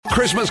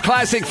Christmas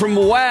classic from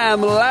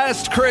Wham!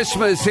 Last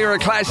Christmas here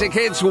at Classic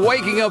Hits.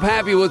 Waking up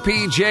happy with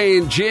PJ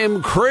and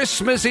Jim.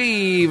 Christmas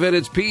Eve, and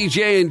it's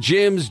PJ and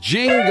Jim's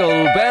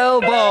Jingle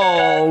Bell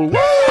Ball. Woo!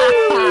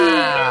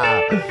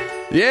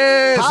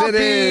 Yes, Happy it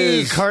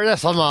is.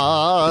 Christmas.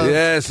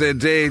 Yes,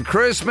 indeed.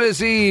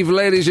 Christmas Eve,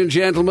 ladies and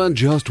gentlemen.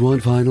 Just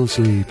one final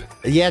sleep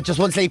Yeah, just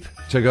one sleep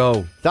to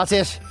go. That's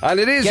it. And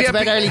it is Get to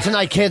bed early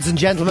tonight, kids and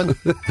gentlemen.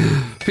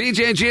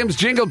 PJ and Jim's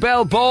Jingle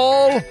Bell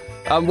Ball.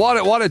 And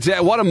what a day,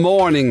 what a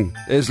morning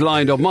is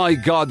lined up. My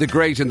God, the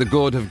great and the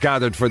good have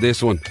gathered for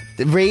this one.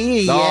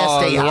 Really?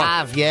 Yes, they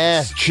have,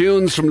 yeah.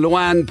 Tunes from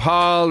Luan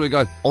Parle. We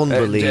got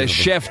Unbelievable.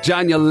 Chef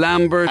Daniel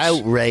Lambert.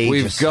 Outrageous.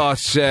 We've got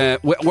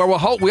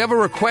we have a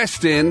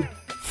request in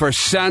for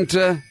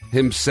Santa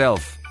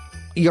himself.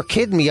 You're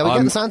kidding me. Are we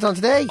getting Santa on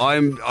today?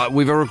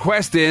 We've a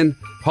request in,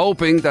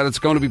 hoping that it's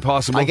going to be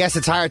possible. I guess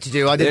it's hard to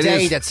do. On the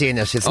day that's in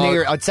it, it's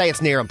near. I'd say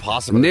it's near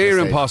impossible. Near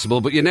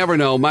impossible, but you never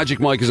know. Magic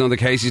Mike is on the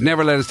case. He's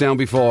never let us down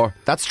before.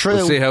 That's true.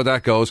 We'll see how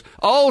that goes.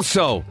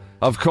 Also,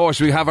 of course,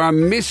 we have our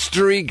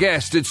mystery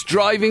guest. It's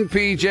driving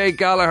PJ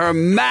Gallagher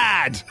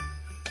mad.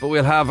 But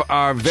we'll have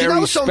our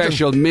very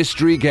special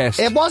mystery guest.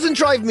 It wasn't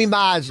driving me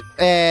mad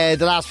the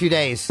last few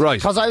days.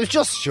 Right. Because I was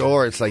just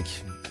sure it's like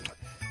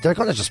they're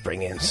going to just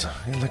bring in. It's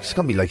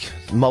going to be like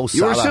Mo Salah.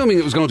 You were assuming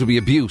it was going to be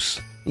abuse.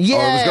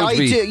 Yeah,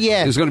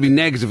 It was going to be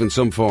negative in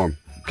some form.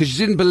 Because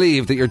you didn't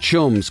believe that your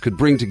chums could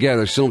bring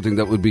together something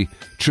that would be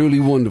truly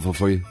wonderful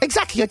for you.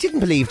 Exactly, I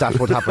didn't believe that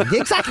would happen.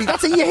 Exactly,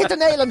 that's it. You hit the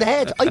nail on the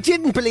head. I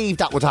didn't believe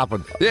that would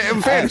happen. Yeah,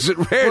 in fairness, it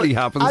rarely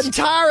happens. And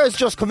Tara's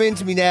just come in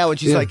to me now and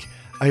she's like,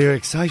 are you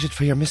excited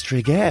for your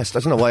mystery guest?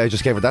 I don't know why I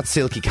just gave her that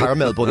silky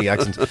caramel bunny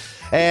accent.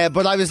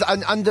 But I was...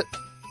 and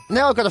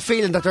now I've got a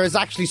feeling that there is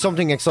actually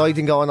something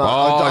exciting going on.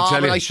 I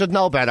tell you. I should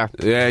know better.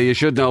 Yeah, you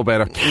should know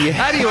better.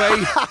 Yeah.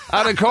 Anyway,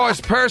 and of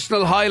course,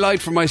 personal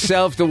highlight for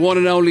myself, the one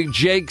and only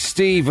Jake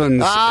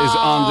Stevens is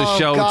on the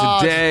show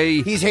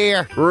today. He's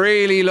here.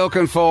 Really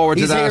looking forward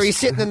to that. He's here. He's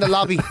sitting in the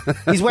lobby.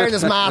 He's wearing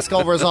his mask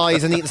over his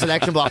eyes and eating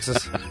selection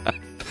boxes.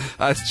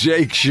 As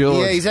Jake should.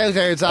 Yeah, he's out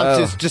there. It's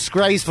just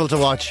disgraceful to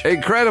watch.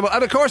 Incredible.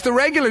 And of course, the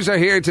regulars are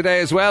here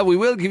today as well. We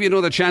will give you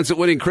another chance at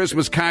winning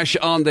Christmas cash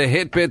on the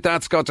hit bit.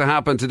 That's got to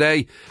happen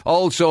today.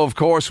 Also, of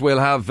course, we'll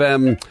have...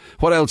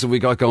 what else have we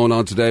got going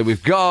on today?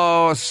 We've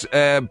got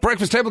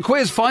Breakfast Table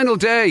Quiz, final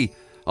day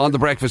on the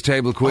Breakfast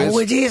Table Quiz. Oh,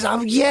 it is.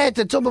 Oh, yeah,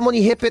 the Double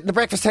Money Hit Bit and the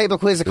Breakfast Table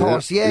Quiz, of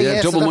course.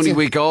 Yeah. Double Money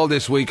Week all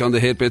this week on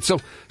the hit bit. So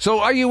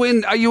are you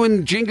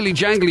in jingly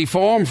jangly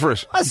form for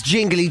it? As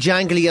jingly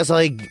jangly as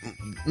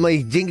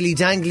my dingly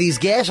danglies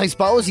get, I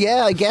suppose.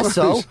 Yeah, I guess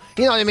so.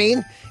 You know what I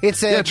mean?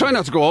 It's try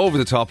not to go over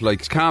the top.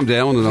 Like, calm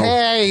down and all.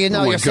 Hey, you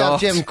know yourself,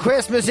 God. Jim.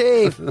 Christmas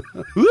Eve.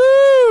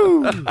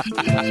 Woo!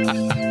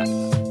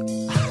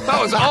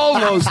 That was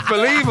almost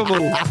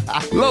believable.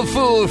 Love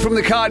Fool from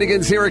the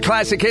Cardigans here at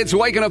Classic Hits.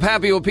 Waking up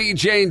happy with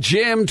PJ and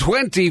Jim.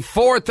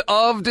 24th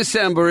of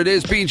December. It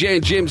is PJ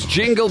and Jim's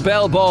Jingle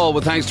Bell Ball,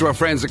 with thanks to our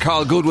friends at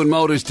Carl Goodwin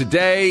Motors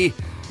today.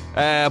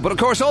 But of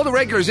course, all the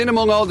regulars in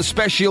among all the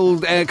special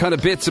kind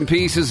of bits and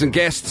pieces and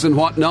guests and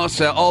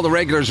whatnot. All the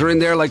regulars are in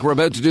there, like we're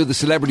about to do the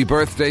celebrity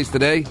birthdays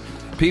today.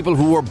 People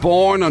who were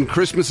born on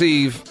Christmas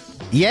Eve.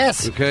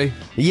 Yes. Okay.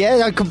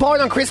 Yeah,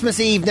 born on Christmas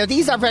Eve. Now,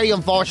 these are very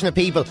unfortunate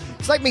people.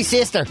 It's like my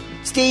sister,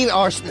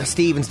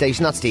 Stephen's Day. She's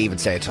not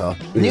Stephen's Day at all.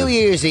 Yeah. New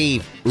Year's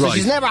Eve. So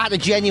she's never had a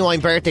genuine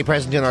birthday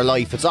present in her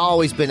life. It's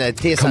always been a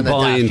this combined,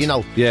 and a that, you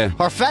know. Yeah.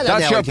 Her fella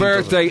That's now, your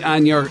birthday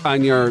and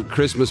your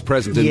Christmas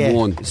present in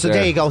one. So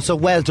there you go. So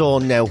well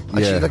done now. And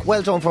she's like,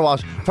 well done for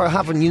what? For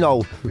having, you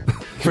know...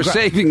 for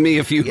saving me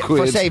a few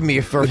quid. For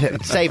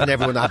saving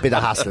everyone a bit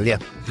of hassle, yeah.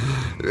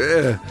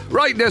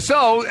 Right, now,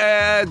 so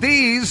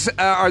these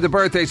are the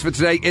birthdays for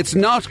today.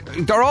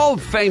 They're all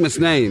famous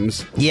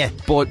names. Yeah.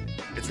 But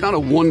it's not a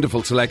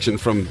wonderful selection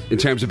in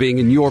terms of being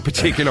in your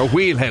particular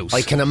wheelhouse.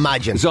 I can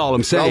imagine. That's all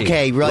I'm saying.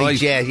 Okay, right.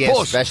 Yeah,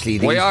 but especially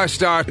these. We are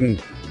starting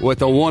with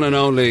the one and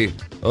only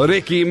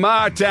Ricky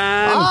Martin.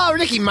 Oh,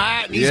 Ricky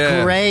Martin, he's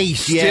great.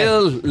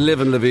 Still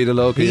living La Vida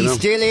Loca, He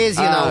still is,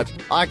 you know.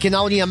 I can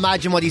only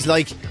imagine what he's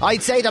like.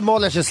 I'd say the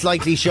mullet is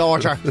slightly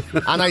shorter,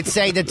 and I'd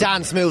say the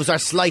dance moves are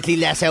slightly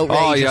less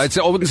outrageous. Oh, yeah,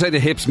 I wouldn't say the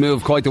hips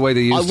move quite the way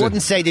they used to. I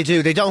wouldn't say they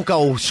do. They don't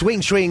go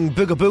swing, swing,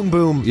 booga, boom,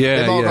 boom.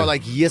 Yeah, they all go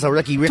like, yes,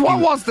 Ricky. What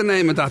was the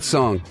name of that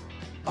song?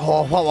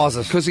 Oh, what was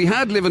it? Because he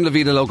had Livin' La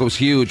Vida Loca was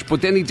huge,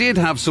 but then he did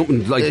have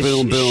something like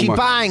Boom Boom. She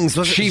bangs.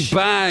 Was she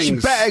bangs. She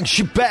bangs.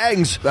 She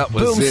bangs. That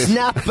was Boom, it.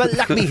 snap, but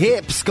like me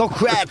hips go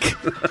crack.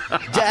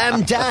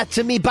 Damn that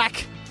to me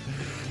back.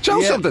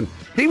 Something.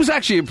 He was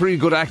actually a pretty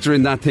good actor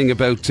in that thing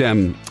about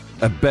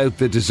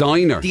the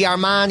designer. The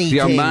Armani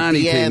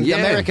thing. The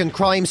American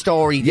Crime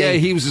Story thing. Yeah,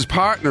 he was his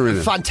partner in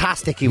it.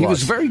 Fantastic he was. He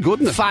was very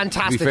good in it.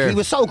 Fantastic. He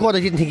was so good I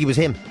didn't think he was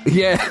him.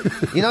 Yeah.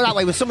 You know that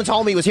way, when someone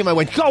told me it was him, I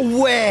went, go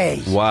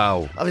away.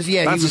 Wow. That's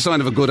a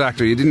sign of a good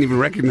actor. You didn't even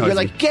recognise him. You're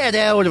like, get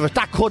out of it.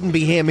 That couldn't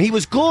be him. He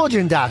was good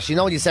in that. You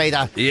know when you say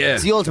that? Yeah.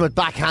 It's the ultimate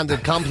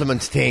backhanded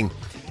compliment thing.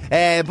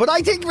 But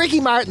I think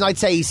Ricky Martin, I'd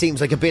say he seems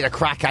like a bit of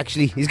crack,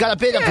 actually. He's got a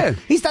bit of...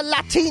 He's the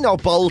Latino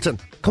Bolton.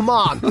 Come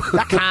on.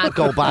 That can't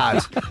go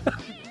bad.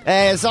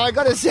 So I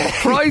got to say...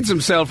 Prides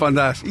himself on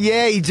that.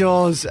 Yeah, he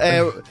does.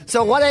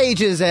 So what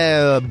age is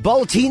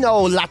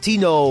Baltino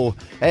Latino?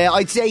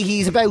 I'd say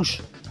he's about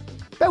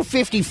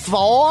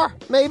 54,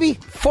 maybe.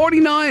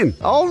 49.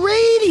 Oh,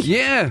 really?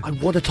 Yeah. I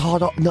would have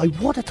thought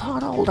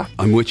older.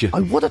 I'm with you. I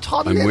would have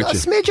thought a I'm with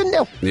smidgen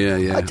now.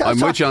 Yeah. I'm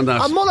with you on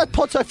that. A mullet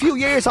puts a few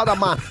years on a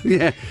man.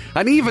 Yeah.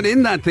 And even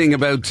in that thing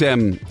about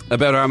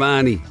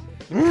Armani,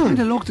 kind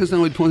of looked as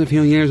though he'd put a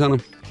few years on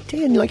him.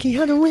 Then, like, he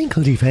had a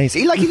wrinkledy face.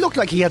 He looked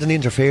like he had an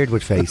interfered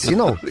with face, you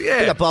know. Yeah.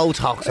 Bit of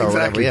Botox or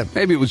whatever, yeah.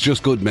 Maybe it was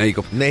just good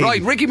makeup. Maybe.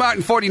 Right, Ricky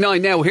Martin,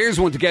 49 now. Here's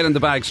one to get in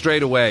the bag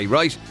straight away,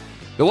 right?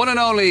 The one and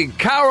only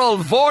Carol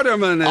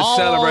Vorderman is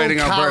celebrating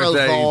her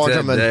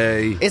birthday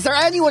today. Is there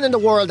anyone in the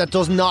world that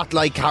does not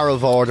like Carol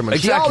Vorderman? Exactly.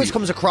 She always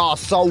comes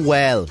across so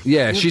well.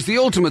 Yeah, she's the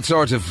ultimate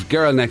sort of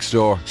girl next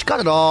door. She's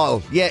got it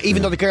all. Yeah,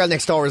 even though the girl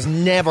next door is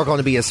never going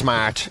to be as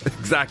smart.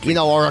 Exactly. You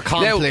know, or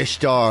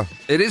accomplished. Or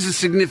it is a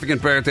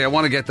significant birthday. I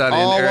want to get that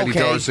in early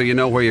doors so you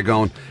know where you're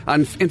going.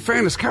 And in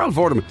fairness, Carol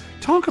Vorderman,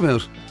 talk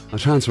about a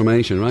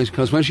transformation, right?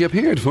 Because when she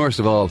appeared, first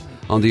of all,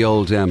 on the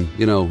old,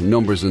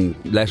 numbers and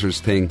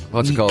letters thing,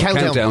 what's it called?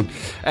 Countdown.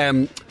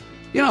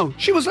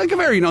 She was like a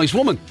very nice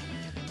woman.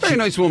 Very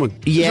nice woman.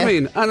 Yeah. You know what I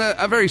mean? And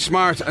a very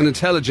smart and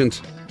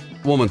intelligent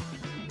woman.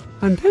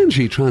 And then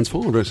she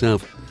transformed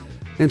herself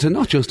into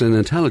not just an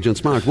intelligent,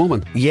 smart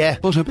woman. Yeah.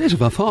 But a bit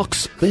of a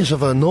fox. Bit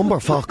of a number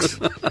fox.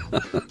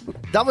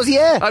 That was,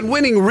 yeah. And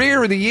winning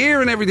Rear of the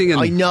Year and everything.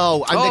 And I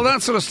know. And all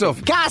that sort of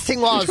stuff.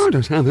 Casting was... She turned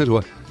herself into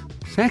a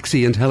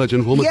sexy,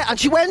 intelligent woman. Yeah, and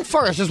she went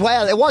for it as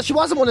well. She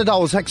wasn't one of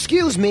those,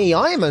 excuse me,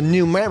 I'm a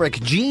numeric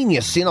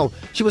genius, you know.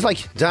 She was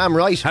like, damn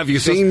right. Have you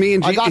seen me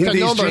in these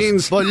numbers,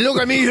 jeans? But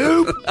look at me,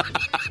 who?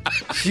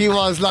 She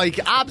was like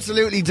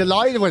absolutely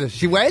delighted with it.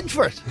 She went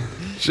for it.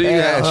 She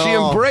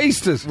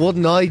embraced it.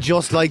 Wouldn't I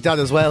just like that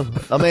as well?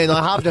 I mean,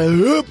 I have the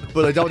hoop,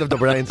 but I don't have the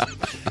brains.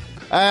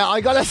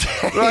 I gotta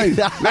say right.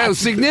 that. Now,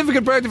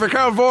 significant birthday for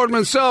Carol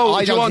Vorderman. So,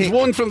 do you want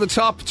one from the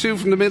top, two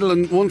from the middle,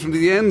 and one from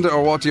the end,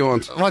 or what do you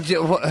want?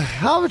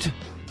 How would... You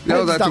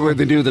know, that's the way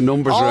they do the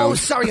numbers around. Oh,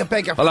 sorry, I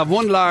beg your... I'll have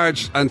one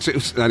large and two...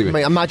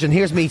 Anyway. Imagine,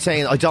 here's me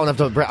saying I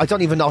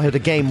don't even know how the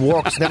game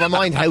works, never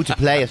mind how to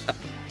play it.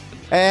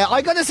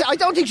 I gotta say, I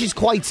don't think she's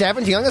quite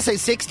 70. I'm gonna say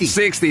 60.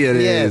 60 it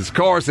is. Of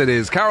course it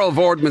is. Carol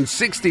Vorderman,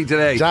 60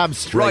 today. Damn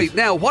straight. Right,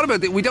 now, what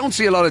about... We don't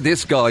see a lot of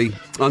this guy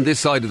on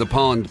this side of the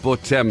pond,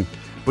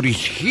 but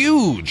he's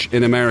huge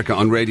in America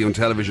on radio and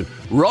television.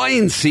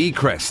 Ryan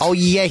Seacrest. Oh,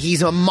 yeah,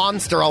 he's a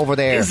monster over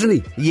there. Isn't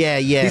he? Yeah.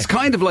 He's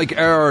kind of like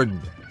our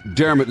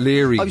Dermot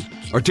Leary.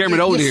 Or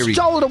Dermot O'Leary. You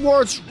stole the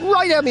words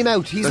right out of my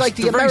mouth. He's like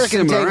the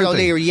American David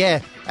O'Leary,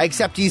 yeah.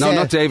 Except he's... No,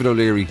 not David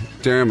O'Leary.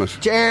 Dermot.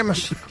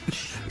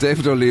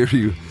 David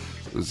O'Leary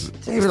was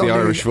the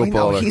Irish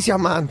footballer. I know, he's your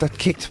man that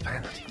kicked the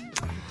penalty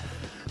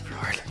for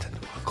Ireland in the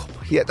World Cup.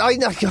 Yeah, I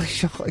know.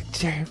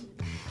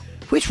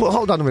 Which one?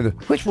 Hold on a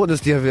minute. Which one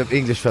is the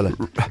English fella?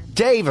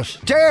 Dermot.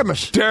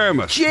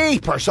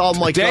 Jeepers! Oh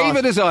my God.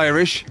 David is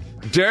Irish.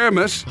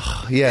 Dermot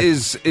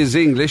is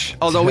English.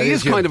 Although he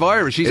is kind of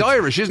Irish. He's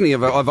Irish, isn't he?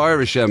 Of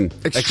Irish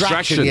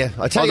extraction. Yeah.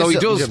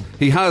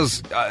 He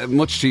has,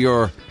 much to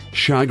your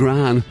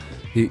chagrin,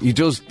 he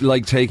does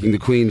like taking the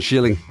Queen's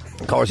shilling.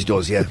 Of course he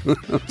does, yeah.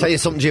 Tell you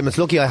something, Jim, it's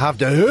lucky I have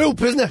the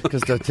hoop, isn't it?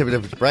 Because the tip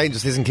of the brain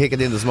just isn't kicking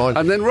in this morning.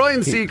 And then Ryan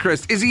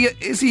Seacrest,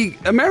 is he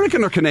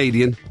American or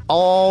Canadian?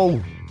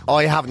 Oh,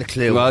 I haven't a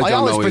clue. Well, I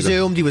always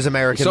presumed he was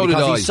American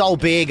because he's so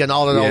big and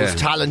all of those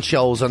talent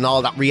shows and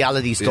all that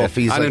reality stuff.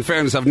 Yeah. And in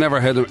fairness, I've never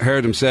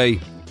heard him say,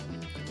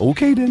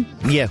 okay then.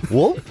 Yeah,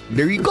 well,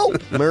 there you go.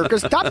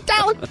 America's top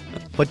talent.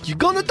 What you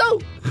gonna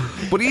do?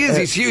 But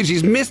he's huge.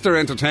 He's Mr.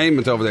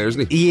 Entertainment over there,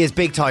 isn't he? He is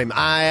big time.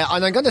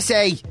 And I'm going to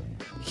say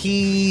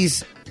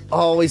he's...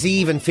 Oh, is he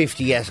even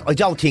 50 yet? I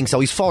don't think so.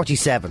 He's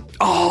 47.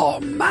 Oh,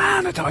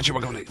 man, I thought you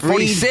were going to...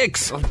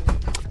 46.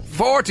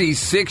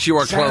 46, you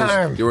were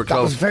close. You were close.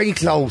 That was very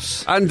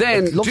close. And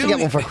then... I'd love to get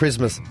one for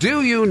Christmas.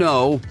 Do you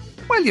know...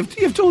 Well,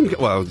 you've done...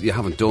 Well, you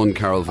haven't done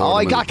Carol Vorderman. Oh,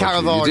 I got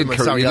Carol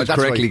Vorderman. You did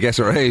correctly guess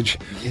her age.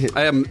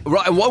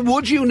 Right, what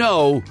would you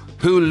know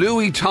who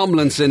Louis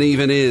Tomlinson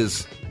even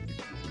is?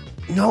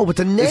 No, but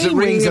the name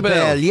rings a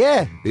bell.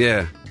 Yeah.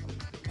 Yeah.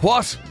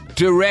 What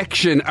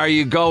direction are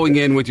you going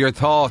in with your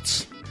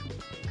thoughts?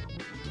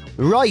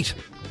 Right.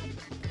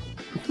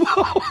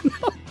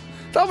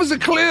 That was a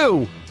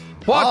clue.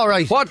 All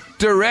right. What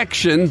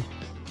direction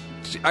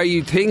are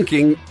you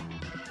thinking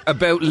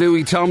about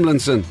Louis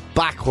Tomlinson?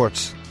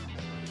 Backwards.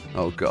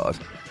 Oh, God.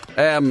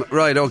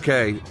 Right,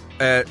 okay.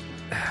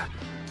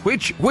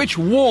 Which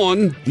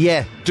one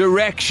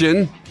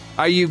direction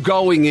are you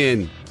going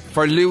in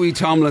for Louis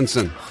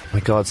Tomlinson? Oh, my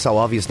God, so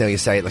obvious now you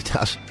say it like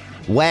that.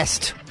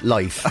 West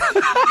life.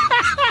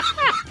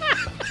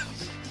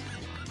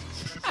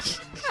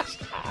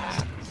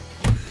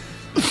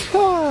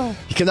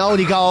 You can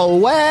only go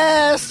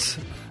west.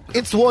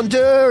 It's one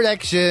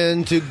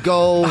direction to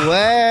go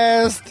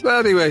west.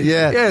 Anyway,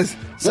 yes.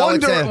 So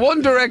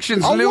One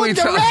Direction's Louis One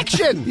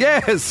Direction?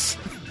 Yes.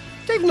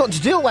 They've nothing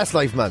to do with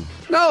Westlife, man.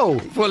 No,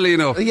 funnily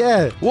enough.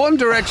 Yeah. One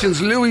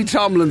Direction's Louis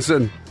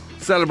Tomlinson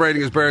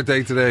Celebrating his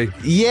birthday today.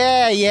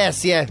 Yeah. Okay.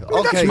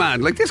 That's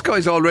mad. Like, this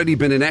guy's already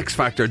been an X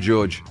Factor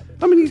judge.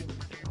 I mean,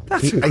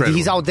 that's incredible.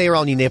 He's out there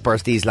only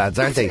nippers, these lads,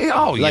 aren't they?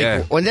 Oh,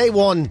 yeah. When they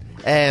won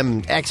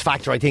X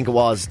Factor, I think it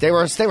was, they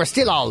were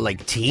still all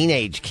like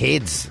teenage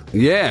kids.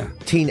 Yeah.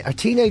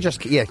 Teenagers?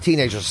 Yeah,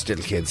 teenagers are still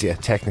kids, yeah,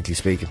 technically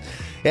speaking.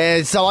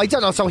 So I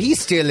don't know. So he's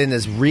still in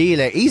his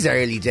he's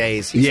early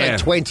days. He's like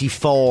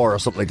 24 or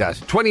something like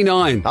that.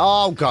 29.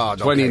 Oh, God.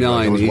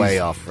 29. He was way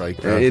off, right?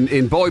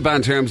 In boy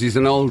band terms, he's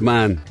an old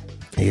man.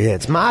 Yeah,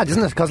 it's mad,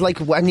 isn't it? Because like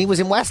when he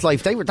was in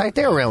Westlife, they were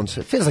around.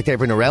 It feels like they've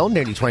been around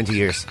nearly 20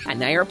 years. And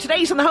now you're up to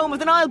date on the home of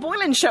the Niall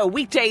Boylan Show.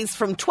 Weekdays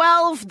from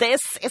 12. This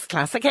is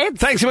Classic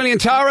Hits. Thanks a million,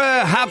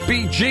 Tara.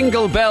 Happy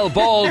Jingle Bell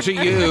Ball to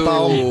you.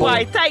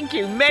 Why, thank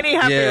you. Many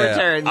happy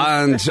returns.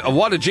 And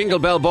what a Jingle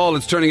Bell Ball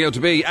it's turning out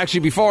to be.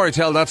 Actually, before I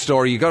tell that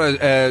story, you got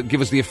to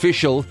give us the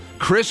official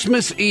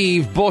Christmas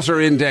Eve butter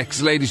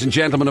index, ladies and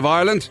gentlemen of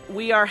Ireland.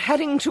 We are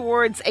heading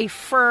towards a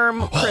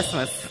firm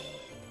Christmas.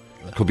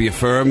 Could be a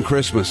firm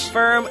Christmas.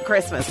 Firm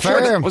Christmas.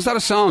 Firm. Was that a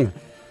song?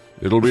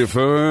 It'll be a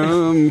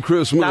firm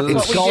Christmas. That's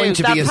what It's going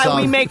to be a That's how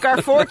song. we make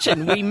our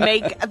fortune. We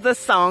make the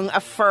song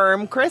a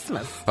firm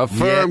Christmas. A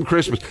firm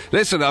Christmas.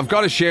 Listen, I've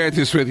got to share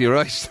this with you,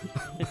 right?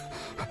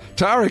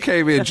 Tara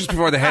came in just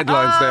before the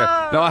headlines there.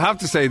 No, I have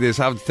to say this.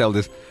 I have to tell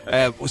this.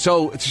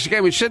 So she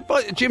came in. She said,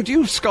 Jim, do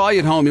you have Sky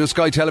at home?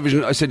 Sky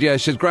Television? I said, yeah.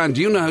 She said, Grant,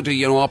 do you know how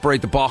to,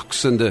 operate the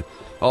box and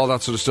all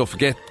that sort of stuff?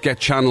 Get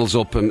channels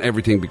up and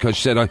everything. Because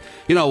she said,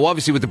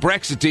 obviously with the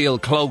Brexit deal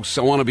close,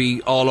 I want to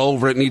be all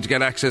over it. Need to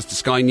get access to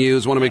Sky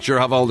News. Want to make sure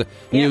I have all the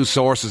news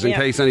sources in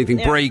case anything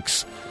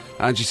breaks.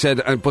 And she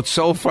said, but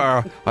so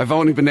far, I've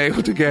only been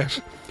able to get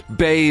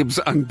Babes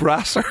and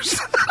Brassers.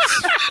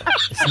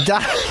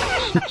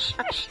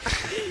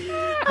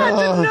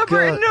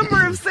 A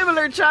number of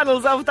similar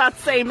channels of that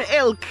same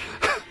ilk.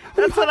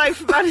 That's what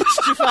I've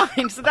managed to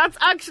find. So that's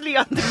actually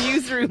on the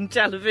newsroom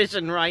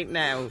television right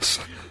now.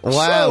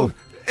 Wow.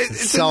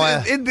 So,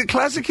 in the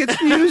Classic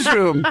Hits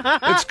newsroom,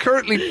 it's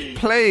currently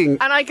playing.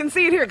 And I can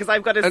see it here because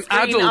I've got a an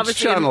screen. adult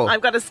Obviously, channel.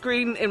 I've got a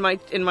screen in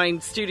my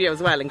studio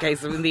as well, in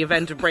case in the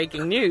event of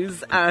breaking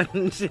news. And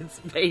it's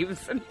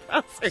Babes and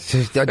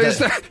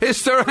Brassers.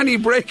 Is there any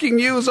breaking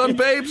news on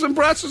Babes and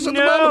Brassers at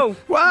the moment?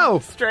 Wow.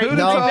 Straight Who'd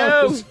no.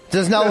 have thought?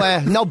 There's no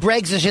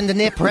Brexit in the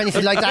nip or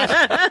anything like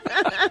that.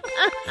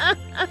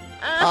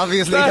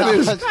 Obviously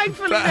not.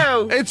 Thankfully,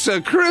 no. It's a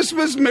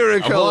Christmas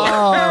miracle. Oh,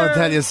 I'll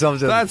tell you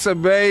something. That's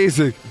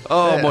amazing.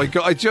 Oh my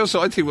God! I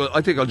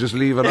think I'll just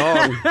leave it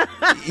on.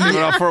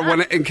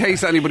 For in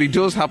case anybody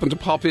does happen to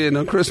pop in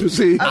on Christmas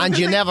Eve. And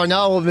you never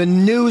know, the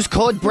news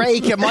could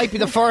break. It might be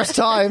the first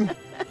time.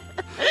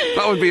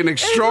 That would be an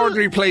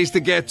extraordinary place to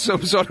get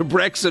some sort of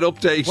Brexit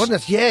update.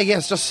 Wouldn't it? Yeah,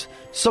 it's just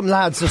some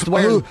lads just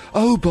wearing...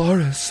 Oh,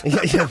 Boris.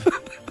 Yeah.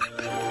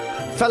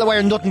 Fella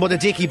wearing nothing but a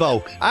dicky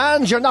bow.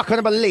 And you're not going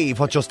to believe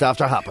what just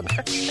after happened.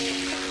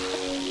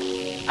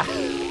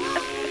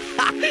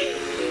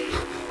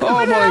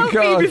 Oh my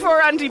God. Me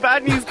before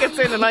Andy-Bad News gets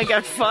in and I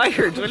get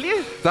fired, will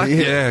you?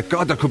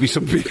 God, there could be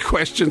some big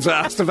questions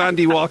asked if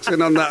Andy walks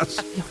in on that.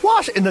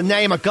 What in the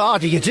name of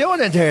God are you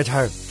doing in there,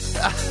 Tara?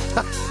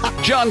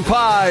 John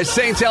Pye,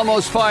 St.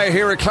 Elmo's Fire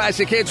here at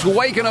Classic Hits,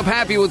 waking up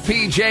happy with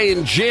PJ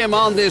and Jim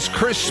on this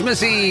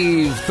Christmas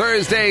Eve,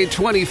 Thursday,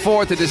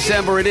 24th of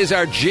December. It is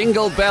our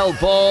Jingle Bell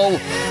Ball.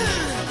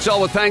 It's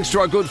all with thanks to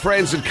our good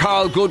friends at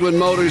Carl Goodwin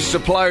Motors,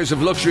 suppliers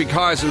of luxury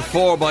cars and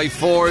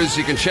 4x4s.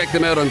 You can check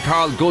them out on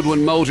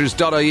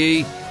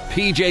carlgoodwinmotors.ie.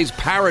 PJ's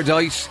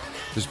Paradise.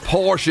 There's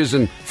Porsches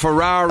and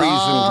Ferraris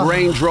and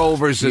Range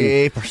Rovers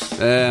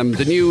and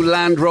the new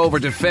Land Rover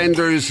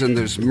Defenders, and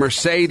there's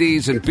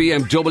Mercedes and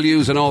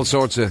BMWs and all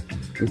sorts of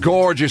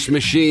gorgeous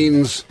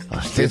machines.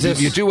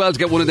 You do well to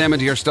get one of them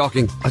into your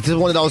stocking. It's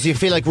one of those you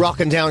feel like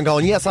rocking down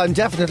going, yes, I'm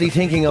definitely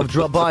thinking of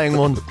buying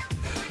one.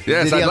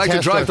 Yes, I'd like to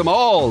drive them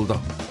all,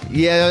 though.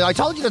 Yeah, I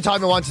told you the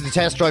time I wanted to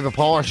test drive a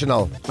Porsche and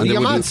all. And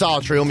your man saw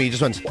through me, he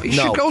just went, you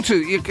should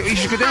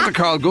go down to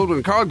Carl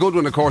Goodwin. Carl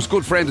Goodwin, of course,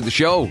 good friend of the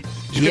show.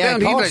 Yeah,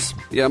 of course.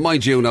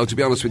 Mind you, now, to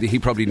be honest with you, he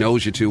probably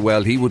knows you too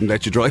well. He wouldn't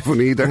let you drive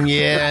one either.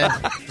 Yeah,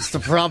 that's the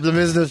problem,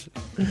 isn't it?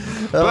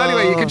 But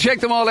anyway, you can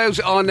check them all out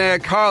on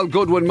Carl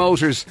Goodwin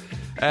Motors.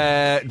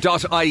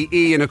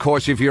 .ie, and of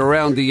course if you're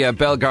around the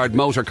Bellegarde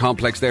Motor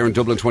Complex there in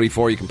Dublin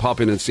 24, you can pop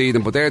in and see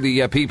them. But they're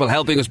the people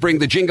helping us bring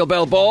the Jingle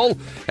Bell Ball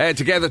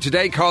together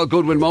today, Carl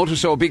Goodwin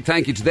Motors, so a big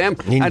thank you to them.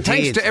 Indeed. And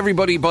thanks to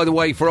everybody, by the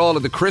way, for all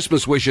of the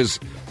Christmas wishes.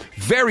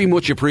 Very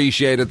much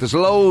appreciated. There's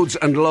loads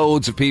and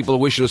loads of people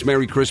wishing us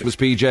Merry Christmas,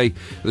 PJ.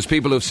 There's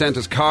people who've sent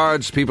us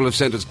cards, people who've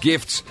sent us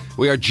gifts.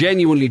 We are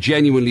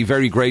genuinely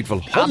very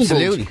grateful.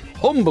 Absolutely.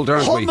 Humbled,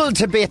 aren't we? Humbled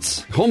to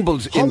bits.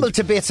 Humbled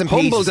to bits and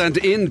pieces. Humbled and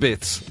in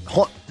bits.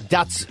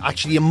 That's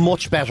actually a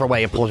much better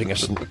way of putting it,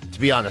 to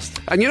be honest.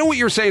 And you know what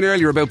you were saying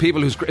earlier about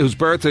people whose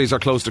birthdays are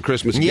close to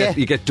Christmas?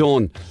 You get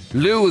done.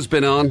 Lou has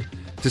been on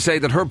to say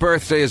that her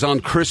birthday is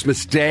on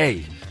Christmas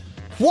Day.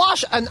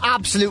 What an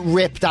absolute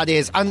rip that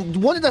is.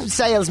 And one of the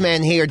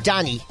salesmen here,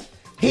 Danny,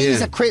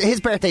 his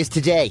birthday's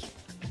today.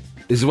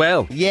 As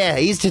well? Yeah,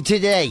 he's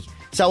today.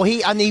 So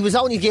he was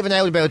only giving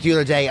out about it the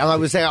other day, and I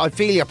was there. I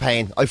feel your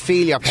pain.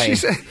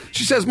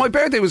 She says, my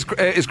birthday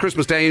is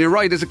Christmas Day, and you're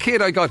right. As a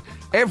kid, I got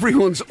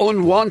everyone's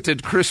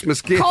unwanted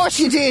Christmas gift. Of course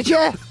you did,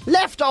 yeah.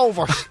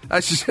 Leftovers.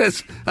 As she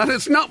says, and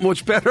it's not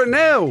much better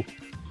now.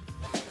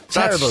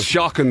 Terrible. That's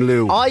shocking,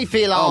 Lou. I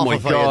feel awful. Oh my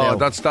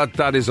God,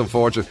 that is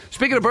unfortunate.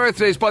 Speaking of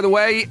birthdays, by the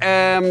way,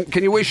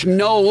 can you wish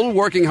Noel,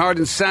 working hard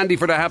in Sandy,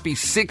 for the happy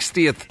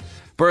 60th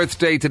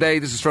birthday today?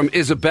 This is from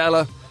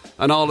Isabella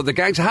and all of the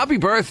gangs. Happy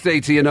birthday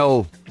to you,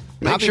 Noel.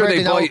 Make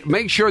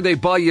sure they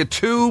buy you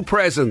 2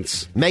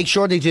 presents. Make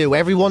sure they do,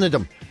 every one of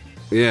them.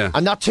 Yeah.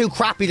 And not 2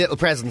 crappy little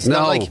presents.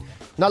 No.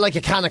 Not like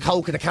a can of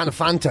Coke and a can of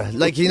Fanta.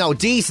 Like,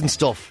 decent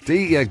stuff.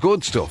 Yeah,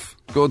 good stuff.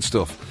 Good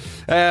stuff.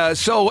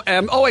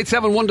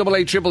 087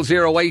 188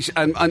 0008.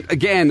 And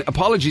again,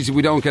 apologies if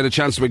we don't get a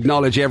chance to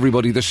acknowledge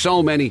everybody. There's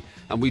so many,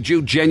 and we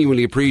do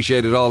genuinely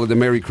appreciate it, all of the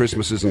Merry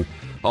Christmases and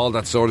all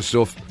that sort of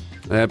stuff.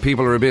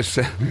 People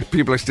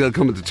are still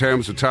coming to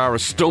terms with Tara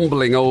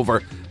stumbling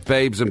over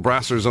Babes and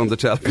Brassers on the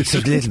television. It's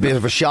a little bit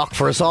of a shock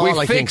for us all.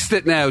 We fixed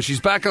it now. She's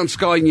back on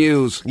Sky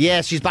News.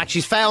 Yes, she's back.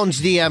 She's found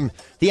the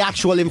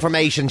actual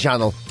information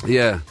channel.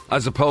 Yeah,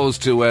 as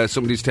opposed to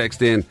somebody's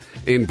text in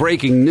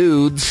breaking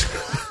nudes.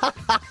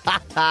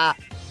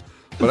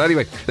 But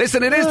anyway,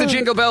 listen, it is the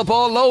Jingle Bell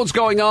Ball. Loads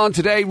going on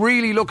today.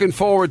 Really looking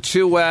forward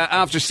to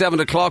after 7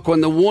 o'clock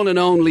when the one and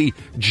only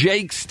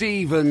Jake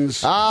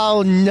Stevens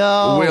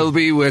will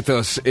be with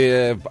us.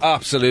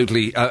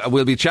 Absolutely.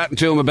 We'll be chatting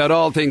to him about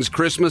all things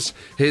Christmas.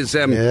 His,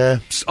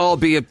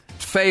 albeit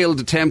failed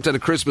attempt at a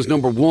Christmas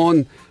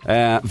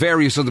 #1,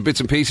 various other bits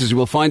and pieces. You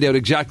will find out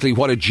exactly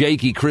what a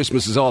Jakey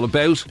Christmas is all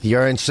about.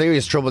 You're in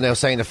serious trouble now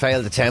saying a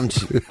failed attempt.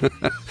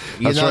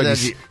 That's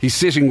right. He's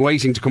sitting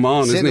waiting to come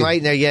on, isn't he? Sitting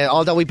right there, yeah.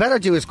 Although we better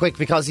do this quick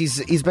because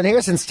he's been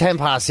here since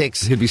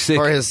 6:10. He'll be sick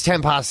for his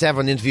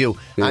 7:10 interview,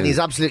 and he's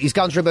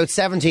gone through about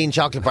 17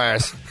 chocolate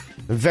bars.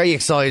 I'm very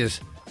excited.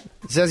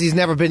 Says he's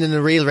never been in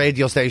a real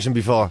radio station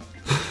before.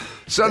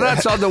 So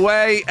that's on the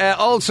way.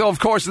 Also, of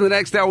course, in the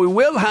next hour, we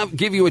will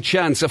give you a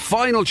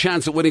final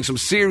chance at winning some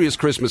serious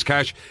Christmas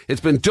cash. It's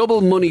been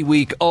double money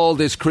week all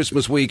this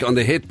Christmas week on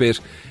the Hit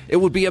Bit. It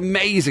would be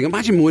amazing.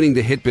 Imagine winning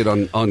the Hit Bit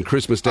on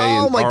Christmas Day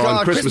or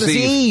on Christmas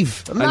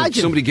Eve. Imagine. And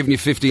somebody giving you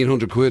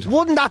 1,500 quid.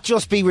 Wouldn't that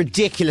just be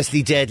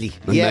ridiculously deadly?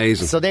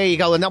 Amazing. Yeah, so there you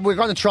go. And we're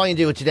going to try and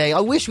do it today.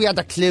 I wish we had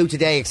the clue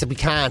today, except we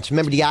can't.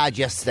 Remember the ad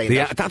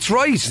yesterday? That's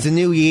right. It's the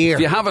new year.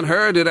 If you haven't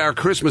heard it, our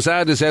Christmas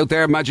ad is out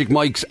there. Magic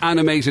Mike's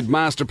animated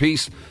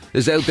masterpiece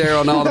is out there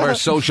on all of our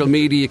social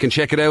media. You can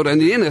check it out.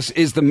 And in it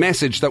is the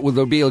message that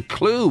there'll be a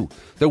clue.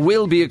 There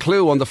will be a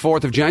clue on the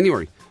 4th of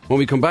January when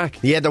we come back.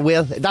 Yeah, there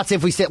will. That's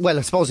if we sit. Well,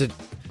 I suppose it.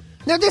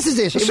 Now, this is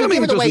it. Assuming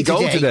if we give it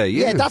away today.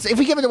 Yeah, if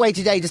we give it away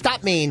today, does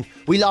that mean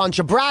we launch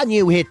a brand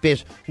new Hit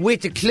Bit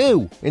with a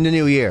clue in the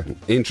new year?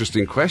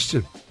 Interesting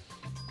question.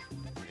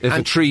 If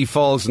a tree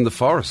falls in the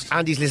forest.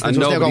 Andy's listening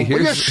to us now going,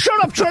 will you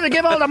shut up trying to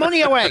give all the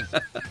money away?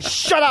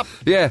 Shut up.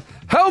 Yeah.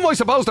 How am I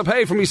supposed to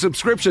pay for my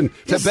subscription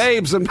to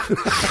Babes and...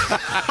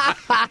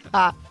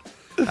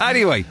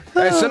 Anyway,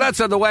 so that's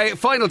on the way.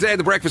 Final day of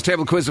the Breakfast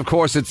Table Quiz, of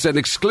course. It's an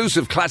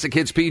exclusive Classic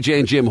Hits PJ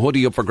and Jim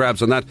hoodie up for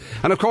grabs on that.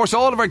 And, of course,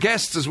 all of our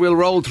guests, as we'll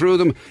roll through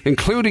them,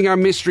 including our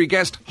mystery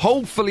guest,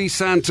 hopefully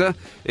Santa,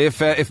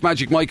 if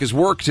Magic Mike has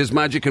worked his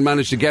magic and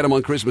managed to get him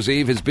on Christmas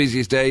Eve, his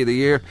busiest day of the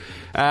year.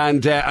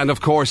 And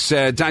of course,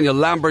 Daniel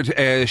Lambert,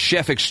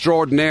 chef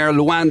extraordinaire,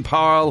 Luan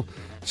Parle.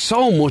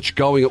 So much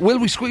going on. Will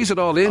we squeeze it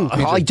all in?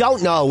 I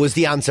don't know was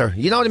the answer.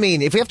 You know what I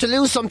mean? If we have to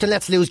lose something,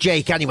 let's lose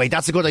Jake anyway.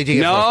 That's a good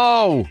idea.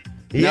 No!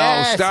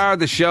 Yes. No, star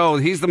the show.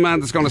 He's the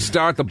man that's going to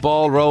start the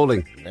ball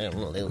rolling. Yeah,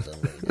 we'll lose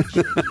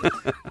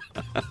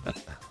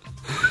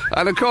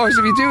And of course,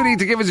 if you do need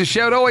to give us a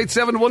shout,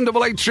 087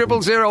 188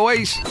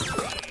 0008.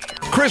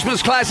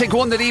 Christmas classic,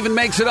 one that even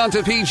makes it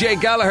onto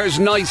PJ Gallagher's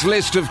nice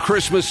list of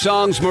Christmas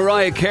songs.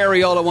 Mariah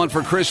Carey, All I Want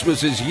for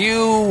Christmas Is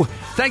You.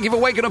 Thank you for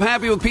waking up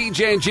happy with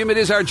PJ and Jim. It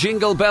is our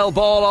Jingle Bell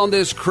Ball on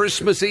this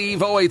Christmas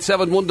Eve.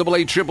 087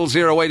 188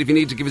 0008 if you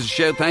need to give us a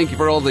shout. Thank you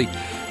for all the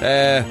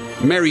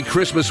Merry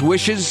Christmas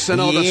wishes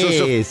and all that sort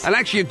of stuff. And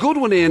actually a good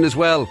one in as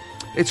well.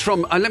 It's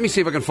from, let me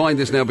see if I can find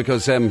this now,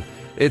 because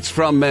it's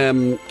from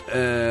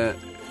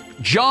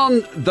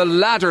John the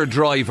Ladder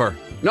Driver.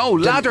 No,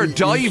 Ladder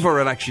Diver,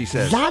 it actually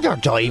says. Ladder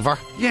Diver?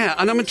 Yeah,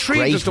 and I'm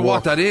intrigued as to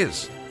what that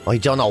is. I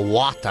don't know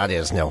what that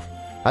is now.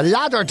 A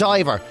ladder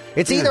diver.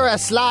 It's either a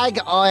slag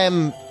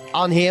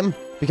on him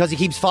because he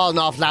keeps falling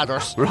off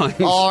ladders,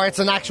 right, or it's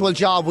an actual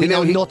job we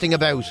know nothing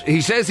about. He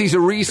says he's a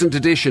recent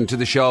addition to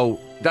the show.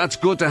 That's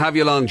good to have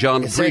you along,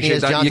 John. Appreciate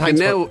that. John, you can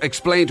now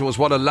explain to us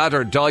what a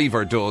ladder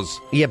diver does.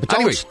 Yeah, but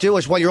don't do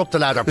it while you're up the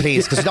ladder,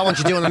 please, because I don't want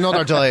you doing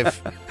another dive.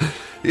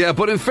 Yeah,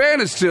 but in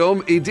fairness to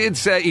him, he did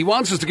say he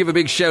wants us to give a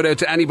big shout out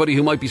to anybody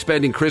who might be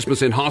spending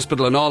Christmas in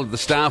hospital and all of the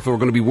staff who are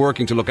going to be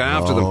working to look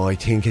after them. I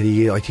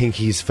think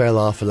he's fell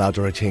off a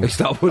ladder, I think. Is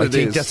that what it is? I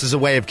think this is a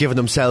way of giving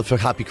himself a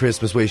happy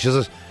Christmas wish, is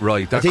it?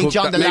 Right. I think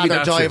John the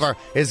ladder driver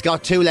has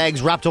got 2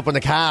 legs wrapped up in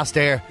a cast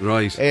there.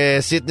 Right.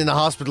 Sitting in the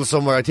hospital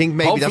somewhere. I think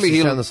maybe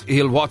hopefully that's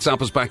he'll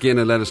WhatsApp us back in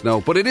and let us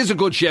know. But it is a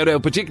good shout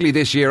out, particularly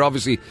this year,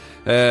 obviously,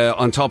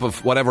 on top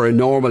of whatever a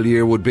normal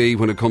year would be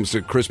when it comes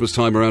to Christmas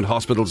time around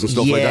hospitals and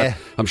stuff like that.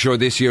 I'm sure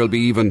this year will be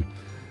even...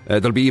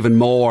 there'll be even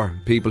more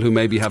people who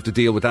maybe have to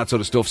deal with that sort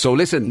of stuff. So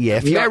listen,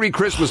 Merry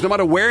Christmas, no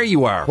matter where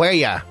you are. Where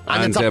you are.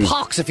 And it's a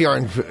pox if you're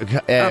in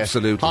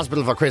absolutely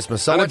hospital for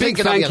Christmas. So and a big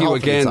thank you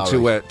again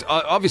to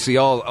obviously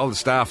all the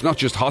staff, not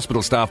just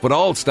hospital staff, but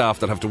all staff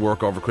that have to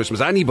work over Christmas.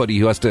 Anybody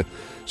who has to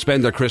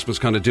spend their Christmas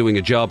kind of doing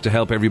a job to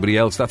help everybody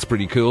else, that's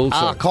pretty cool.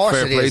 So of course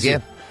it is, yeah.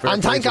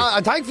 And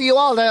thank for you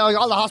all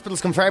the hospitals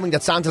confirming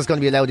that Santa's going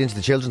to be allowed into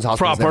the children's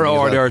hospitals. Proper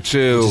order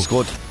too. Which is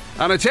good.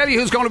 And I tell you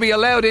who's going to be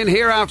allowed in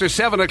here after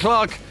 7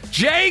 o'clock.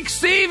 Jake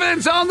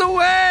Stevens on the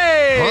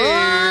way!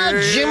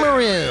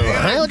 Jimmaroo!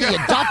 How do you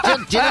Dr.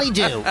 Dilly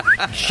do?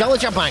 Show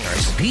us your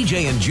bangers.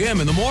 PJ and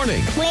Jim in the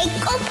morning.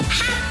 Wake up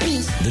happy.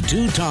 The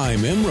 2-time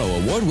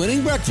IMRO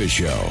award-winning breakfast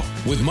show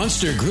with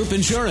Munster Group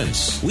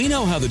Insurance. We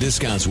know how the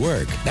discounts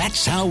work.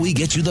 That's how we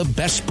get you the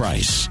best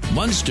price.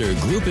 Munster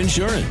Group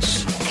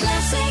Insurance.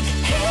 Classic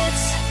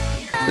hits.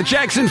 The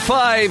Jackson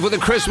 5 with a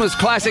Christmas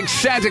classic.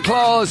 Santa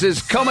Claus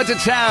is coming to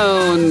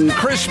town.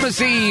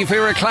 Christmas Eve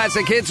here at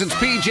Classic Hits. It's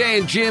PJ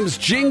and Jim's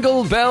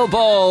Jingle Bell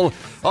Ball.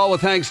 All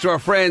with thanks to our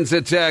friends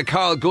at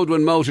Carl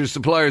Goodwin Motors,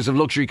 suppliers of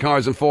luxury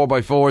cars and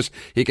 4x4s.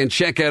 You can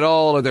check out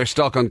all of their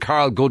stock on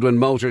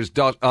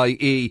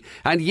carlgoodwinmotors.ie.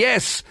 And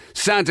yes,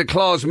 Santa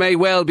Claus may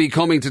well be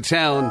coming to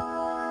town.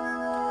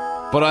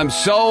 But I'm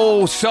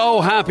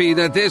so happy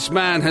that this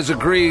man has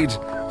agreed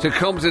to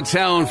come to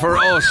town for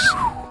us.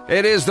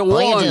 It is the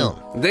one,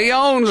 the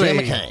only. Jim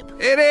McCabe.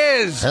 It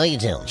is. How you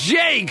doing?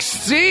 Jake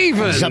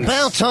Stevens. It's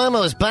about time I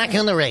was back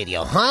on the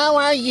radio. How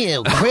are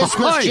you?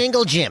 Christmas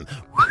Jingle Jim.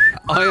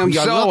 I am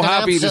so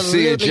happy to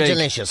see you, Jake. Absolutely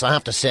delicious, I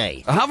have to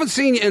say. I haven't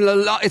seen you in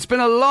it's been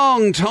a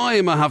long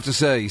time, I have to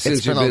say,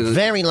 since you've been. It's been a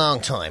very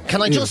long time.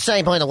 Can I just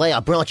say, by the way, I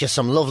brought you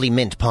some lovely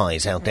mint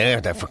pies out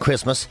there for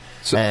Christmas.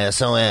 So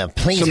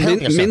please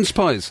help yourself. Mince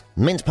pies?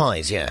 Mint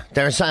pies, yeah.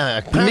 There's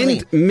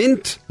apparently...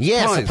 Mint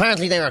Yes, pies.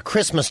 Apparently they're a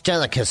Christmas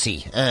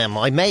delicacy.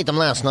 I made them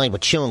last night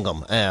with chewing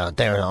gum.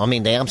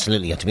 They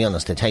absolutely, to be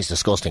honest, they taste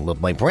disgusting, but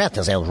my breath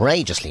is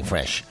outrageously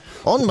fresh.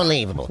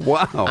 Unbelievable.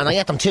 Wow. And I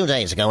ate them 2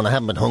 days ago and I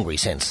haven't been hungry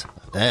since.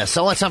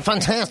 So it's a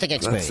fantastic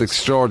experience. That's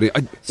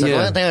extraordinary. Go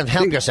out there and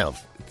help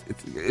yourself.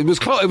 It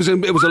was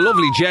a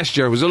lovely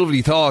gesture. It was a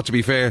lovely thought, to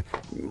be fair.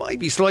 Might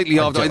be slightly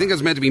off. I think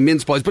it's meant to be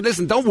mince pies. But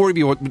listen, don't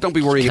be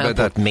worrying about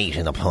that. Put meat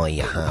in a pie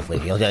you have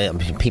with you.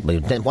 People,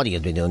 what do you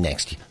do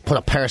next? Put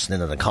a person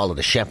in it and call it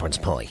a shepherd's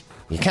pie.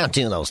 You can't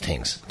do those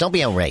things. Don't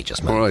be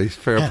outrageous, man. All right,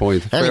 fair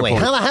point. Anyway, fair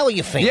point. How are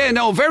you feeling? Yeah,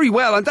 no, very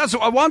well. And that's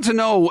what I want to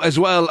know as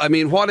well. I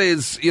mean, what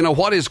is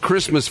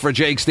Christmas for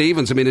Jake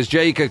Stevens? I mean, is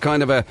Jake a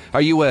kind of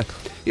are you a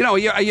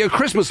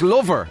Christmas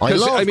lover? I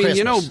love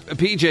Christmas.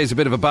 PJ's a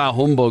bit of a bah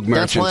humbug merchant.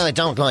 That's why I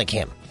don't like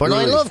him. But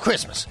Really? I love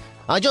Christmas.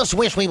 I just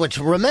wish we would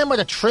remember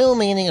the true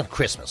meaning of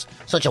Christmas.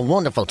 Such a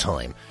wonderful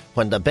time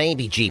when the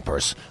baby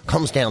Jeepers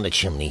comes down the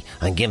chimney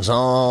and gives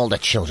all the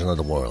children of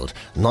the world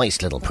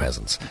nice little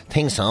presents,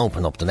 things to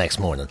open up the next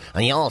morning.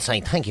 And you all say,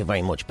 thank you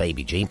very much,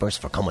 baby Jeepers,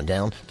 for coming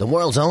down. The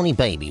world's only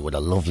baby with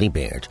a lovely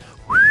beard.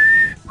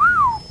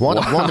 What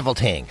a wonderful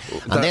thing.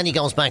 And then he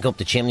goes back up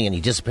the chimney and he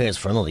disappears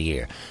for another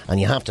year. And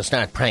you have to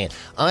start praying.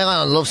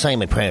 I love saying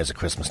my prayers at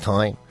Christmas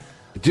time.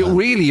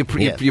 Really? You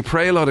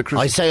pray a lot at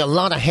Christmas? I say a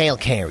lot of Hail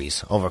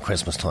Carys over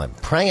Christmas time,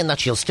 praying that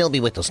she'll still be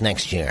with us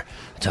next year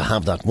to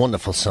have that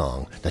wonderful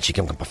song that she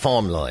can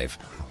perform live.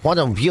 What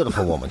a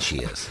beautiful woman she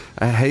is.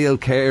 A Hail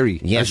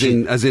Carey, yeah,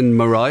 as in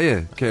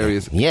Mariah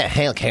Carey. Yeah,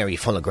 Hail Carey,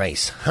 full of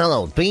grace.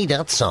 Hallowed be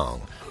that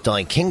song.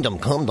 Thy kingdom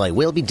come, thy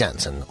will be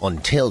dancing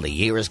until the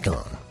year is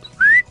gone.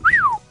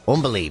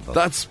 Unbelievable.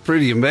 That's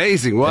pretty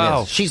amazing.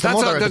 Wow. She's the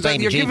mother of the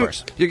baby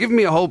Jeepers. You're giving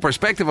me a whole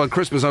perspective on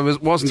Christmas I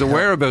wasn't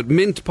aware about.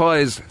 Mint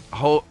pies,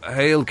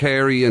 Hail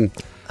Carey and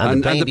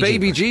the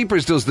baby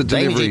Jeepers does the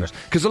delivery.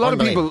 Because a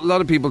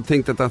lot of people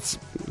think that that's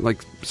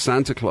like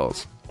Santa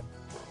Claus.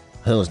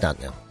 Who's that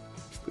now?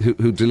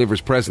 Who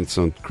delivers presents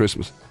on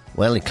Christmas.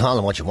 Well, you call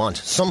him what you want.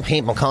 Some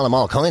people call him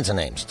all kinds of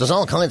names. There's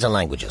all kinds of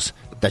languages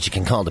that you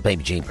can call the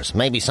baby Jeepers.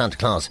 Maybe Santa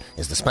Claus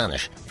is the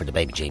Spanish for the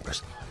baby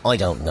Jeepers. I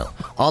don't know.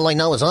 All I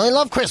know is I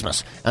love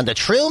Christmas, and the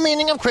true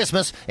meaning of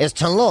Christmas is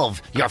to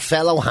love your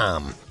fellow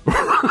ham.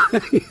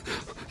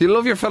 You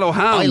love your fellow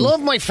ham. I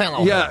love my fellow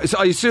ham. Yeah, so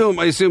I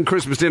assume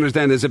Christmas dinners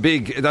then is a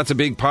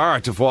big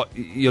part of what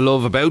you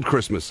love about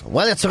Christmas.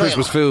 Well, it's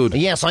Christmas food.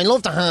 Yes, I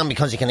love the ham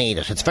because you can eat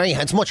it.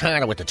 It's much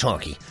harder with the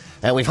turkey.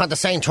 We've had the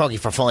same turkey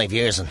for 5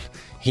 years and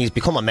he's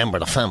become a member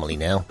of the family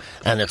now,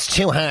 and it's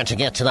too hard to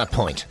get to that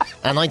point.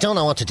 And I don't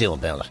know what to do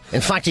about it.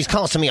 In fact, he's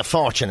costing me a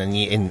fortune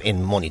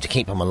in money to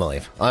keep him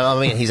alive. I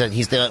mean, he's 8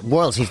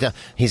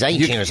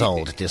 years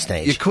old at this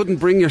stage. You couldn't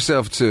bring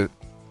yourself to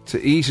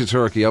eat a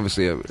turkey,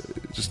 obviously.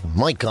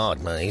 My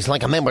God, man, he's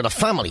like a member of the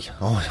family.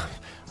 Oh,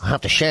 I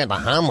have to share the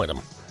ham with him.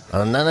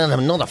 And then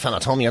another fella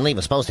told me you're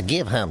even supposed to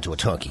give ham to a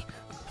turkey.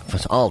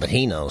 That's all that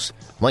he knows.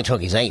 My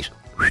turkey's 8.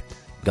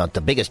 Got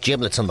the biggest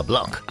giblets on the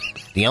block.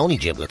 The only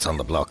giblets on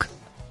the block.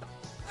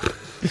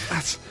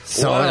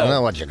 So I don't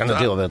know what you're going to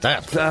do about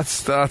that.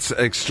 That's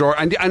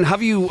extraordinary. And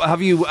have you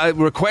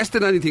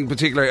requested anything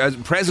particular,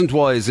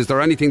 present-wise? Is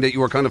there anything that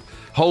you were kind of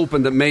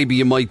hoping that maybe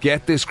you might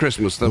get this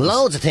Christmas?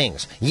 Loads of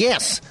things.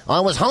 Yes, I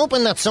was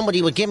hoping that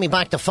somebody would give me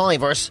back the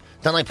 $5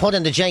 that I put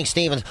into Jake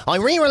Stevens. I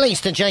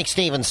re-released the Jake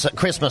Stevens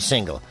Christmas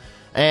single.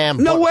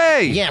 No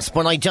way! Yes,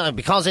 but I don't,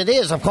 because it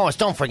is, of course,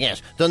 don't forget,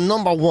 the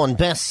number 1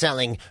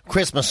 best-selling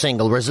Christmas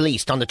single was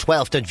released on the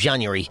 12th of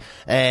January.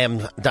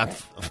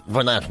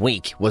 For that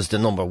week was the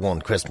number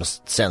 1 Christmas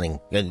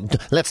selling.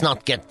 Let's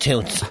not get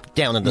too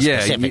down in the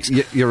specifics.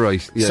 You're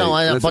right. Yeah, so,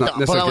 I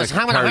was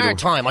having a hard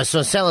time. I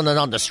was selling it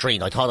on the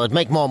street. I thought I'd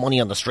make more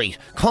money on the street.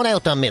 Cut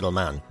out the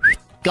middleman.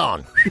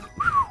 Gone.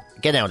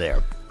 Get out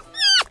there.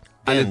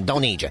 And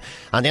don't need you.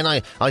 And then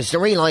I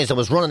realised I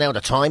was running out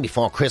of time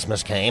before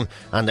Christmas came,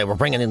 and they were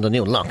bringing in the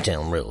new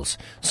lockdown rules.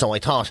 So I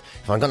thought,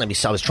 if I'm going to be,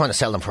 I was trying to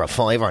sell them for a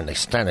 $5, and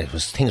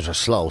things were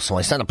slow. So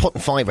I started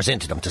putting $5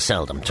 into them to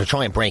sell them to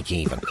try and break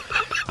even.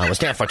 I was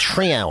there for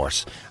 3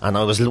 hours, and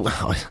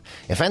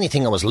if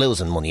anything, I was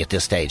losing money at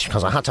this stage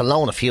because I had to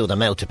loan a few of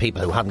them out to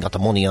people who hadn't got the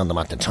money on them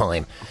at the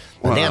time.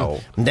 And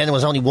then there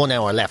was only 1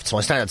 hour left, so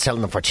I started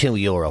selling them for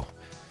 €2.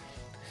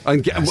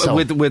 And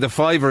with a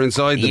 $5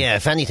 inside them. Yeah,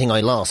 if anything,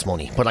 I lost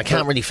money, but I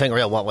can't really figure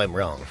out what went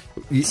wrong.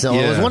 So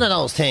it was one of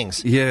those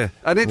things. Yeah,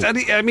 and it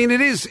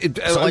is.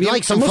 So I'd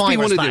like some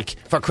 $5 back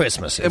for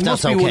Christmas. If it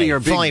must that's be okay. one of your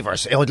big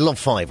 $5. I would love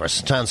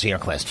 $5 to answer your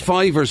question.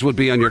 $5 would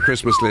be on your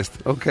Christmas list.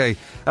 Okay,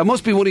 it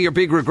must be one of your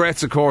big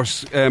regrets, of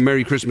course.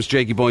 Merry Christmas,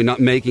 Jakey boy, not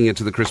making it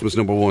to the Christmas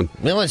number 1.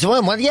 Well,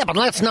 yeah, but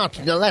let's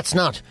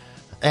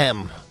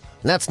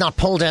not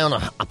pull down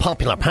a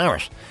popular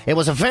parrot. It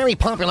was a very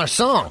popular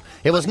song.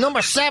 It was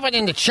number 7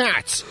 in the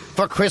charts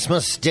for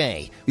Christmas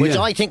Day, which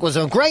I think was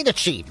a great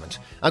achievement.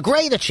 A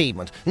great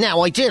achievement.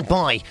 Now, I did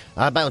buy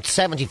about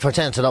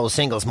 70% of those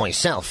singles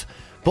myself,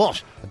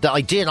 but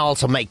I did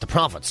also make the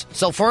profits.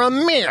 So for a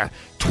mere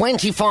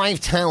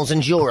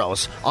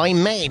 €25,000, I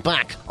made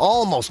back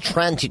almost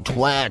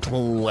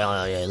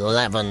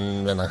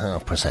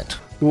 11.5%.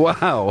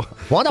 Wow.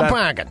 What a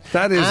bargain.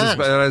 That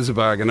is a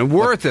bargain. And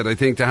worth it, I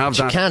think, to have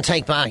that.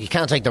 You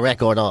can't take the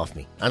record off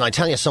me. And I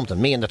tell you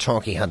something, me and the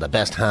turkey had the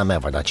best ham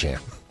ever that year.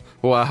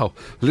 Wow.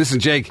 Listen,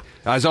 Jake,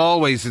 as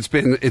always, it's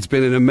been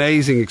an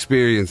amazing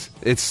experience.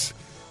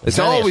 It's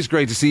always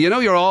great to see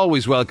you. You're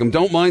always welcome.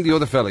 Don't mind the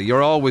other fella.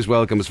 You're always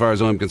welcome as far as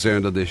I'm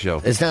concerned on this show.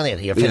 Is that it?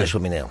 You're finished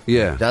with me now?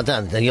 Yeah.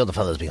 The other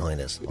fella's behind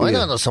us. I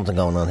know there's something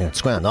going on here. It's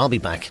grand. I'll be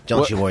back.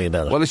 Don't you worry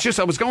about it. Well, it's just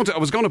I was going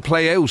to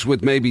play out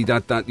with maybe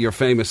that your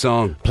famous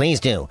song. Please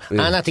do.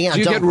 Yeah. And at the end,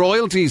 do you get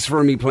royalties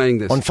for me playing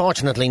this?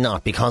 Unfortunately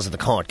not, because of the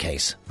court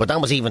case. But that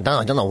was even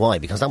done. I don't know why,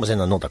 because that was in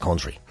another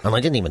country. And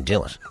I didn't even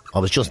do it. I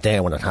was just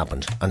there when it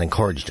happened and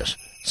encouraged it.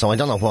 So I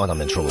don't know what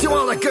I'm in trouble with. To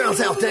all the girls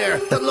out there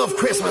that love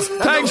Christmas.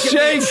 Thanks,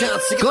 Jake.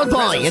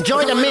 Goodbye.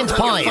 Enjoy the mint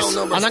pies.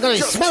 And I'm going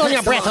to smell on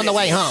your breath on the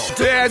way home.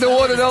 Yeah, the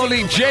one and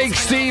only Jake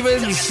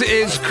Stevens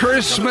is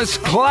Christmas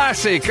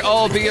classic,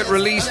 albeit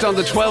released on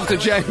the 12th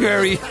of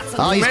January.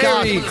 Oh, he's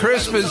Merry gone.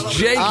 Christmas,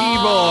 Jakey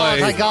boy.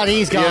 Thank God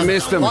he's gone. You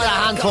missed him. What a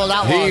handful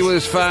that was. He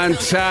was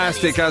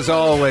fantastic, as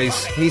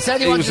always. He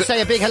said he wanted to say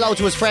a big hello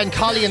to his friend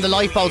Collie in the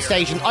lifeboat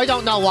station. I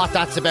don't know what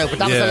that's about, but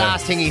that was the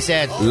last thing he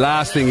said.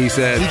 Last thing he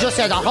said. He just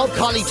said, I hope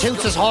Collie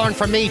toots his horn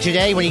for me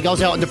today when he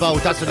goes out on the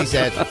boat. That's what he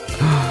said.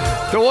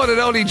 The one and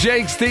only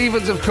Jake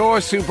Stevens, of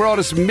course, who brought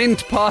us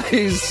mint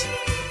pies.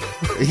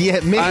 Yeah,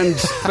 and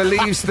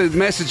believes the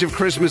message of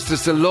Christmas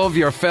is to love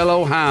your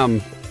fellow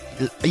ham.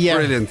 Yeah,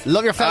 brilliant.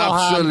 Love your fellow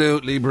ham.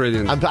 Absolutely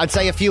brilliant. I'd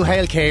say a few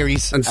Hail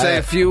Carys. And say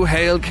a few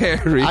Hail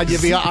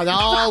Carys. And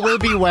all will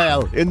be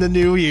well in the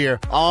new year.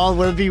 All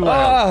will be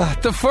well.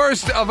 The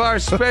first of our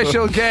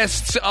special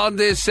guests on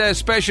this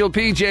special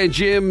PJ and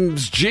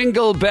Jim's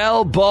Jingle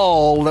Bell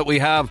Ball that we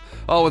have.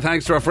 Oh, well,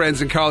 thanks to our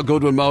friends in Carl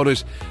Goodwin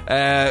Motors.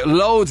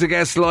 Loads of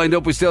guests lined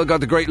up. We still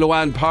got the great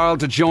Luan Parle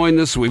to join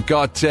us. We've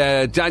got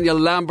Daniel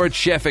Lambert,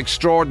 chef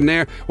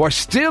extraordinaire. We're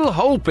still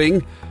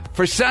hoping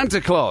for Santa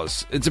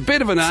Claus. It's a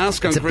bit of an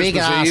ask on Christmas Eve.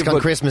 It's a big ask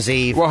on Christmas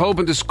Eve. We're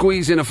hoping to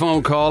squeeze in a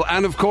phone call.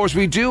 And, of course,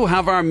 we do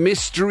have our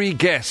mystery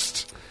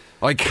guest.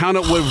 I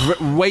cannot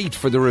wait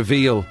for the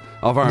reveal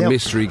of our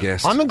mystery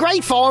guest. I'm in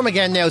great form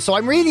again now, so I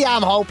really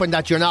am hoping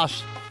that you're not...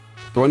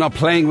 We're not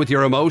playing with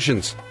your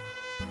emotions.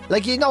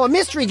 Like, you know, a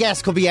mystery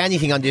guest could be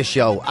anything on this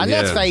show. And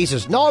let's face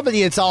it,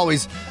 normally it's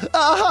always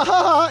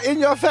in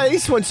your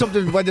face when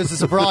there's a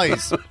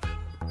surprise.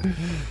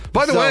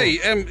 By the way,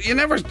 you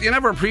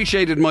never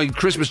appreciated my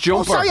Christmas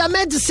jumper. Oh, sorry, I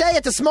meant to say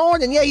it this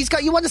morning. Yeah,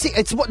 you want to see?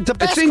 It's the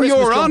best. It's in Christmas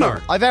your jumper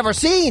honour. I've ever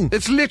seen.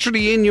 It's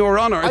literally in your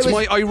honour. It's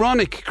my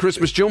ironic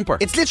Christmas jumper.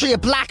 It's literally a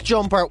black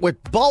jumper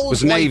with bold it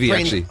was white navy,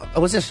 print. actually.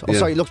 Oh, was it? Oh,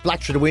 sorry, it looks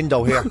black through the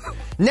window here.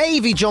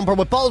 Navy jumper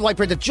with bold white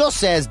print that just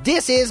says,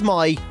 "This is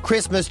my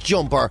Christmas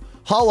jumper.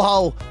 Ho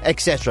ho,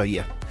 etc."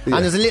 Yeah. And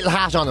there's a little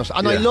hat on it,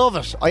 and I love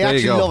it. I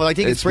actually love it. I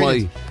think it's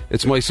brilliant.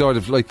 It's my sort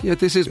of like,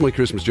 this is my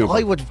Christmas jumper.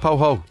 I would ho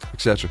ho,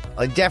 etc.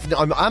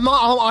 I'm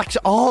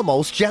actually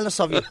almost jealous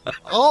of you.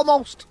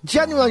 Almost,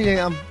 genuinely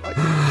am.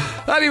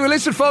 Anyway,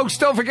 listen, folks,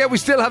 don't forget we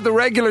still have the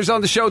regulars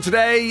on the show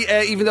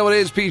today, even though it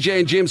is PJ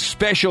and Jim's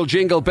special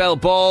Jingle Bell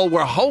Ball.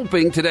 We're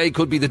hoping today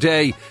could be the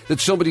day that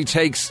somebody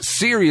takes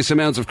serious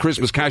amounts of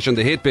Christmas cash on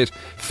the hit bit.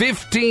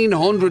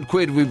 1,500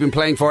 quid we've been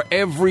playing for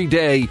every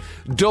day,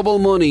 double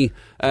money.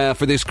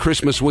 For this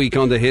Christmas week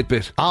on the hit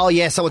bit. Oh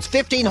yeah, so it's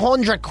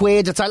 1,500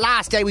 quid. It's our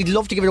last day. We'd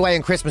love to give it away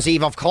on Christmas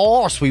Eve, of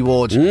course we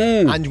would.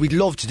 And we'd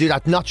love to do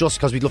that, not just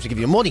because we'd love to give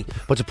you money,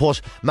 but to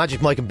put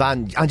Magic Mike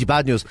and Andy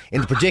Bad News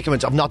in the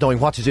predicament of not knowing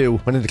what to do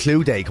when the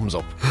clue day comes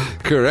up.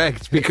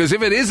 Correct, because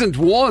if it isn't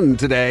won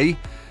today,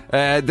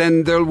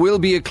 then there will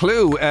be a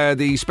clue.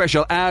 The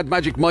special ad,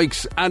 Magic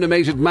Mike's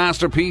animated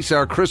masterpiece,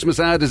 our Christmas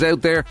ad, is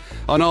out there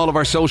on all of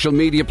our social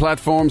media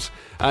platforms.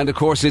 And of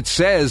course it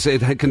says it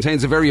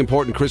contains a very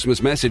important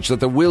Christmas message that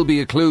there will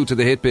be a clue to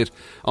the hit bit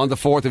on the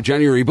 4th of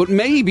January. But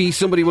maybe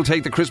somebody will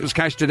take the Christmas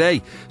cash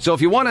today. So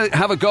if you want to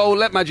have a go,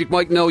 let Magic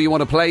Mike know you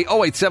want to play.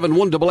 087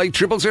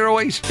 188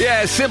 0008.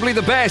 Yeah, simply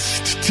the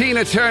best.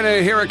 Tina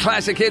Turner here at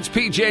Classic Hits,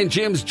 PJ and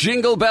Jim's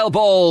Jingle Bell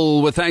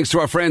Ball, with thanks to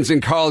our friends in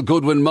Carl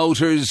Goodwin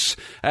Motors.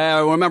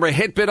 Remember,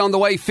 hit bit on the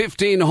way,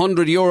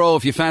 €1,500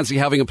 if you fancy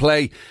having a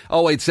play.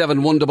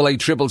 087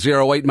 188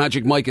 0008.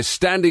 Magic Mike is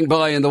standing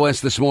by in the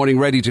West this morning,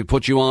 ready to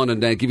put you on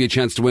and give you a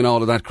chance to win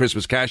all of that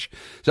Christmas cash.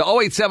 So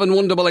 087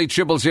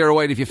 188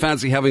 0008 if you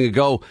fancy having a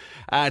go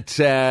at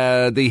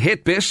the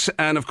hit bit.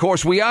 And of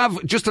course we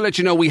have, just to let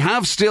you know, we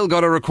have still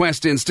got a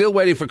request in, still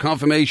waiting for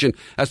confirmation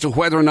as to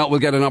whether or not we'll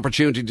get an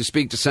opportunity to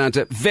speak to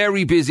Santa.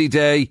 Very busy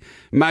day.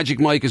 Magic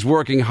Mike is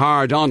working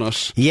hard on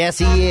it. Yes,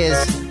 he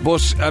is.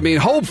 But I mean,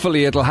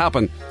 hopefully it'll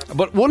happen.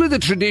 But one of the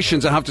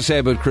traditions I have to say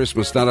about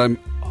Christmas that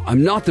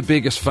I'm not the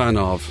biggest fan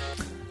of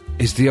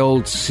is the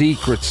old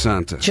Secret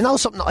Santa. Do you know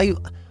something?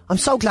 I'm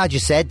so glad you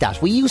said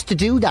that. We used to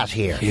do that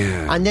here.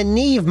 Yeah. And then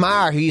Niamh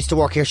Maher, who used to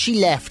work here, she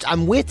left,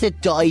 and with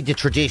it died the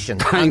tradition.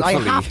 Thankfully.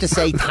 And I have to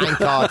say thank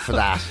God for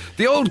that.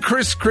 The old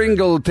Kris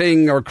Kringle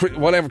thing, or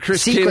whatever,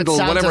 Kris Secret Kindle,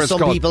 Santa, whatever it's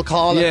some called. people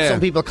call it. Yeah. Some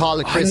people call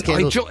it Kris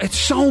Kindle. It's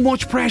so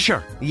much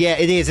pressure. Yeah,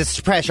 it is. It's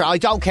pressure. I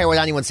don't care what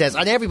anyone says.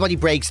 And everybody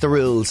breaks the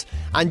rules.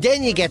 And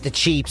then you get the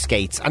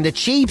cheapskates. And the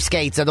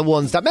cheapskates are the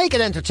ones that make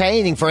it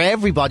entertaining for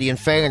everybody, in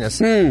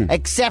fairness.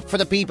 Except for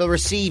the people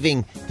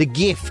receiving the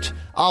gift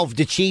of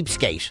the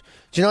cheapskate.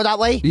 Do you know that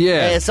way?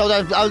 Yeah. So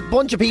there's a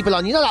bunch of people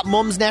on, you know, that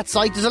Mumsnet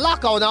site. There's a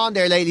lot going on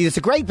there lately. It's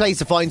a great place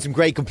to find some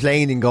great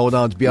complaining going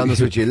on, to be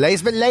honest with you.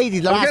 It's been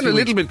lady last I'm getting a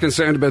little bit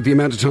concerned about the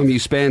amount of time you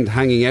spend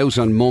hanging out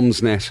on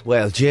Mumsnet.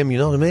 Well, Jim, you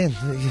know what I mean?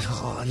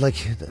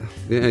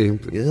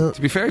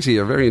 To be fair to you,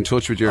 you're very in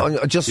touch with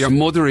your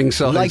mothering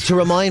side. Like to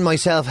remind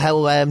myself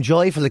how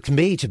joyful it can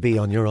be to be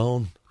on your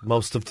own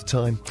most of the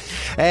time.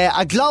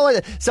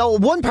 So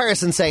one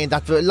person saying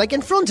that, like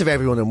in front of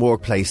everyone in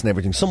workplace and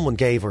everything, someone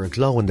gave her a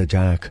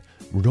glow-in-the-dark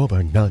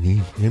rubber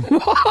nanny.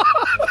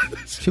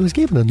 She was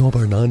given a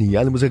rubber nanny,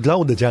 and it was a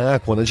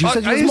glow-in-the-dark one, and she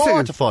said she was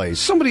mortified.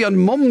 Somebody on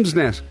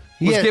Mumsnet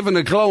was given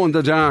a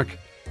glow-in-the-dark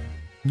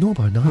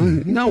rubber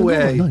nanny. No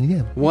way. Nanny,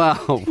 yeah.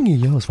 Wow.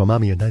 Yours for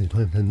mommy and daddy.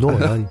 No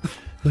nanny.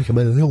 Like a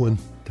million.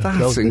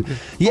 Oh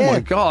my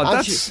God,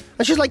 and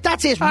she's like,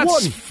 that's it, one.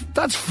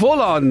 That's full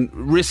on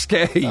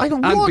risque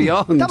and one.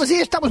 beyond. That was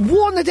it, that was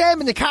one of them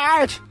in the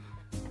card.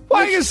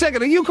 Wait a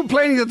second, are you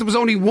complaining that there was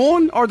only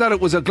one, or that it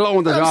was a glow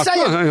in the dark?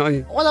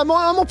 Well,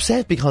 I'm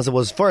upset because it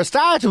was, for a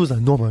start, it was a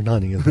number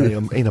nanny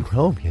and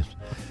inappropriate.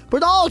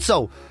 But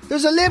also,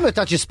 there's a limit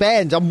that you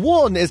spend, and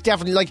one is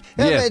definitely like...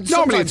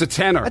 normally it's a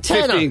tenner,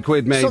 15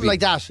 quid maybe. Something like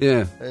that.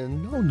 Yeah.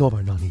 No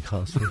number nanny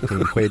costs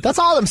 15 quid. That's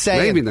all I'm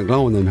saying. Maybe the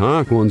glow in the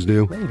dark ones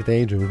do. Maybe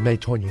they do. It may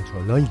turn you into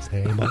a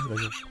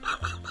lightsaber.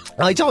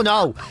 I don't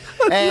know.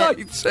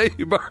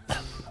 Lightsaber.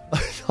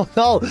 I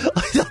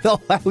don't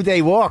know how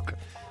they work.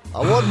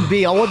 I wouldn't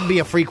be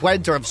a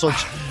frequenter of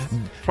such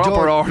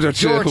proper order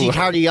dirty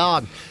carry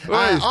on.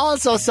 Right.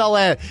 Also,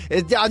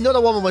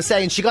 another woman was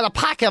saying she got a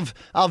pack of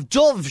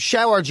Dove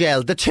shower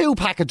gel, the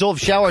 2-pack of Dove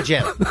shower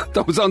gel.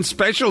 That was on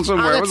special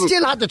somewhere, and it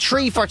still had the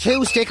 3 for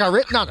 2 sticker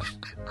written on it.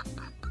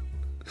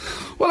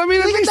 Well, I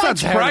mean, at Isn't least that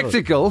that's terrible?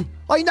 practical.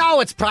 I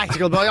know it's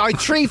practical, but I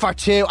 3 for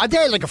 2, and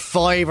they're like a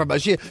 $5.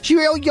 But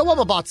your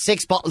woman bought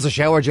 6 bottles of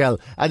shower gel,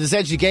 and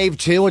essentially gave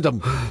 2 of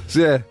them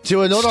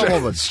to another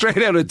woman.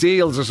 Straight out of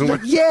Deals or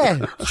something.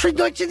 Yeah,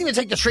 didn't even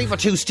take the 3 for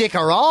 2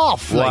 sticker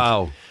off.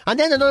 Wow. And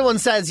then another one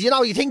says,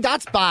 you think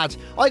that's bad?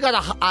 I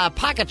got a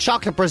pack of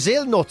chocolate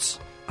Brazil nuts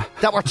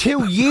that were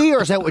 2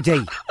 years out of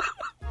date.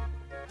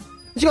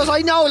 She goes, I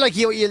know, like,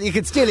 you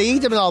can still eat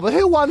them and all, but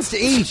who wants to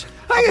eat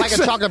a pack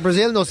of chocolate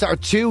Brazil nuts that are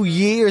 2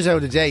 years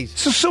out of date?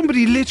 So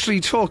somebody literally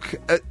took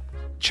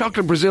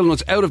chocolate Brazil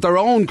nuts out of their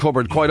own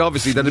cupboard, quite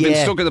obviously, that had been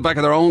stuck in the back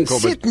of their own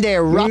cupboard. Sitting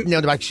there, rotting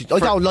down the back. I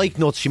don't like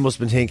nuts, she must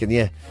have been thinking,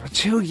 yeah. For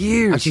 2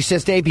 years. And she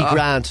says they'd be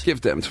grand.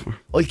 Give them to her.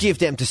 I'll give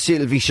them to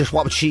Sylvie, just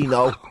what would she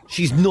know?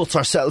 She's nuts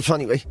herself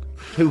anyway.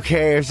 Who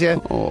cares, yeah?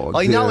 Oh,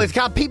 I dear. know, it's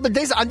got people,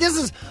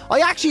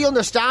 I actually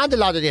understand a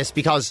lot of this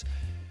because...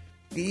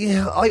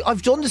 Yeah,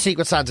 I've done the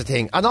Secret Santa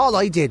thing, and all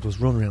I did was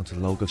run around to the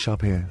local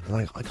shop here, and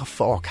I got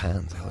 4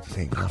 cans out of the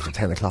thing after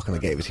 10 o'clock, and I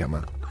gave it to your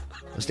man.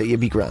 I said, you'd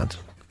be grand.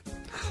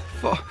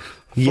 4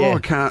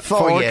 cans.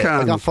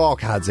 I got 4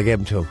 cans, I gave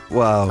them to him.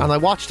 Wow. And I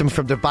watched him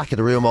from the back of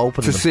the room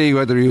open To them. see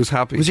whether he was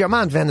happy. It was your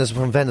man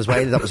from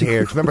Venezuela that was here.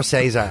 Do you remember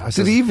Cesar?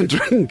 Did he even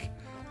drink?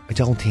 I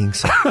don't think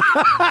so.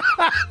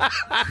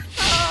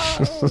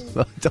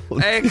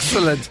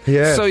 Excellent.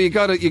 Yeah. So you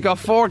got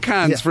 4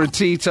 cans for a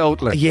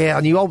teetotaler. Yeah,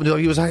 and he opened it up.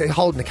 He was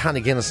holding a can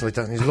of Guinness like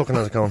that, and he's looking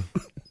at it going,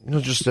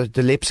 just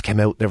the lips came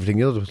out and everything.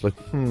 It was like,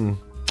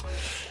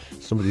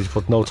 somebody's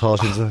put no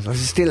thought into it. I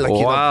was still like,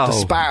 the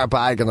spare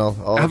bag and all.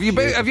 Oh, have you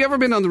ever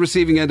been on the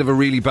receiving end of a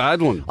really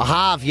bad one? I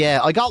have, yeah.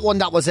 I got one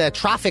that was a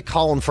traffic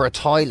cone for a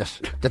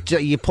toilet that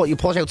you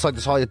put outside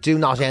the toilet. Do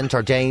not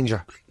enter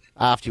danger.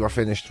 After you were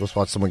finished was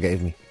what someone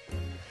gave me.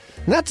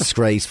 And that's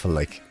disgraceful,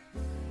 like.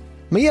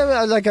 I mean,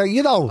 I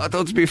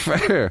thought, to be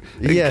fair,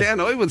 again,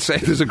 I would say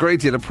there's a great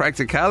deal of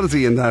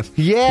practicality in that.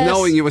 Yes.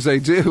 Knowing you as I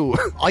do.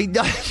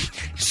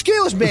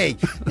 Excuse me.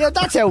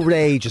 That's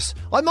outrageous.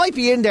 I might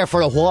be in there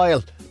for a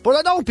while, but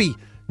I don't be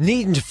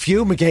needing to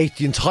fumigate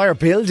the entire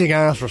building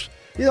after it.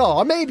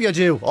 Or maybe I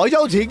do. I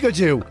don't think I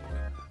do.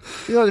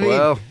 You know what I mean?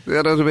 Well, you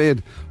know what I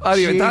mean.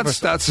 Anyway,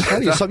 that's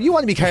you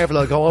want to be careful.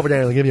 I'll go over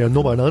there and I'll give you a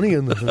number and honey.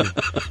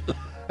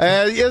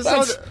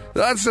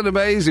 That's an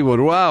amazing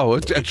one. Wow,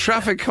 a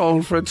traffic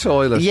cone for a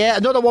toilet. Yeah,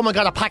 another woman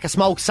got a pack of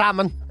smoked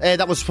salmon.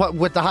 That was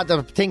with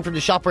the thing from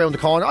the shop around the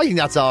corner. I think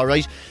that's all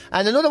right.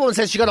 And another one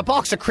says she got a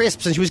box of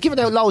crisps, and she was giving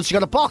out loads. She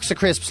got a box of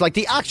crisps, like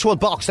the actual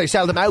box they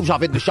sell them out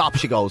of in the shop.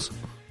 She goes,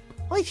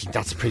 I think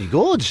that's pretty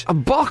good. A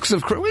box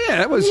of crisps.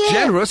 Yeah, it was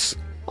generous.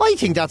 I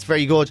think that's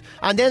very good.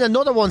 And then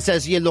another one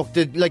says,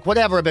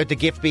 whatever about the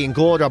gift being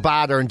good or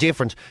bad or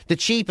indifferent, the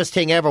cheapest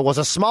thing ever was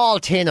a small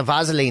tin of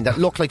Vaseline that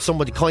looked like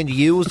somebody kind of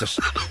used it,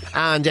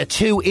 and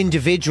 2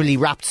 individually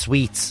wrapped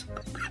sweets.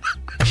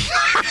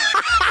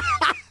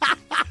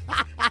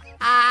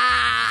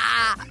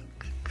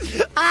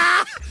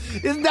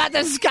 Isn't that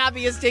the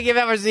scabbiest thing you've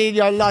ever seen in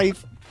your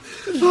life?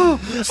 So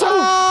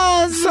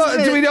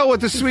do we know what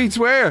the sweets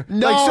were?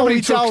 No,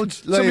 somebody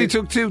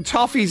took 2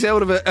 toffees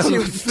out of it. Out of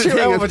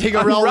a thing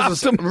of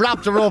roses,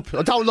 wrapped them up.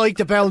 I don't like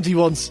the bounty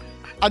ones.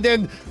 And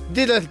then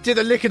did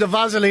a lick of the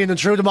Vaseline and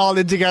threw them all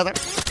in together.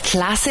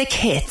 Classic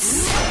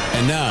hits.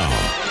 And now,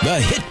 the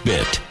Hit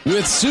Bit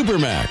with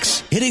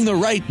Supermax. Hitting the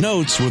right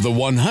notes with a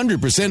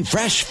 100%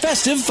 fresh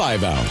festive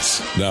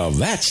 5-ounce. Now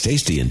that's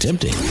tasty and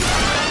tempting.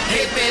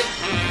 Hit Bit.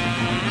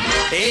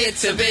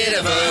 It's a bit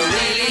of a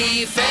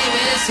really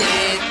famous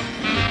hit.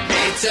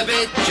 It's a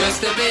bit,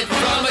 just a bit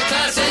from a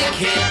classic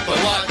hit. But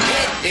what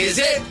hit is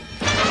it?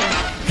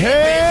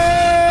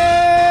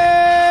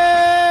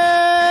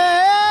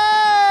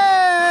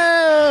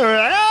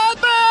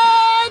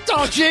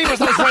 Oh, Jesus,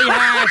 that was very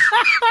hard.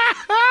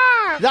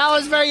 That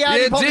was very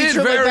hard. You did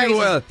very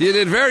well. You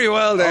did very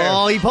well there.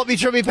 Oh, he put me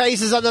through my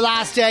paces on the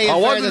last day. I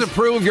wanted to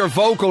prove your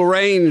vocal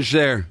range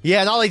there.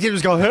 Yeah, and all I did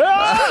was go,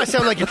 I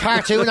sound like a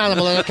cartoon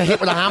animal and I got hit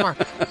with a hammer.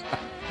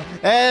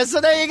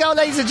 So there you go,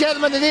 ladies and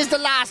gentlemen. It is the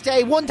last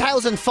day,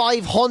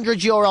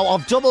 €1,500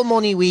 of Double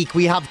Money Week.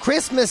 We have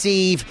Christmas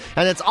Eve,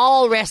 and it's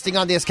all resting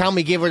on this. Can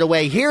we give it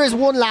away? Here is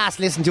one last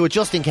listen to it,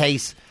 just in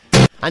case.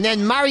 And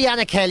then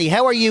Mariana Kelly,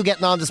 how are you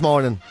getting on this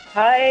morning?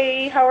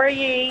 Hi, how are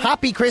you?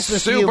 Happy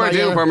Christmas to you, Mariana.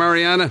 Super duper,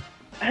 Mariana.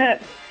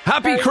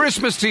 Happy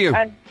Christmas to you.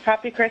 And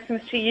happy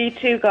Christmas to you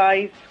too,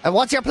 guys. And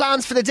what's your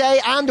plans for the day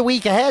and the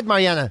week ahead,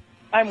 Mariana?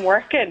 I'm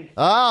working.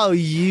 Oh,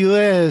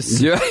 yes.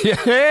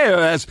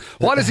 Yes.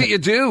 What is it you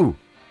do?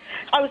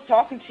 I was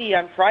talking to you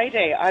on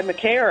Friday. I'm a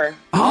carer.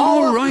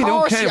 Oh,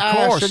 right, okay, of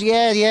course.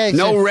 Yeah.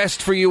 No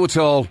rest for you at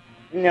all.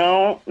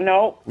 No.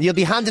 You'll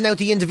be handing out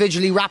the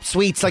individually wrapped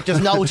sweets like there's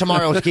no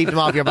tomorrow to keep them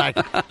off your back.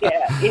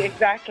 Yeah,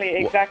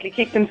 exactly.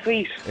 Keep them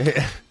sweet.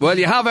 Well,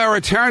 you have our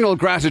eternal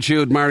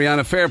gratitude,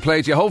 Mariana. Fair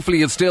play to you. Hopefully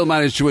you'll still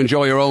manage to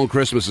enjoy your own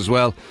Christmas as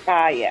well.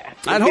 Yeah.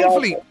 And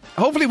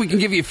hopefully we can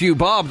give you a few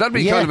bob. That'd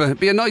be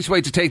be a nice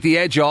way to take the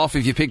edge off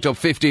if you picked up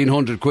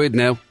 1,500 quid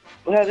now.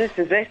 Well, this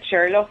is it,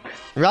 sure, look.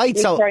 Right,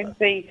 So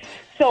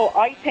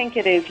I think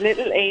it is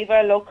Little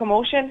Ava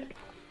Locomotion.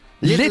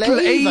 Little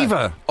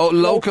Ava. Oh,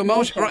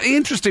 locomotion. Right,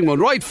 interesting one.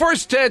 Right,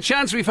 first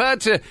chance we've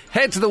had to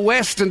head to the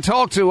west and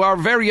talk to our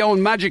very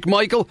own Magic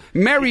Michael.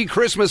 Merry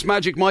Christmas,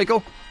 Magic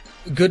Michael.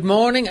 Good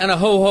morning and a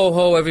ho ho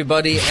ho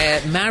everybody.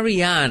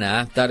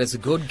 Mariana, that is a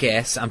good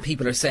guess, and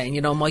people are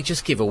saying, might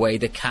just give away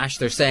the cash.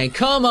 They're saying,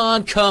 come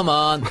on,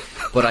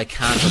 but I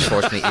can't,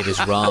 unfortunately. It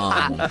is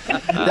wrong.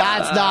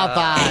 That's not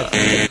bad.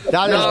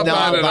 That is not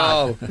bad at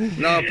all.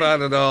 Not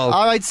bad at all.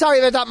 All right, sorry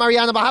about that,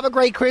 Mariana, but have a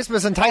great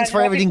Christmas and thanks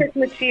for everything. Happy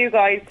Christmas to you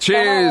guys.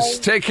 Cheers.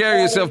 Bye. Take care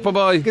of yourself.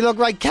 Bye-bye. Good luck.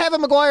 Right, Kevin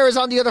Maguire is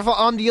on the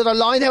other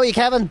line. How are you,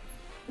 Kevin?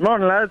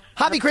 Morning, lads.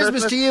 Happy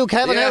Christmas to you,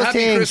 Kevin. Yeah, How's happy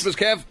things? Christmas,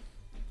 Kev.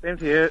 Same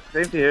to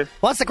you.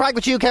 What's the crack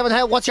with you, Kevin?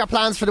 What's your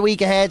plans for the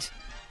week ahead?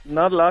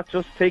 Not a lot,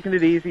 just taking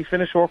it easy.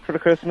 Finished work for the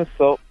Christmas,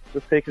 so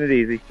just taking it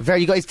easy.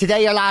 Very good. Is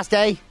today your last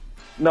day?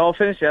 No,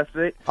 finished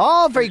yesterday.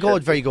 Oh, very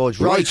good.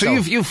 Right, so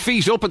you've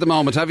feet up at the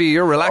moment, have you?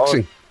 You're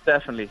relaxing. Oh,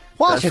 definitely.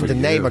 What in the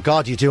name of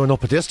God are you doing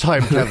up at this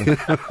time, Kevin?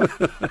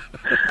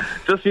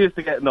 Just used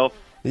to getting up.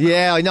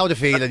 Yeah, I know the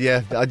feeling, yeah.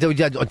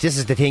 This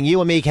is the thing.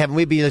 You and me, Kevin,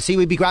 we'd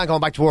be grand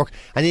going back to work,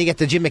 and then you get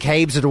the Jim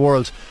McCabe's of the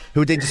world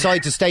who they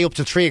decide to stay up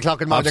till 3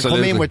 o'clock in the morning and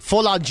come in with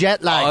full-on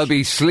jet lag. I'll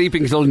be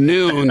sleeping till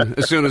noon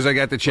as soon as I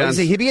get the chance.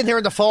 He'll be in here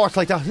in the fourth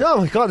like that.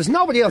 Oh my God, there's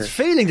nobody else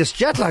feeling this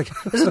jet lag.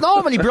 This is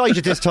normally bright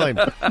at this time.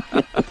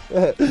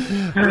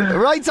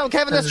 Right, so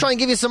Kevin, let's try and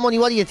give you some money.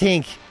 What do you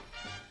think?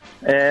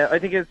 I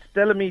think it's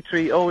Stella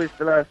Mitri, Always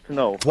the Last to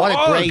Know. What a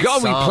great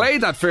God, song. we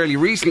played that fairly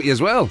recently as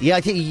well. Yeah,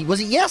 I think, was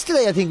it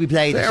yesterday I think we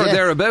played it?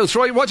 Thereabouts.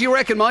 Right, what do you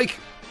reckon, Mike?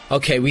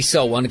 Okay, we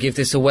so want to give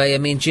this away. I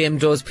mean, Jim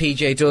does,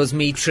 PJ does,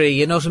 me three.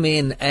 You know what I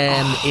mean?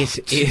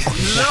 It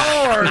is.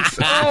 Lord!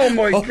 Oh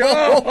my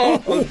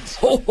God!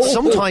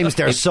 Sometimes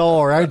they're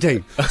sore, aren't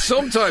they?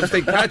 Sometimes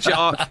they catch you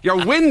off.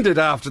 You're winded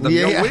after them.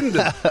 Yeah. You're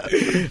winded.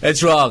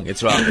 It's wrong.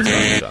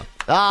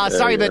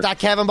 Sorry about that,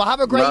 Kevin, but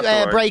have a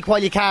great break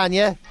while you can,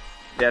 yeah?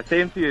 Yeah,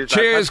 same to you.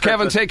 Cheers,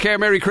 Kevin. Take care.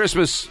 Merry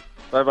Christmas.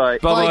 Bye-bye.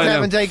 Bye,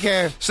 Kevin. Take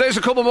care. So there's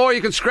a couple more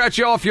you can scratch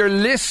off your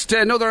list.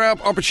 Another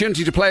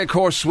opportunity to play, of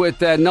course,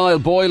 with Niall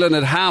Boylan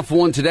at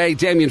 1:30 today.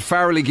 Damien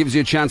Farrelly gives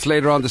you a chance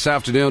later on this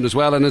afternoon as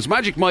well. And as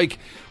Magic Mike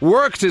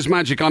worked his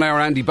magic on our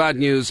Andy Bad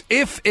News,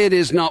 if it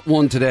is not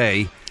won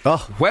today,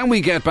 when we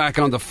get back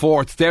on the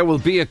 4th, there will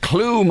be a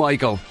clue,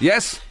 Michael.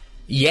 Yes?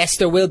 Yes,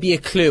 there will be a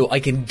clue. I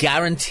can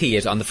guarantee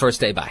it on the first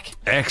day back.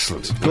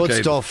 Excellent. Good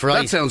stuff,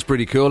 right? That sounds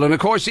pretty cool. And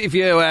of course, if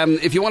you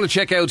want to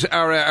check out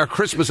our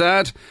Christmas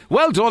ad,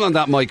 well done on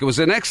that, Mike. It was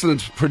an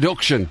excellent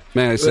production,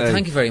 may I say. Well,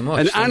 thank you very much.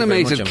 An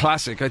animated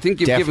classic. I think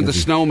you've given the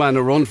Snowman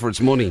a run for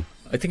its money.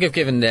 I think I've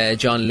given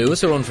John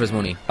Lewis a run for his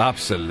money.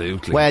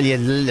 Absolutely. Well,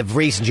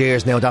 recent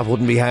years now, that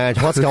wouldn't be hard.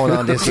 What's going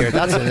on this year?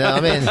 That's it, I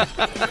mean.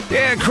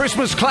 Yeah,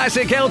 Christmas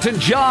classic Elton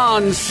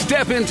John,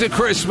 Step Into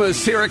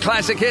Christmas. Here at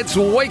Classic Hits,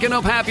 waking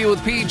up happy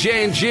with PJ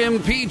and Jim.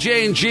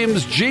 PJ and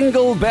Jim's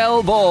Jingle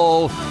Bell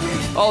Ball.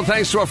 All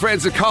thanks to our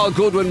friends at Carl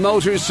Goodwin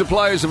Motors,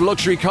 suppliers of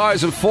luxury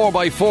cars and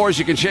 4x4s.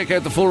 You can check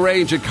out the full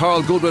range at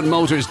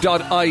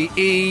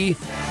carlgoodwinmotors.ie.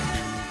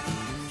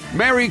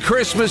 Merry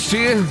Christmas to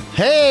you.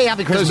 Hey,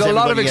 happy Christmas. There's a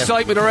lot of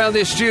excitement around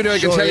this studio. I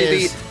can tell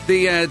you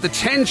the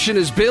tension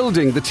is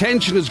building. The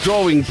tension is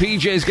growing.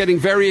 PJ is getting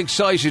very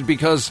excited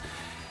because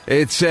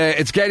it's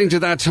getting to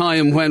that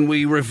time when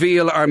we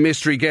reveal our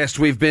mystery guest.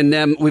 We've been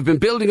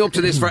building up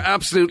to this for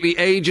absolutely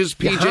ages.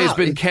 PJ has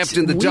been kept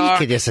in the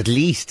dark. This at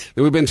least.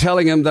 We've been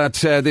telling him that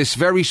this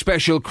very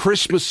special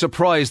Christmas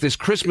surprise, this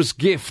Christmas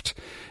gift,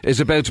 is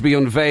about to be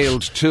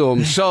unveiled to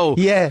him. So,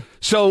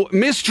 So,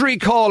 mystery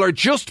caller,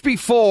 just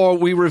before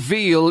we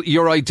reveal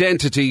your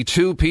identity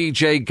to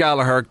PJ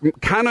Gallagher,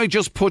 can I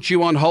just put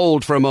you on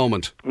hold for a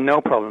moment?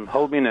 No problem.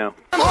 Hold me now.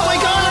 Oh my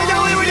God, I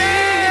know who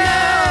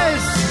it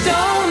is!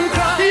 Don't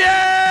cry!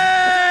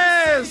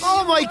 Yes!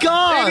 Oh my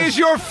God! It is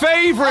your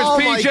favourite,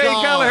 PJ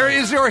Gallagher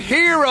is your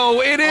hero.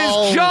 It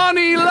is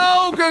Johnny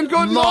Logan.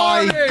 Good morning.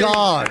 My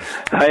God.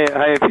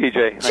 Hi,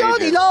 PJ.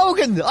 Johnny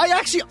Logan.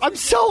 I'm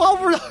so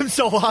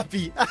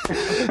happy.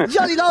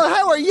 Johnny Logan,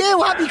 how are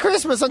you? Happy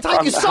Christmas and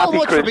thank you so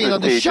much for being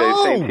on the PJ.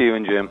 show. Same to you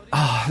and Jim.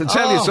 I'll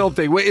tell you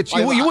something.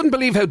 You wouldn't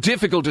believe how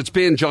difficult it's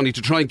been, Johnny,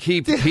 to try and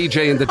keep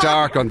PJ in the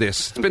dark on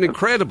this. It's been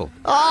incredible.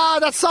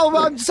 I'm so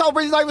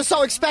brilliant. I was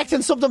so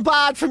expecting something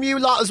bad from you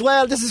lot as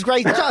well. This is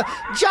great.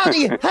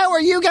 Johnny, how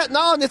are you getting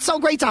on? It's so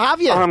great to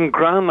have you. I'm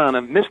grand, man.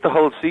 I've missed the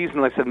whole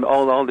season, like I said,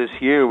 all this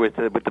year with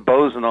the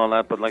bows and all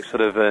that, but like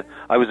sort of,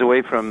 I was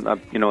away from, I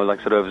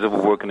was over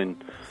working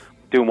and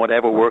doing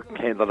whatever work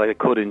that I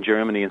could in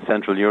Germany and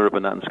Central Europe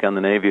and that in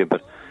Scandinavia,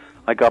 but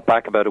I got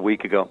back about a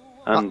week ago.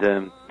 And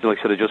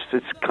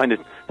it's kind of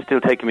still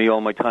taking me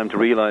all my time to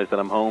realise that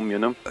I'm home, you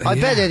know. I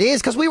bet it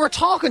is, because we were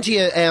talking to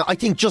you, I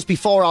think, just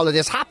before all of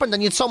this happened,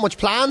 and you had so much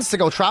plans to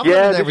go travelling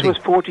and everything. Yeah, this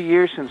was 40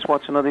 years since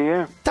What's Another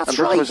Year. That's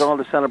right. And this was all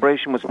the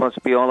celebration was supposed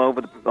to be all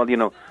over,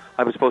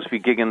 I was supposed to be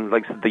gigging,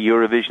 like, the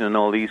Eurovision and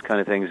all these kind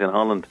of things in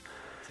Holland.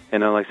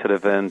 And they've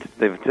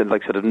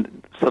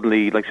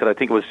suddenly, I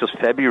think it was just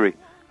February,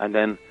 and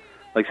then,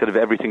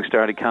 everything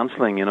started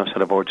cancelling,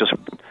 or just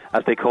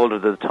as they called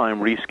it at the time,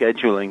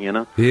 rescheduling, you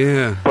know.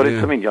 Yeah. But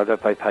it's, I mean,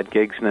 I've had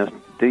gigs now.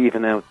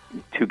 Even now,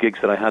 2 gigs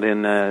that I had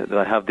in that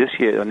I have this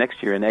year or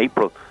next year in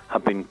April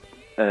have been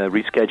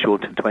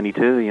rescheduled to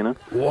 22, you know.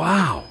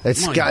 Wow.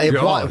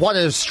 What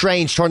a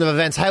strange turn of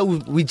events. How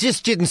we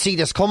just didn't see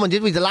this coming,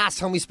 did we? The last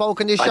time we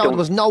spoke on this show, there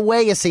was no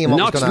way of seeing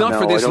what was going to happen.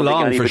 Not for this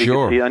long, for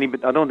sure.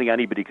 I don't think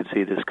anybody could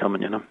see this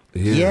coming, you know.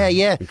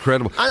 Yeah.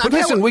 Incredible. But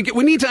listen,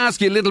 we need to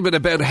ask you a little bit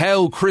about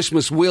how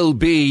Christmas will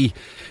be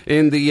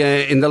in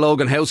the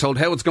Logan household,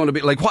 how it's going to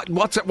be. Like, what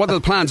are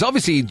the plans?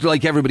 Obviously,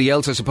 like everybody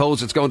else, I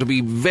suppose, it's going to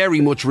be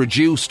very much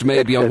reduced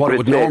maybe on what it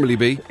would normally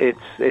be.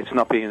 It's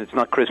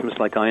not Christmas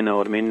like I know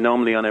it. I mean,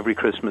 normally on every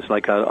Christmas,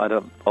 like I'd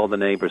have all the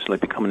neighbours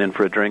like be coming in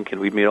for a drink, and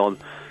we'd be all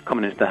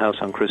coming into the house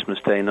on Christmas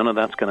Day. None of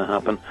that's going to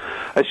happen.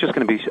 It's just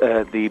going to be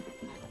the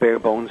bare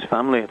bones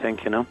family, I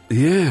think, you know.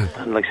 Yeah.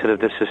 And like sort of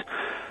this is,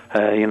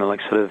 like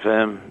sort of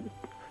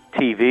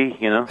TV,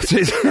 you know.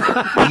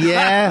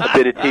 Yeah. A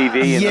bit of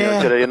TV,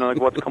 you know, like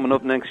what's coming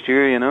up next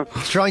year, you know.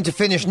 Trying to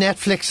finish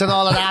Netflix and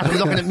all of that. We're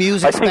looking at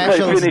music specials.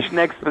 I think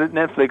I finished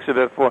Netflix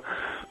about 4.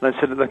 And I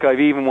said, like,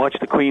 I've even watched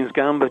The Queen's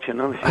Gambit, you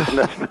know.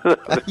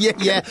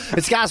 yeah.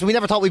 It's gas. We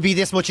never thought we'd be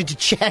this much into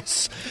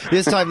chess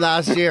this time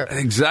last year.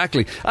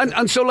 Exactly.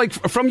 And so, like,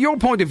 from your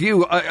point of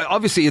view,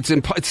 obviously it's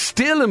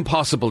still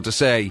impossible to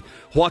say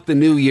what the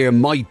new year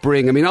might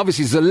bring. I mean,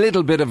 obviously there's a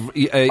little bit of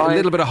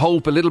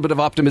hope, a little bit of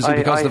optimism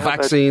because of the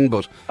vaccine,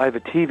 but... I have a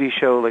TV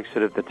show, like,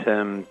 sort of,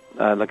 that...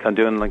 like I'm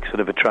doing like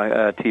sort of a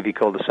TV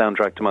called The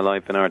Soundtrack to My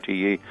Life in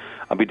RTE.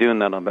 I'll be doing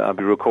that. I'll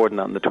be recording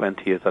that on the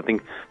 20th. I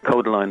think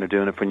Codaline are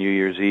doing it for New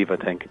Year's Eve, I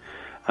think,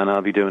 and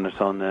I'll be doing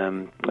it on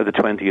the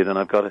 20th.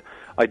 And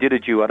I did a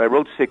duet. I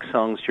wrote 6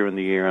 songs during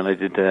the year, and I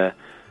did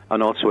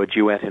and also a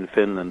duet in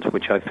Finland,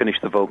 which I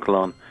finished the vocal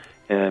on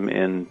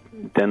in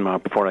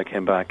Denmark before I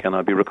came back. And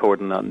I'll be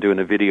recording that and doing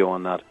a video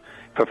on that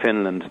for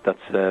Finland.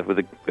 That's with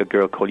a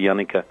girl called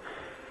Jannica,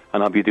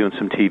 and I'll be doing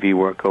some TV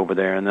work over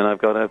there. And then I've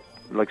got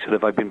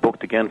I've been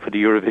booked again for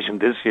the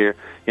Eurovision this year,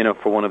 you know,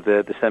 for one of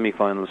the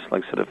semi-finals,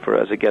 like sort of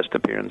as a guest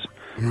appearance.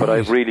 Right. But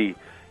I've really,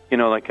 you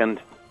know, I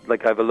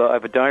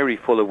have a diary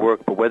full of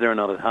work, but whether or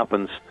not it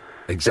happens,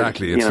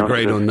 exactly, it's a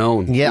great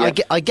unknown. Yeah,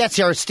 I guess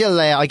you're still.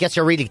 I guess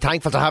you're really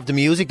thankful to have the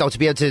music, though, to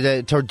be able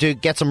to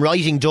get some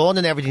writing done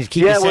and everything to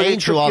keep you sane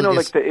through all of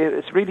this.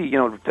 It's really, you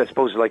know, I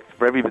suppose like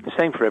for everybody, the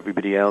same for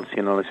everybody else.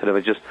 You know, like sort of,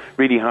 it's just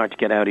really hard to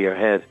get out of your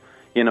head.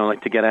 You know,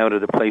 like to get out of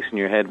the place in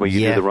your head where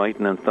you do the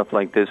writing and stuff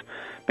like this.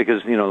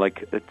 Because, you know,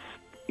 like it's,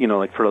 you know,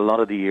 like for a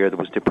lot of the year there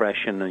was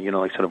depression and, you know,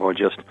 like sort of, or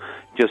just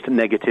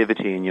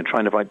negativity, and you're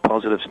trying to write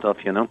positive stuff,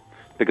 you know,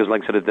 because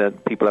like sort of the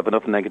people have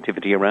enough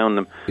negativity around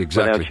them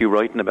without you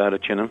writing about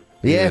it, you know.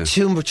 Yeah,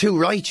 too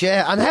right,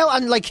 yeah. And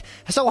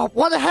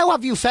how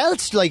have you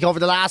felt like over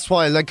the last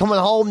while, like coming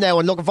home now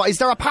and looking for? Is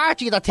there a part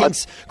of you that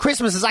thinks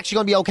Christmas is actually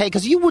going to be okay?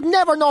 Because you would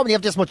never normally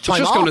have this much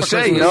time off. I was just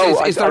going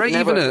to say,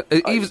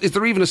 is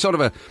there even a sort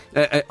of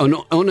an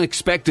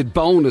unexpected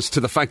bonus to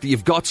the fact that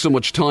you've got so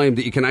much time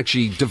that you can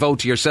actually devote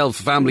to yourself,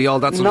 family,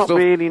 all that sort of stuff?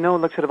 Not really, no.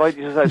 Like sort of,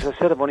 as I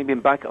said, I've only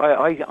been back.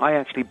 I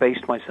actually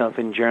based myself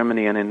in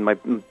Germany, and in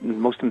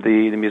most of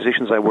the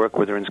musicians I work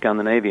with are in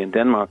Scandinavia, in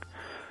Denmark.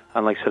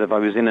 And like sort of, I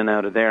was in and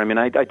out of there. I mean,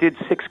 I did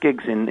 6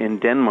 gigs in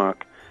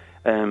Denmark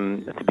at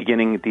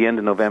the end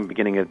of November,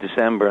 beginning of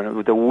December, and it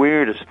was the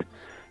weirdest,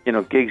 you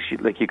know, gigs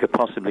you could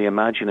possibly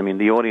imagine. I mean,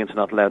 the audience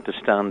not allowed to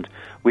stand.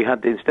 We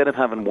had instead of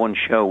having one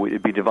show,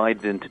 it'd be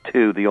divided into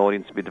 2. The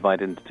audience would be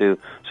divided into 2,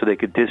 so they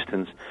could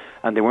distance,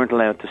 and they weren't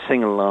allowed to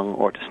sing along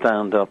or to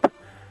stand up.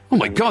 Oh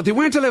my God, they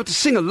weren't allowed to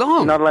sing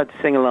along. Not allowed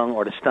to sing along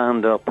or to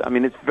stand up. I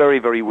mean, it's very,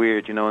 very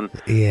weird, you know. And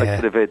like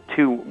sort of a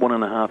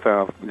 1.5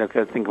 hour. Like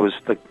I think it was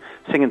like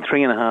singing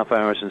 3.5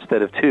 hours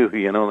instead of 2.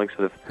 You know, like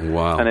sort of.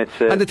 Wow.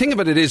 And the thing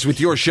about it is,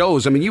 with your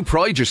shows, I mean, you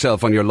pride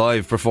yourself on your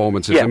live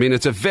performances. Yeah. I mean,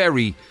 it's a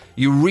very.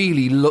 You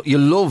really you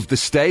love the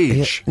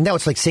stage. Yeah. Now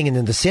it's like singing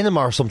in the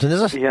cinema or something,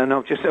 is it? Yeah,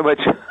 no, just I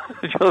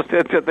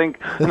think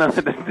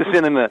the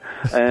cinema,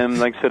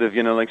 like sort of,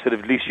 you know, like sort of,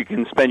 at least you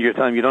can spend your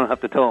time. You don't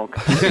have to talk.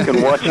 You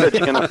can watch it.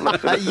 You know,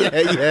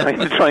 yeah. Like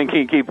to try and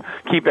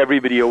keep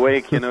everybody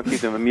awake. You know,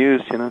 keep them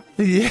amused. You know.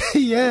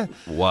 Yeah.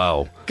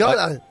 Wow.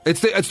 God,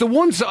 it's the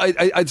one.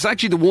 It's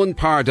actually the one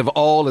part of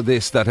all of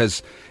this that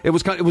has. It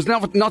was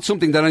not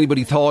something that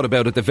anybody thought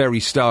about at the very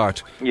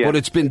start. Yeah. But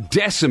it's been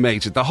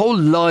decimated. The whole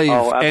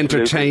live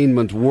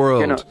entertainment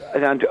world. You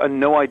know, and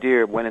no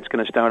idea when it's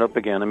going to start up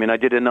again. I mean, I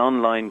did an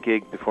online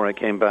gig before I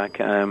came back,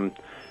 and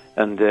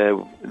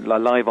a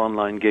live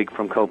online gig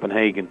from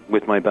Copenhagen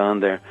with my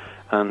band there,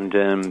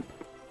 and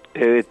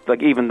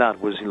like even that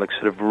was like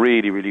sort of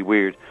really, really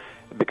weird,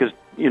 because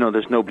you know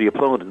there's nobody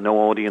applauding, no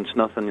audience,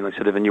 nothing. You know,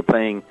 sort of, and you're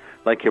playing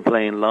like you're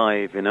playing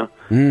live, you know,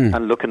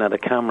 and looking at a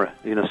camera,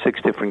 you know,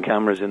 6 different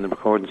cameras in the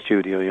recording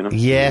studio, you know.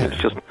 Yeah,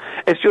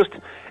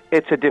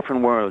 it's a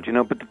different world, you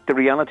know. But the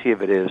reality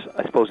of it is,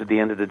 I suppose, at the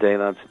end of the day,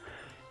 lads,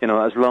 you know,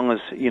 as long as,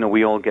 you know,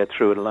 we all get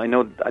through it. And I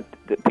know that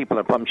people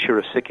are, I'm sure,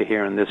 are sick of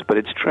hearing this, but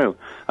it's true.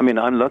 I mean,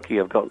 I'm lucky.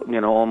 I've got,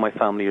 you know, all my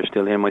family are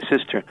still here. My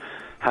sister,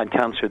 had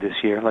cancer this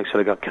year, like sort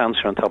of got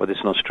cancer on top of this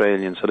in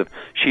Australia, and sort of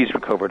she's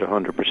recovered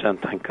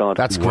 100%, thank God.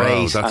 That's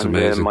great. Wow, that's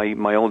amazing.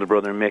 My older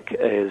brother Mick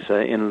is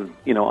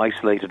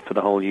isolated for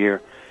the whole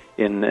year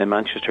in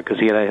Manchester because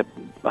he had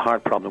a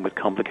heart problem with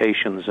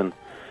complications, and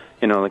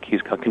like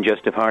he's got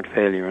congestive heart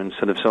failure, and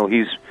sort of so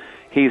he's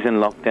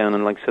in lockdown,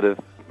 and like sort of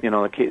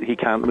like he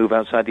can't move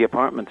outside the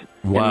apartment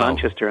in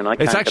Manchester, and I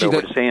can't get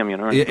over to see him.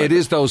 It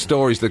is those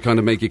stories that kind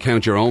of make you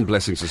count your own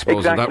blessings, I suppose.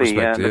 Exactly, in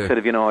that respect, yeah. Like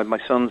sort of, my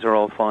sons are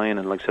all fine,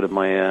 and like sort of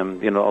my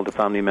all the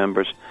family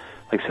members,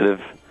 like sort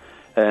of,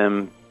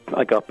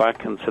 I got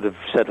back and sort of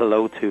said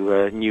hello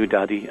to new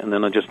daddy, and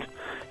then I just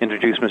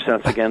introduced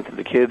myself again to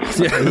the kids.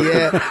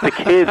 The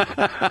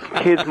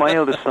kids. My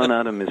eldest son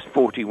Adam is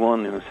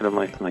 41, and sort of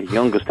my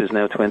youngest is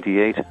now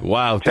 28.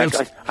 Wow, Jack,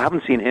 I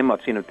haven't seen him. I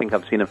think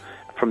I've seen him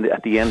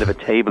at the end of a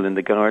table in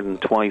the garden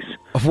twice.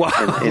 Wow.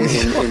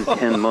 in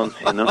 10 months,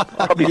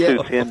 Probably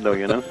suits him, though,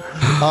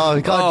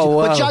 Oh, God. Oh,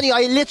 wow. But, Johnny,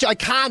 I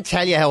can't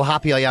tell you how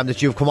happy I am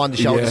that you've come on the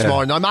show this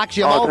morning. I'm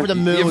over the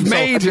moon. You've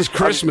made his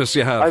Christmas,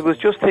 you have. I was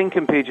just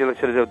thinking, PJ, like,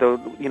 sort of, though,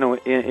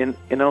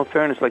 in all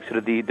fairness, like, sort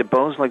of, the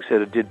Bows, like,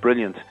 sort of, did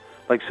brilliant.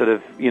 Like, sort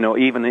of,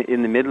 even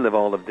in the middle of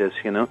all of this,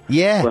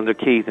 Yeah. Under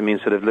Keith, I mean,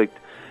 sort of, like,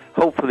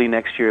 hopefully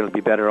next year it'll be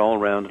better all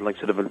round. Like,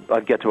 sort of,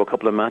 I'd get to a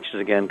couple of matches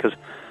again, because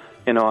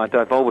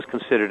I've always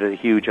considered it a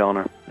huge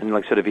honour, and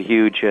like sort of a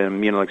huge,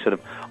 like sort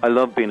of, I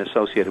love being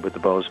associated with the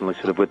Bows, and like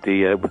sort of with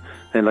the,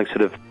 and like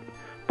sort of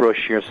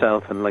Brush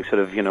yourself, and like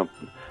sort of,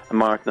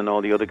 Martin and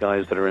all the other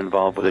guys that are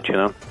involved with it,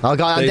 Oh,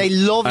 God, and they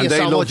love you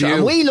so much. You.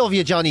 And we love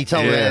you, Johnny.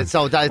 So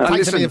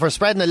thanks a million for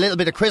spreading a little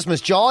bit of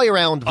Christmas joy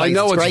around the place. I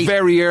know it's great.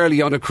 very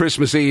early on a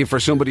Christmas Eve for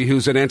somebody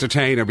who's an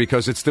entertainer,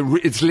 because it's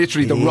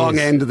literally the wrong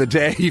end of the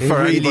day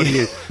for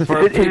anybody,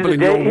 for people in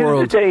your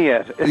world. Is it the day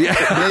yet?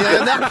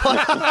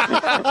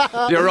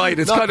 You're right.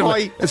 It's kind of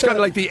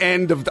like the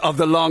end of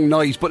the long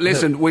night. But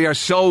listen, we are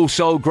so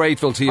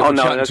grateful to you for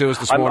chatting to us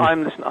this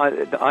morning.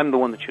 I'm the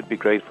one that should be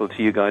grateful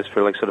to you guys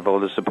for like sort of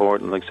all the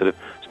support and like sort of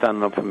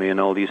standing up for me and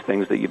all these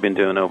things that you've been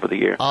doing over the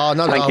year. Oh,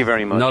 Thank you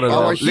very much. Not at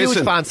all. We're huge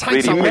fans.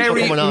 Thanks so much for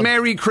coming on.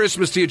 Merry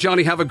Christmas to you,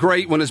 Johnny. Have a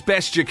great one, as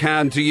best you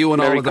can, to you and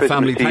Merry all of the Christmas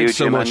family. to Thanks you,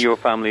 so Jim, much. and your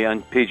family,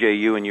 and PJ,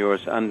 you and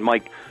yours, and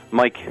Mike,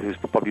 who's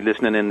probably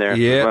listening in there.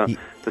 Yeah. Well,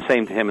 the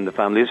same to him and the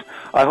families.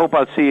 I hope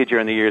I'll see you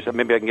during the years.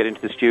 Maybe I can get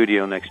into the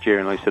studio next year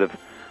and I sort of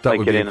That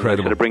would get be in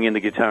incredible. and sort of bring in the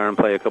guitar and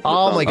play a couple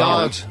of songs. My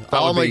God.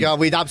 Oh my God,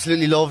 we'd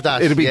absolutely love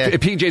that. It'll be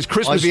PJ's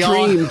Christmas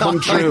dream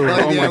come true.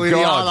 Oh my we'd God.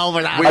 be all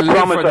over that. We'll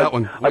live for that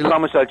one. I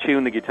promise I'll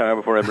tune the guitar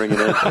before I bring it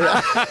in.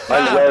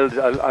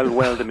 I'll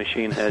weld the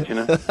machine head,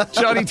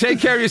 Johnny, take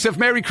care of yourself.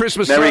 Merry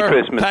Christmas, Merry sir.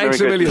 Christmas. Thanks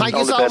Merry a million. Thank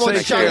you so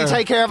much, Johnny.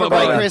 Take care. Have a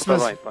great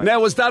Christmas. Bye-bye. Now,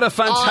 was that a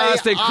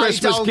fantastic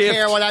Christmas I don't gift?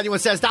 care what anyone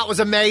says. That was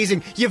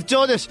amazing. You've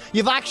done it.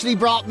 You've actually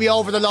brought me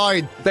over the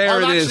line.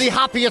 There I'm it is. actually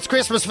happy it's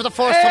Christmas for the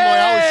first time in my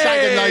whole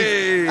shagging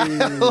life.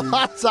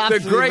 That's The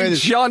absolutely great brilliant.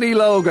 Johnny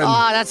Logan.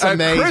 That's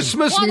amazing. A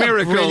Christmas what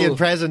miracle. A brilliant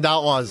present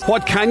that was.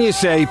 What can you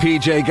say,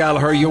 PJ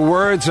Gallagher? Your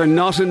words are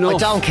not enough. I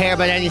don't care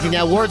about anything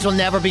now. Words will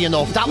never be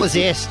enough. That was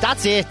it.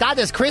 That's it. That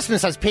is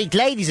Christmas has peaked,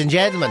 ladies and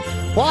gentlemen.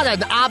 What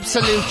an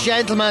absolute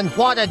gentleman.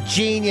 What a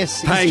genius.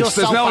 He's Thanks. just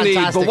There's so no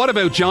fantastic. need. But what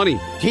about Johnny?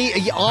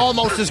 He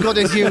almost as good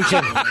as you,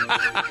 Jim.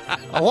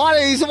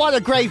 What a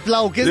great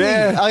bloke, isn't he?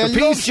 I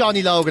love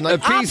Johnny Logan. I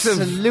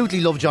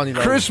absolutely love Johnny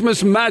Logan.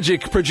 Christmas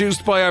magic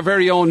produced by our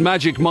very own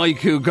Magic Mike,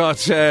 who got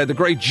the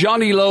great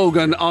Johnny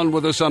Logan on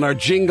with us on our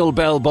Jingle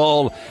Bell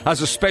Ball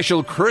as a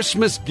special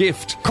Christmas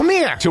gift. Come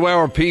here. To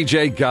our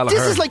PJ Gallagher.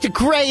 This is like the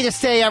greatest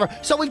day ever.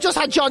 So we've just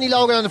had Johnny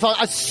Logan on the phone.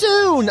 As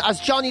soon as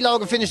Johnny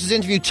Logan finished his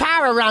interview,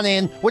 Tara ran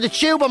in with a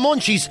tube of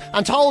munchies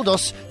and told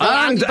us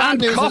that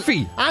and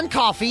coffee. And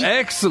coffee.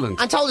 Excellent.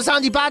 And told us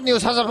Andy Bad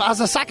News has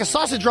a sack of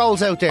sausage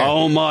rolls out there.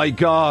 Oh my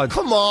God.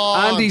 Come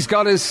on. Andy's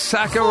got his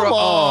sack of rolls.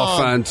 Oh,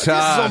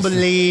 fantastic. This is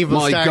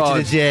unbelievable. My start God.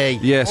 to the day.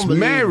 Yes.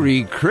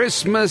 Merry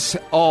Christmas,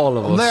 all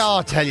of us.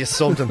 I'll tell you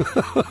something.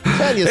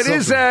 It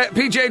is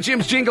PJ and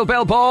Jim's Jingle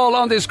Bell Ball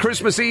on this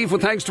Christmas Eve,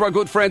 with thanks to our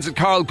good friends at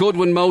Carl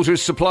Goodwin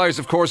Motors, suppliers,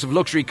 of course, of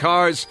luxury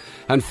cars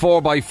and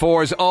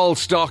 4x4s. All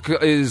stock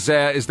is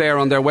there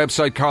on their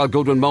website,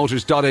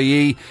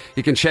 carlgoodwinmotors.ie.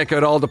 You can check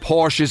out all the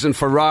Porsches and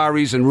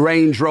Ferraris and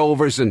Range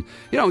Rovers, and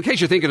in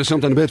case you're thinking of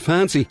something a bit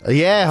fancy, for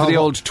the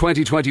old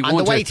 2021 and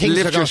the way to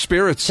lift your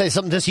spirits. Say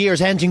something this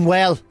year's ending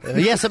well.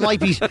 Yes, it might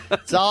be.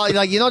 It's all,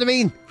 you know what I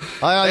mean?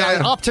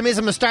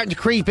 Optimism is starting to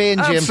creep in,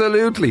 Jim.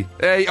 Absolutely.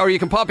 Or you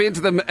can pop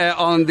into them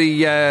on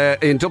the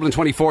in Dublin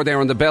 24 there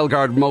on the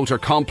Bellegarde Motor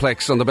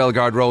Complex on the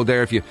Bellegarde Road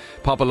there. If you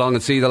pop along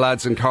and see the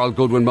lads in Carl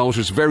Goodwin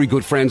Motors, very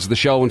good friends of the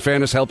show, in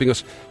fairness, helping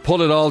us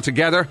pull it all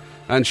together.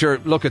 And sure,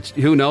 look,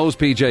 who knows,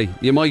 PJ,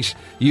 you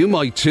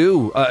might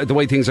too, the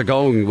way things are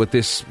going with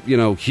this,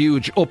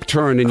 huge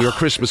upturn in your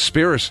Christmas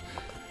spirit.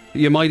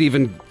 You might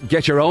even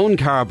get your own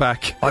car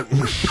back.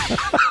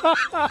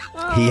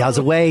 He has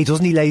a way,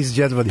 doesn't he, ladies and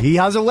gentlemen? He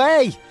has a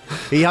way.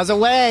 He has a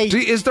way.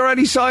 Is there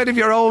any sign of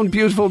your own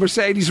beautiful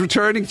Mercedes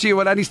returning to you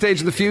at any stage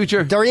in the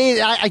future? There is.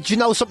 Do you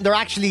know something? There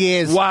actually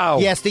is. Wow.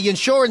 Yes, the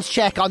insurance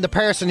check on the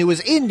person who was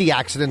in the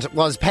accident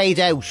was paid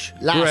out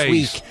last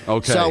week.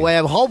 Okay.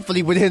 So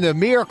hopefully within a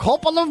mere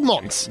couple of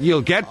months,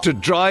 you'll get to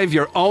drive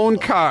your own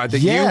car that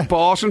you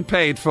bought and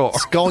paid for.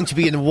 It's going to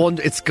be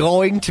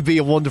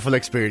a wonderful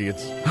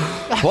experience.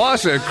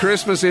 What a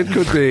Christmas it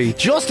could be.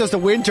 Just as the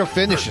winter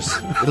finishes,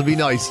 it'll be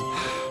nice.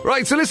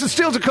 Right, so listen,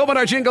 still to come on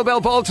our Jingle Bell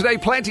Ball today.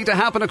 Plenty to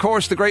happen, of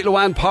course. The great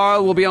Luan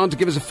Parle will be on to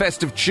give us a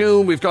festive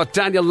tune. We've got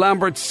Daniel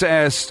Lambert,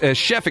 chef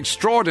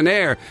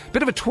extraordinaire.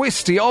 Bit of a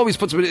twist. He always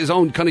puts his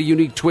own kind of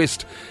unique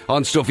twist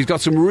on stuff. He's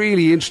got some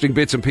really interesting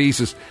bits and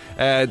pieces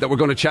that we're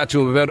going to chat to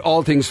him about.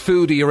 All things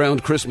foodie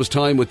around Christmas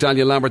time with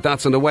Daniel Lambert.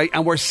 That's on the way.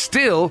 And we're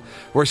still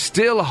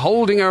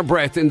holding our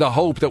breath in the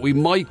hope that we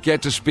might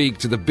get to speak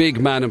to the big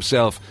man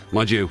himself,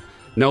 mind you.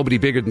 Nobody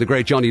bigger than the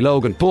great Johnny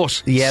Logan.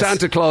 But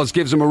Santa Claus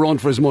gives him a run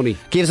for his money.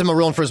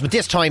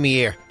 This time of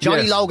year.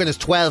 Johnny Logan is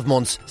 12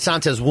 months.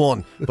 Santa's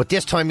 1. But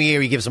this time of year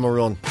he gives him a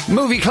run.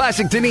 Movie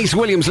classic Denise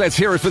Williams. Let's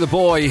hear it for the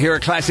boy here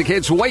at Classic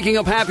Hits. Waking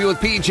up happy with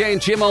PJ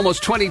and Jim.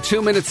 Almost 22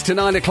 minutes to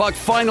 9 o'clock.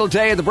 Final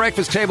day of the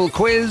breakfast table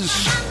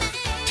quiz.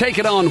 Take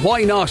it on,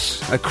 why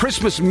not? A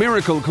Christmas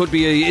miracle could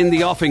be in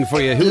the offing for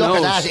you. Who knows?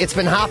 Look at that, it's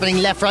been happening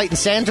left, right and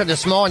centre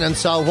this morning,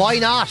 so why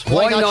not?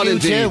 Why not you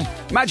indeed?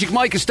 Too? Magic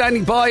Mike is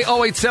standing by,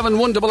 087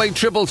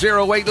 188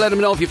 0008. Let him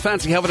know if you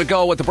fancy having a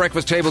go at the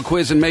breakfast table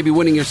quiz and maybe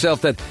winning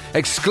yourself that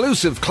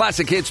exclusive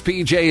Classic Hits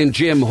PJ and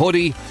Jim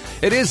hoodie.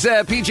 It is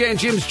PJ and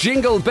Jim's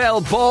Jingle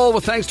Bell Ball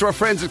with thanks to our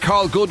friends at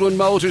Carl Goodwin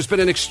Motors. Been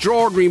an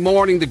extraordinary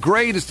morning, the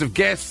greatest of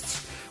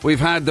guests. We've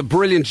had the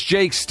brilliant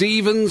Jake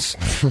Stevens.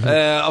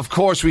 Of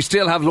course, we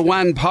still have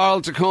Luan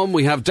Parle to come.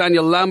 We have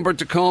Daniel Lambert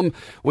to come.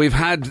 We've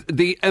had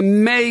the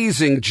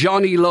amazing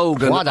Johnny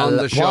Logan on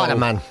the show. What a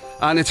man.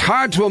 And it's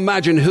hard to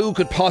imagine who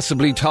could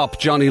possibly top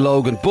Johnny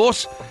Logan.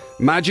 But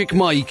Magic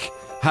Mike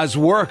has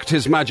worked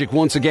his magic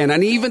once again.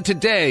 And even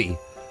today,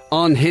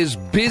 on his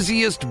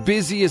busiest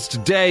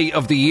day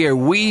of the year,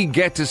 we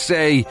get to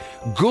say,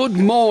 good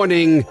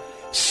morning,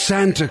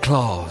 Santa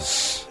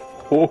Claus.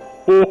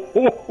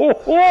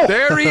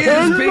 There he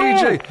is,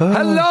 PJ.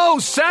 Hello,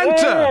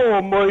 Santa.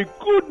 Oh my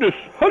goodness.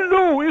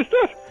 Hello, is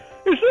that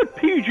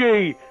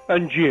PJ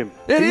and Jim?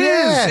 It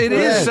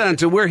is,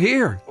 Santa. We're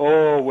here.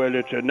 Oh, well,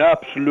 it's an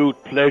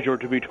absolute pleasure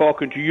to be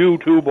talking to you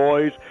two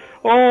boys.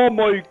 Oh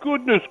my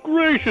goodness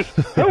gracious.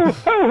 How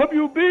have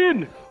you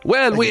been?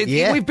 Well,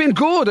 we've been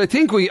good. I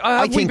think we.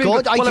 I think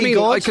good.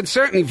 I can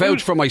certainly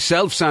vouch for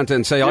myself, Santa,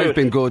 and say I've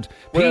been good.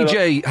 Well,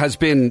 PJ has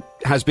been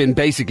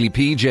basically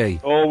PJ.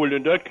 Oh well,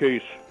 in that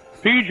case,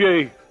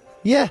 PJ.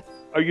 Yeah.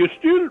 Are you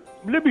still?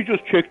 Let me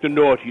just check the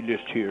naughty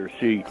list here.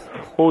 See,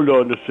 hold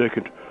on a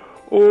second.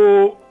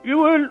 Oh,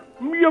 you're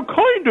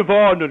kind of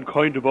on and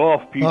kind of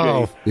off, PJ.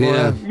 Oh,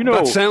 yeah. You know,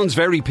 that sounds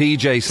very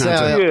PJ,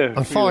 Santa. Yeah.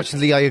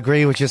 Unfortunately, I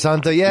agree with you,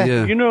 Santa.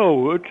 Yeah. You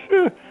know, it's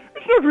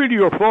not really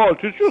your fault.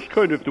 It's just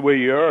kind of the way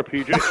you are,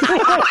 PJ.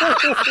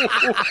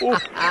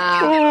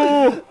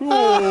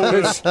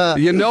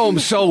 You know him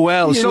so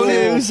well.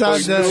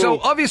 Santa.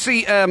 So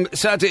obviously,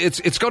 Santa,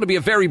 it's going to be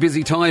a very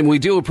busy time. We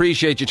do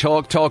appreciate you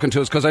talking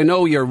to us because I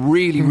know you're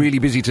really, really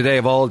busy today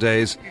of all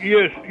days.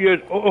 Yes.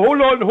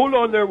 Hold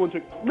on there one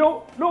second.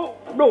 No,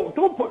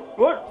 don't put...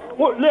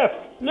 What?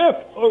 Left.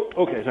 Oh,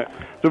 okay, sorry.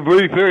 So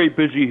very, very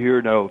busy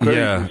here now.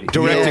 Very busy.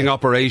 Directing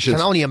operations. I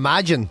can only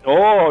imagine.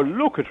 Oh,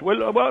 look it.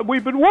 Well,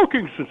 we've been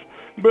working since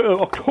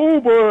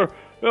October,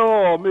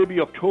 maybe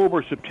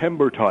October,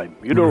 September time.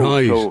 You know,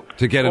 right, so,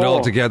 to get it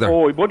all together.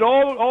 But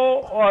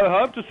I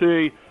have to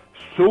say,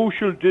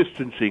 social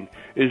distancing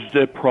is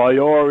the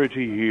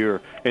priority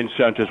here in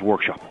Santa's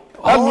workshop.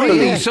 Oh,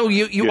 really? So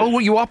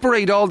you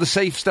operate all the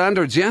safe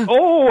standards, yeah?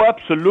 Oh,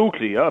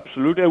 absolutely.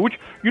 Which,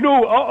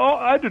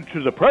 added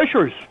to the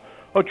pressures.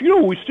 But,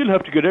 we still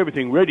have to get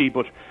everything ready.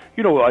 But,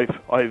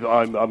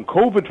 I'm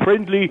COVID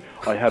friendly.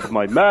 I have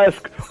my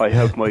mask. I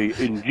have my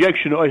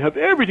injection. I have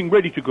everything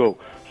ready to go.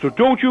 So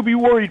don't you be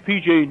worried,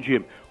 PJ and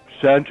Jim.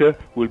 Santa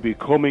will be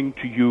coming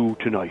to you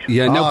tonight.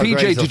 Yeah, now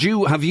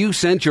PJ, have you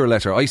sent your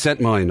letter? I sent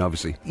mine,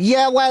 obviously.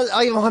 Yeah, well,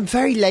 I'm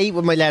very late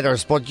with my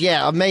letters, but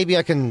maybe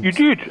I can... You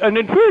did, and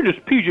in fairness,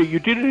 PJ, you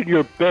did it in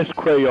your best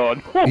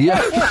crayon. Yeah,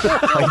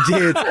 I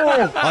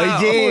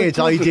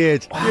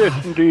did.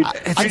 Yes, indeed.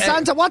 And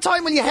Santa, what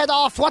time will you head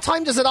off? What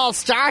time does it all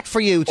start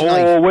for you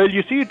tonight? Oh, well,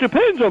 you see, it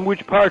depends on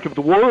which part of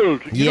the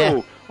world. You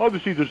know,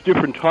 obviously there's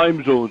different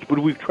time zones, but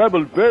we've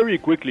travelled very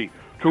quickly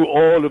through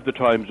all of the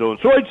time zones.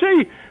 So I'd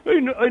say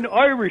in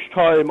Irish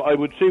time, I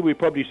would say we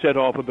probably set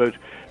off about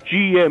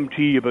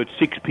GMT about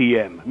 6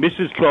 p.m.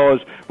 Mrs. Claus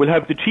will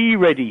have the tea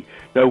ready.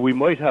 Now we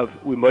might have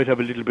a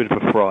little bit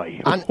of a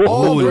fry. And,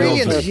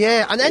 brilliant!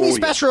 Yeah, and any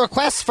special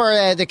requests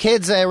for the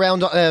kids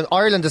around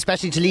Ireland,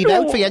 especially to leave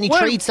out for you? Any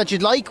treats that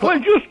you'd like? Well,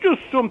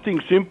 just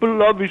something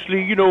simple.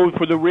 Obviously, you know,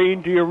 for the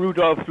reindeer,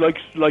 Rudolph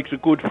likes a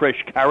good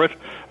fresh carrot.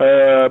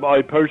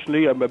 I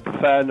personally am a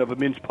fan of a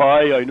mince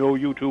pie. I know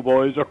you two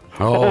boys are.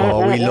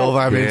 Oh, we love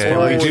our mince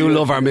pie. We do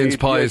love our mince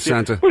pies,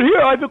 Santa. But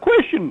here, I have a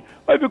question.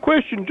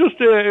 Just,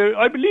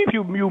 I believe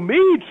you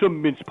made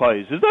some mince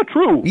pies. Is that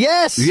true?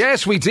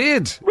 Yes, we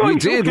did. Right, we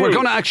did. okay. We're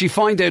going to actually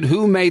find out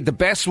who made the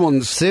best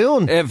ones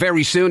soon.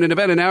 Very soon, in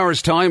about an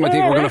hour's time. I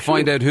think we're going to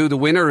find out who the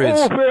winner is.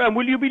 Oh, fair. And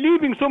will you be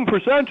leaving some for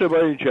Santa by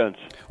any chance?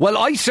 Well,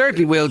 I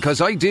certainly will,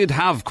 because I did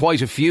have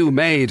quite a few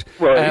made.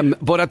 Right.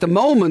 But at the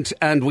moment,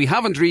 and we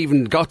haven't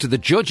even got to the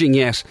judging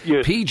yet,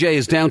 PJ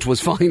is down to his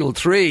final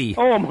 3.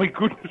 Oh, my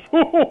goodness.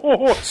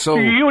 So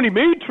you only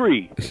made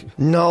 3?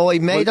 No, I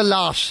made a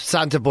lot,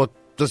 Santa, but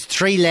there's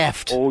 3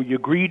 left. Oh, you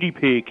greedy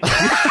pig.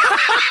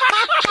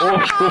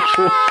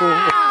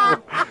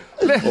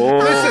 Listen,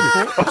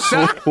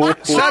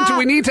 Santa,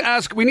 we need to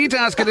ask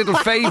a little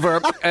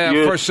favour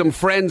for some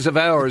friends of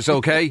ours,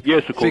 okay?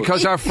 Yes, of course.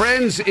 Because our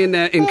friends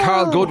in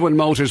Carl Goodwin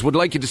Motors would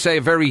like you to say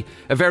a very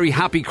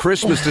happy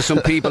Christmas to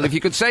some people. If you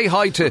could say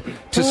hi to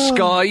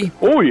Sky.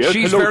 Oh, yes.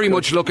 She's very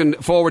much looking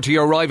forward to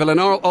your arrival, and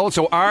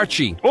also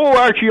Archie. Oh,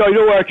 Archie, I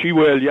know Archie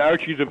well. Yeah,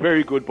 Archie's a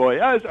very good boy.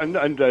 And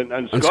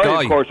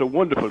Sky, of course, a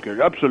wonderful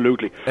character.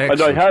 Absolutely.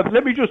 Excellent. And I have,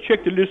 let me just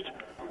check the list.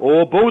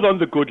 Oh, both on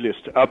the good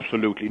list.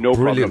 Absolutely. No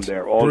problem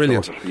there. All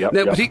Brilliant. Sorted. Yep,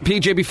 now,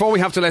 PJ, before we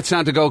have to let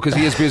Santa go, because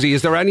he is busy,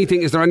 is there any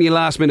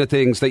last minute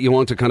things that you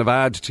want to kind of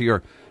add to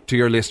your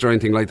list or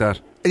anything like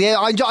that? Yeah,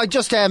 I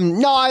just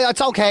no, it's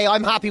okay.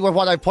 I'm happy with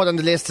what I put on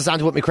the list to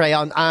Santa with my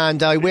crayon,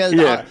 and I will.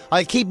 Yeah.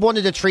 I'll keep one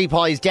of the 3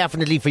 pies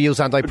definitely for you,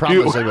 Santa. I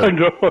promise I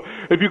will.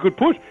 If you could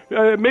put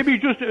maybe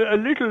just a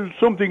little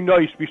something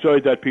nice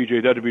beside that,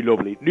 PJ, that'd be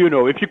lovely. You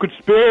know, if you could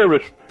spare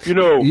it, you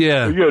know.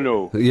 Yeah. You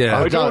know. Yeah.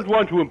 I don't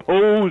want to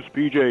impose,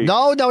 PJ.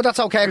 No, that's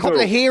okay. A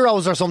couple of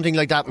heroes or something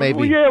like that, maybe.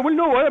 Well, yeah. Well,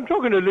 no, I'm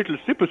talking a little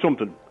sip of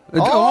something.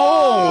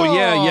 Oh,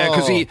 yeah,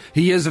 because he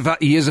is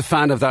a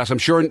fan of that. I'm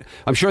sure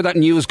that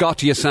news got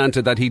to you,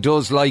 Santa, that he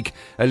does like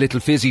a little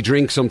fizzy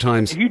drink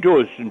sometimes. He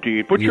does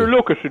indeed. But you're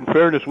look, in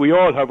fairness, we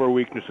all have our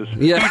weaknesses.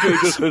 Yeah.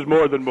 PJ just has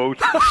more than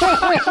most.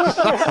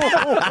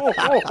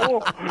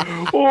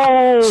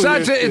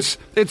 Santa,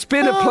 it's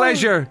been a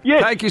pleasure.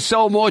 Yes. Thank you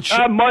so much.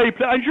 My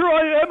pleasure.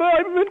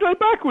 I'm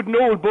back with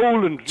Noel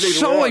Boland.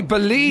 So I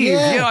believe.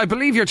 Yeah, I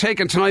believe you're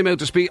taking time out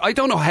to speak. I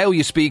don't know how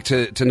you speak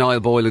to Niall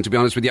Boylan, to be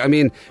honest with you. I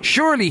mean,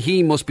 surely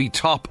he must be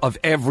top of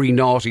every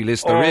naughty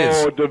list there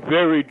is. Oh, the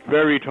very,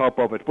 very top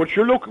of it. But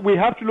sure, look, we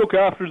have to look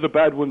after the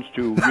bad ones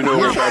too. You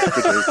know,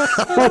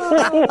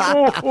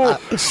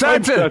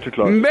 Santa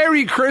Claus.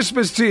 Merry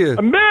Christmas to you.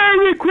 A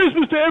Merry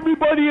Christmas to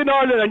everybody in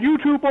Ireland. And you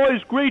two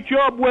boys, great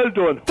job, well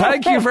done.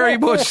 Thank you very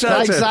much,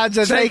 Santa. Thanks,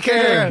 Santa. Take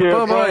care.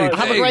 Bye-bye.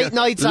 Have a great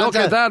night, Santa. Look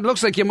at that.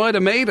 Looks like you might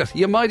have made it.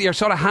 You're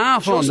sort of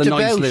half on the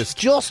nice list.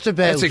 Just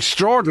about. That's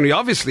extraordinary.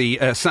 Obviously,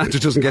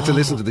 Santa doesn't get to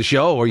listen to the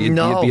show, or you'd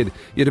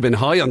have been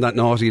high on that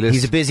naughty list.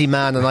 He's a busy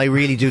man, and I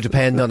really do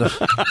depend on it.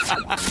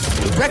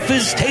 The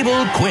Breakfast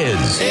Table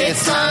Quiz.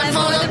 It's time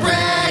for the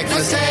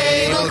Breakfast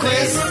Table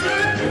Quiz.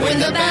 Win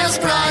the best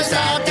prize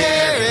out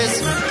there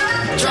is.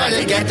 Try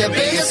to get the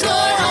biggest score.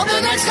 Hope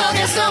the next call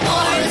gets some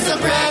more. It's the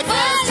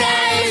Breakfast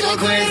Table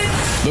Quiz.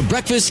 The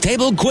Breakfast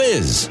Table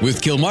Quiz with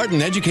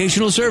Kilmartin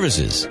Educational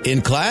Services.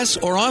 In class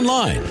or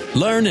online.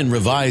 Learn and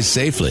revise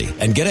safely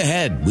and get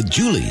ahead with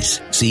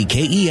Julie's. See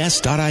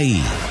KES.ie.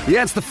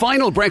 Yeah, it's the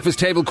final Breakfast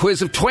Table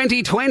Quiz of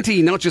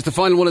 2020. Not just the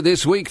final one of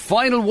this week,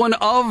 final one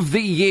of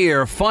the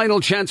year.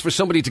 Final chance for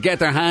somebody to get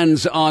their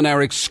hands on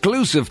our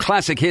exclusive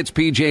Classic Hits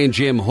PJ and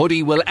Jim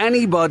hoodie. Will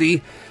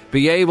anybody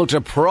be able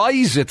to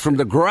prize it from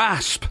the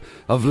grasp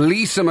of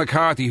Lisa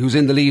McCarthy, who's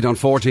in the lead on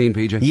 14,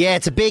 PJ? Yeah,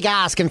 it's a big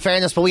ask, in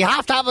fairness, but we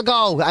have to have a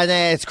go. And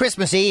it's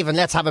Christmas Eve, and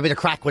let's have a bit of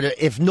crack with it,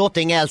 if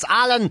nothing else.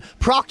 Alan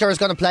Proctor is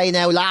going to play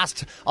now,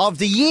 last of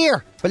the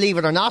year, believe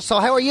it or not.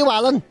 So how are you,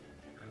 Alan?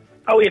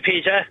 How are you,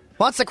 PJ?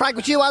 What's the crack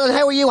with you, Alan?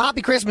 How are you?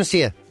 Happy Christmas to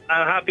you.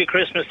 Happy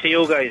Christmas to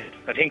you guys.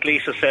 I think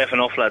Lisa's safe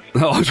enough, lads.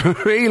 Oh,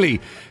 really?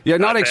 You're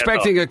not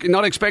expecting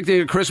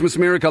a Christmas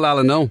miracle,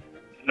 Alan, no?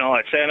 No,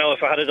 I'd say no.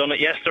 If I had done it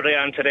yesterday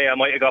and today, I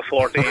might have got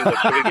 14, but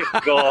we give it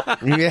a go.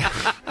 Yeah.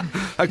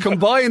 A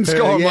combined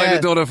score might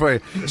have done it for you.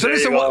 So There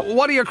listen, you go.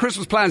 what are your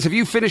Christmas plans? Have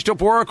you finished up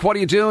work? What are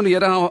you doing? Are you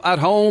at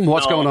home?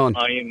 What's going on?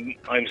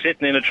 I'm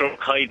sitting in a truck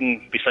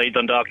hiding beside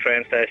Dundalk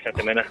train station at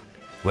the minute.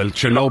 Well,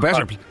 sure, no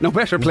better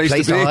place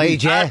to be.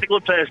 hide, yeah. It's a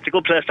good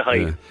place to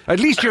hide. Yeah. At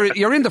least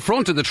you're in the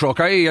front of the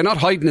truck, are you? You're not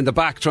hiding in the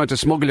back trying to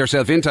smuggle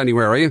yourself into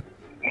anywhere, are you?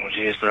 Oh,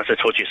 jeez, that's a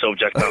touchy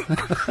subject now.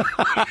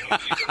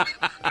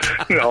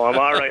 No, I'm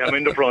all right. I'm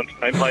in the front.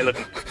 I'm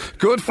piloting.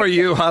 Good for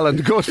you, Alan.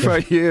 Good for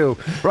you.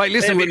 Right,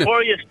 listen. Hey,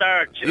 before you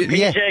start,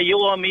 PJ, you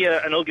owe me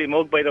an ugly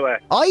mug, by the way.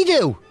 I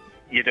do?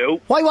 You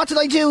do. Why? What did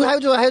I do? How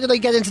did I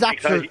get into that?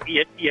 Because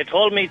you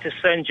told me to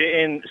send you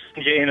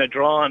in a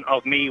drawing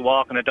of me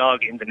walking a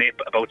dog in the nip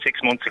about 6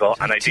 months ago,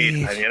 and I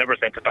did, and you never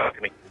sent it back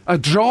to me. A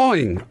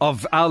drawing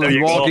of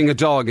Alan walking a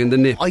dog in the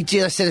nip. I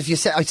did. I said I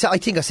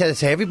think I said it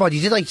to everybody.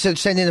 Did I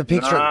send in a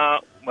picture?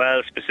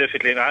 Well,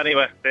 specifically,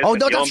 anyway. Oh,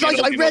 no, that's right.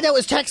 I read out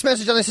his text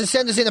message and I said,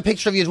 send us in a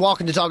picture of you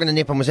walking the dog in the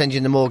nip and we'll send you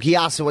in the mug. He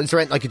asked, is there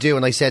anything I could do?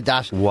 And I said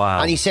that.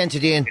 Wow. And he sent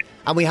it in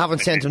and we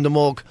haven't sent him the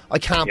mug. I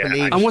can't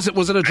believe it. And was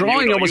it a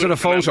drawing or was it a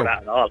photo?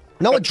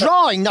 No, a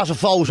drawing, not a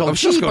photo. I was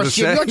just going to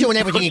say. You're doing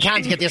everything you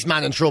can to get this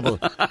man in trouble.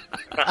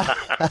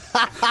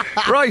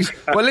 Right.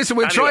 Well, listen,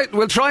 we'll try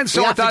and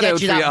sort that out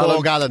for you,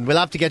 Alan. We'll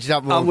have to get you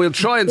that mug. And we'll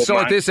try and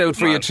sort this out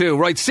for you too.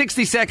 Right,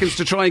 60 seconds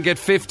to try and get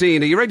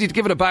 15. Are you ready to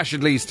give it a bash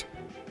at least?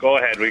 Go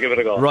ahead, we give it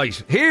a go.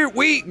 Right, here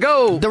we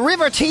go. The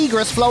River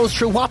Tigris flows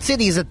through what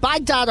city? Is it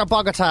Baghdad or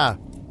Bogota?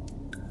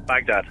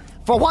 Baghdad.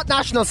 For what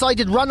national side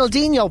did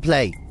Ronaldinho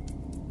play?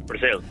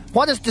 Brazil.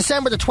 What is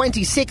December the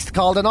 26th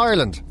called in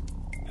Ireland?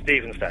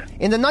 Stephen's Day.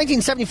 In the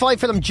 1975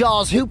 film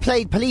Jaws, who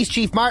played Police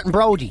Chief Martin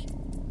Brody?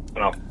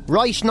 No.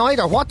 Roy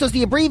Schneider. What does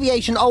the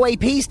abbreviation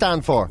OAP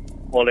stand for?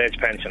 Old Age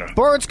Pensioner.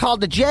 Birds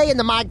called the jay and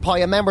the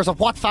magpie are members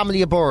of what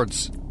family of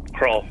birds?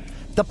 Crow.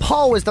 The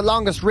Po is the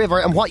longest river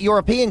in what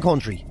European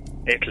country?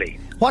 Italy.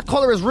 What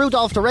colour is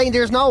Rudolph the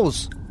reindeer's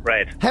nose?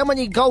 Red. How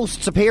many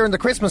ghosts appear in the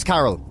Christmas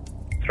Carol?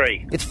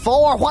 3. It's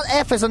 4. What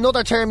F is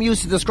another term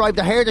used to describe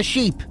the herd of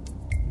sheep?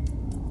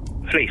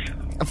 Fleece.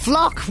 A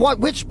flock.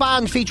 Which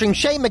band featuring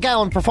Shane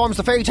MacGowan performs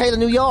the Fairy Tale of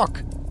New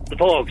York? The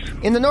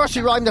Pogues. In the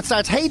nursery rhyme that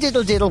starts, hey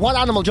diddle diddle, what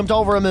animal jumped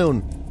over a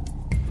moon?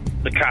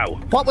 The cow.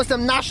 What was the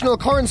national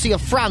currency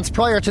of France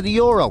prior to the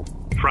euro?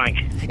 Franc.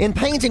 In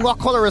painting, what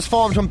colour is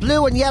formed when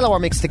blue and yellow are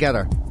mixed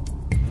together?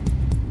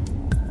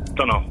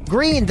 Dunno.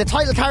 Green. The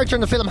title character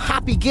in the film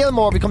Happy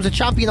Gilmore becomes a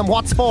champion in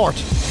what sport?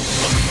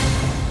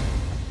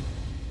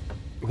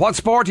 What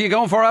sport are you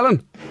going for,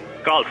 Alan?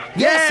 Golf.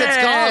 Yes, it's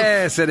golf.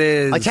 Yes, it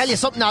is. I tell you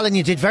something, Alan,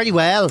 you did very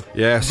well.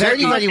 Yes.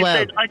 Very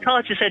well. I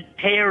thought you said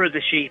hair of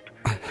the sheep.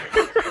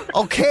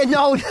 Okay,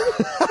 no.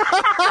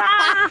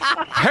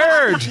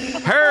 Herd,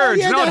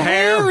 not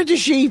hair. Hair of the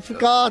sheep,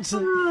 God.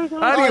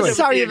 Anyway.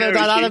 Sorry about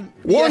that, Alan.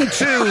 1,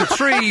 2,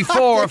 3,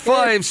 4,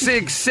 5,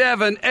 6,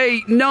 7,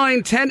 8,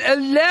 9, 10,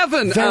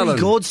 11, Very Alan.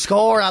 good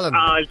score, Alan.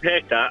 I'll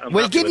take that.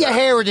 We'll give you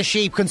hair of the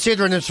sheep,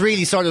 considering it's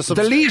really sort of...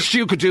 The least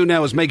you could do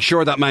now is make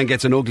sure that man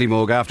gets an ugly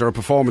mug after a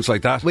performance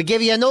like that. We'll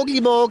give you an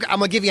ugly mug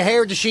and we'll give you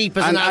hair of the sheep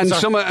as an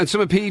answer. And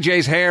some of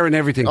PJ's hair and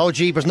everything. Oh,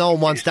 jeepers, no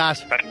one wants that.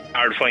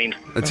 Hard find.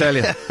 I tell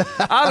you.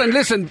 Alan,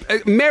 listen,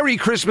 Merry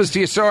Christmas to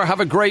you, sir. Have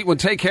a great one.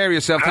 Take care of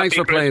yourself. Happy Thanks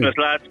for playing.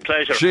 Christmas, lads.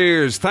 Pleasure.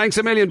 Cheers. Thanks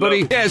a million,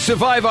 buddy. Yeah,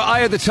 Survivor,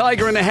 Eye of the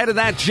Tiger, and ahead of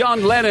that,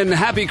 John Lennon.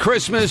 Happy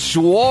Christmas.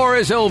 War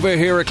is over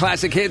here at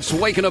Classic Hits.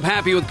 Waking up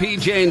happy with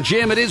PJ and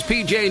Jim. It is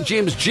PJ and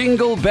Jim's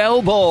Jingle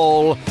Bell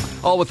Ball.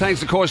 All with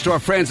thanks, of course, to our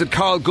friends at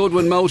Carl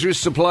Goodwin Motors,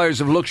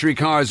 suppliers of luxury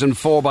cars and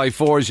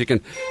 4x4s. You can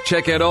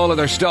check out all of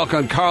their stock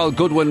on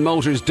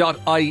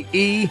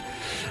carlgoodwinmotors.ie.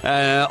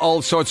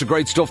 All sorts of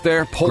great stuff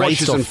there.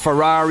 Porsches and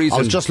Ferraris. I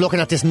was just looking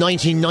at this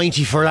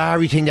 1990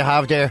 Ferrari thing they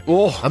have there.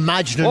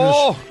 Imagining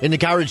it in the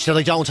garage that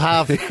I don't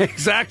have.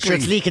 Exactly. Sure,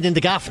 it's leaking in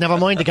the gaff. Never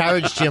mind the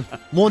garage, Jim.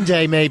 One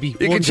day, maybe.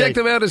 You can check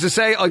them out, as I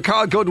say, on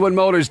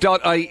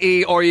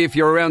carlgoodwinmotors.ie, or if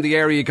you're around the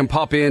area, you can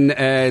pop in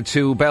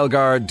to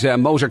Bellegarde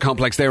Motor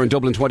Complex there in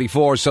Dublin 24.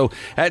 So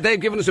they've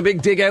given us a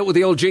big dig out with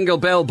the old Jingle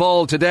Bell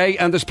Ball today,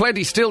 and there's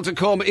plenty still to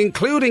come,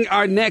 including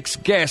our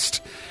next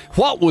guest.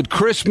 What would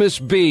Christmas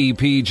be,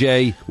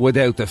 PJ,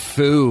 without the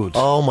food?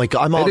 Oh my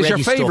God, I'm already stuffed.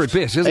 It is your favourite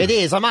bit, isn't it? It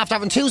is. I'm after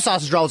having 2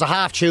 sausage rolls, a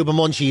half tube of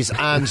munchies,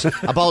 and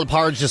a bowl of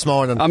porridge this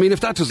morning. I mean, if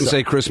that doesn't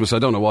say Christmas, I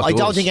don't know what does. I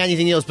don't think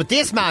anything else. But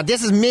this man,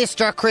 this is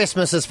Mr.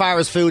 Christmas as far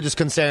as food is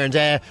concerned.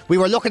 We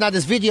were looking at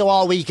his video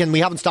all week, and we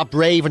haven't stopped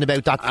raving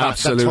about that.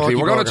 Absolutely.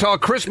 We're going to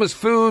talk Christmas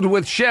food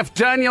with Chef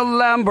Daniel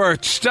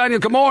Lambert.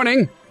 Daniel, good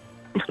morning.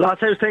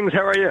 Lads, how's things?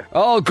 How are you?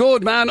 All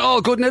good, man.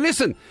 All good. Now,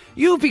 listen,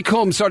 you've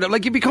become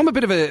a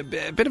bit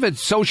of a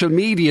social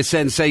media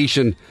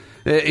sensation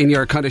in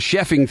your kind of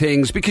chefing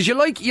things, because you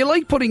like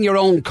putting your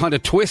own kind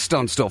of twist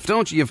on stuff,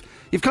 don't you?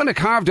 You've kind of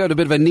carved out a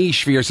bit of a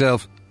niche for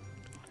yourself.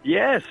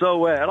 Yeah.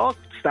 So it all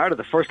started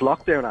the first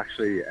lockdown,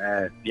 actually.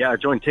 I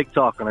joined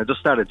TikTok and I just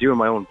started doing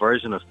my own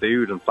version of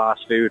food and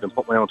fast food and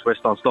put my own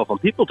twist on stuff,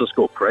 and people just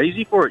go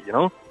crazy for it, you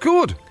know.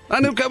 Good.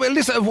 And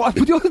listen,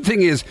 the other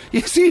thing is, you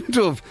seem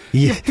to have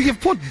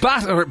you've put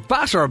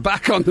batter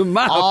back on the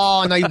map.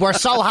 Oh, no, we're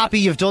so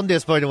happy you've done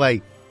this, by the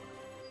way.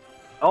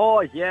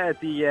 Oh yeah,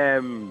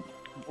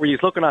 were you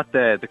looking at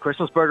the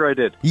Christmas burger I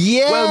did?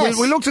 Yes.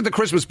 Well, we looked at the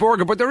Christmas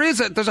burger, but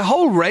there's a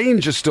whole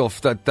range of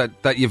stuff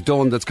that you've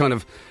done that's kind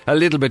of a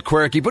little bit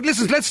quirky. But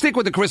listen, let's stick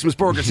with the Christmas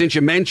burger since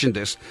you mentioned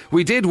it.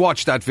 We did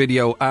watch that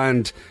video,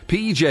 and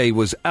PJ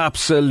was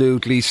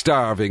absolutely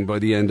starving by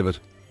the end of it.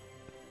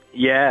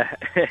 Yeah,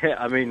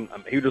 I mean,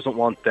 who doesn't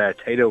want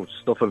potato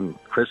stuffing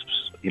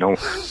crisps,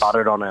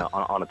 battered on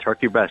a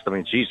turkey breast? I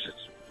mean, Jesus.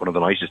 One of the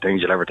nicest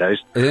things you'll ever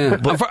taste. Yeah.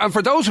 And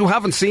for those who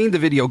haven't seen the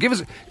video, give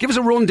us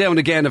a rundown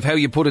again of how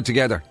you put it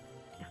together.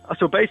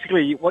 So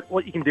basically,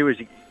 what you can do is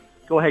you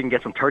go ahead and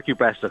get some turkey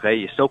breasts, okay?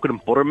 You soak it in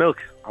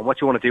buttermilk, and what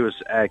you want to do is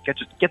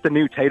get the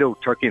new Tato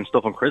turkey and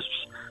stuff on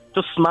crisps.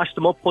 Just smash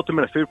them up, put them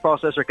in a food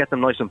processor, get them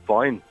nice and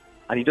fine,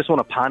 and you just want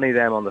to panny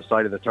them on the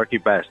side of the turkey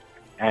breast.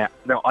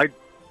 Now,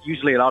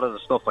 usually a lot of the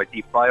stuff I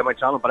deep fry on my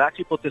channel, but I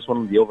actually put this one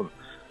in the oven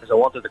because I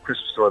wanted the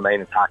crisps to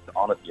remain intact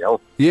on it, you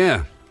know?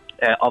 Yeah.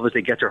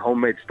 Obviously, get your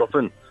homemade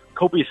stuffing,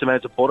 copious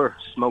amounts of butter,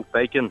 smoked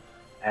bacon,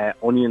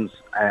 onions,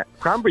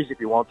 cranberries if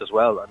you want as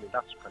well. I mean,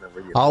 that's kind of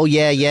really... Oh,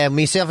 yeah.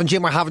 Myself and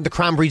Jim are having the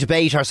cranberry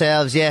debate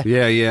ourselves, yeah.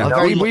 Yeah.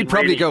 No, we'd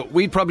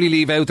probably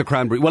leave out the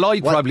cranberry. Well,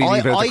 I'd probably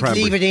leave out the cranberry. I'd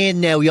leave it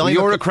in now.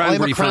 You're a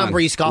cranberry fan. I'm a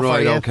cranberry scoffer,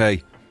 right, yeah.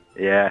 Okay.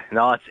 Yeah,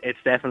 no, it's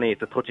definitely a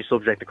touchy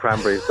subject, the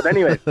cranberries. But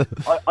anyway,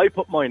 I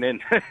put mine in.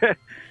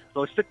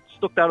 So I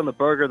stuck that on the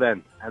burger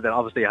then, and then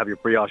obviously you have your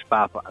brioche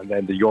bap and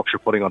then the Yorkshire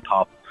pudding on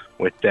top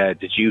with the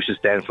juices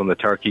then from the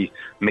turkey,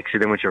 mix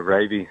it in with your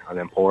gravy and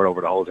then pour it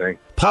over the whole thing.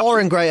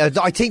 Pouring gravy.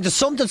 I think there's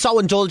something so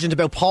indulgent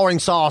about pouring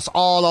sauce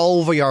all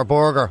over your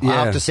burger,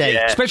 I have to say.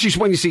 Yeah. Especially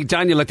when you see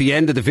Daniel at the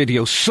end of the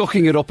video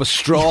sucking it up a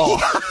straw.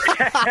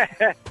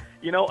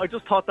 You know, I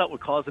just thought that would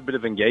cause a bit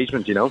of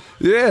engagement, you know?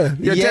 Yeah,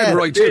 you're dead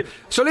right too.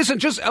 So listen,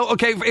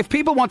 if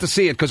people want to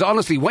see it, because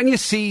honestly, when you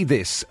see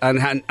this and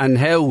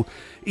how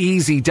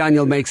easy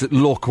Daniel makes it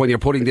look when you're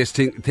putting this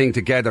thing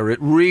together, it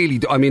really,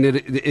 I mean,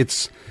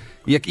 it's...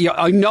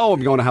 I know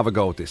I'm going to have a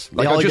go at this.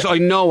 I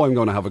know I'm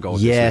going to have a go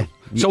at this. Yeah.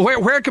 So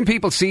where can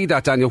people see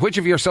that, Daniel? Which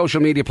of your social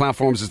media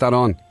platforms is that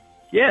on?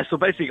 Yeah, so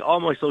basically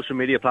all my social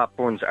media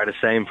platforms are the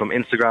same, from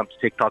Instagram to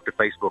TikTok to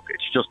Facebook.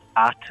 It's just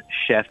at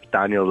Chef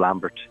Daniel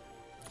Lambert.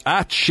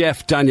 At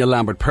Chef Daniel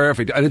Lambert,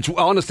 perfect. And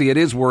it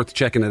is worth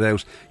checking it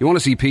out. You want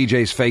to see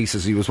PJ's face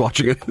as he was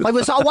watching it. I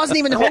wasn't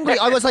even hungry.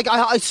 I was like,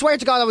 I swear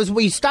to God,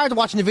 we started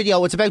watching the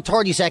video. It's about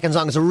 30 seconds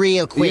long. It's a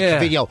real quick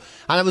video.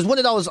 And it was one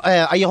of those,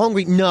 are you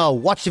hungry? No,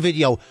 watch the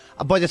video.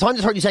 By the time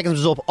the 30 seconds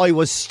was up, I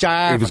was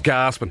starving. He was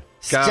gasping.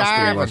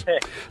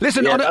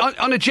 Listen,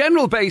 on a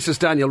general basis,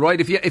 Daniel, right,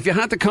 if you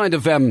had to kind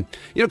of,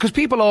 because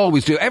people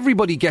always do,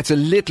 everybody gets a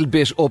little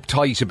bit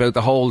uptight about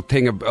the whole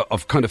thing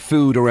of kind of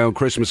food around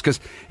Christmas, because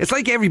it's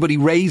like everybody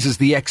raises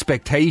the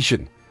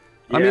expectation.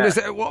 I mean, is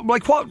there,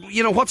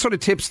 what sort of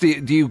tips do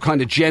you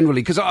kind of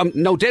generally, because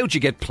no doubt you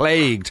get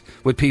plagued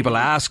with people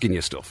asking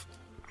you stuff.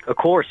 Of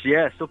course,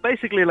 yeah. So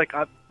basically,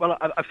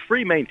 I've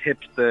three main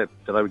tips that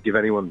I would give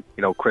anyone,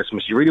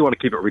 Christmas. You really want to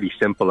keep it really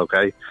simple,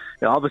 okay?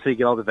 Obviously,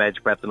 get all the veg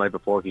prepped the night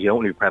before, because you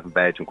don't need to prep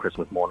veg on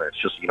Christmas morning.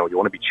 It's just, you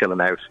want to be chilling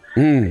out,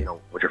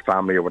 with your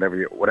family or whatever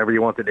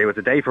you want to do. It's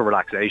a day for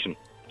relaxation.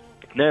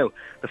 Now,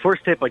 the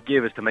first tip I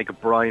give is to make a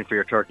brine for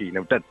your turkey.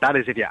 Now, that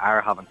is if you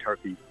are having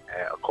turkey,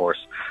 of course.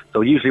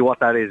 So usually what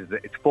that is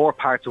it's 4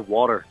 parts of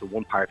water to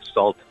 1 part of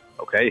salt,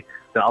 okay?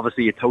 Then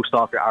obviously you toast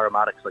off your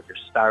aromatics like your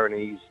star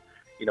anise,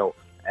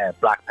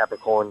 black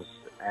peppercorns,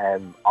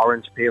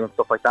 orange peel and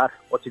stuff like that.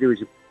 What you do is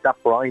that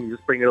brine, you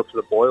just bring it up to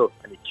the boil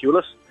and you cool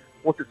it.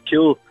 Once it's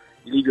cool,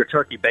 you leave your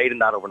turkey bathed in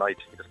that overnight.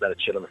 You just let it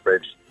chill in the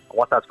fridge. And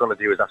what that's going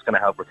to do is that's going to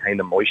help retain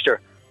the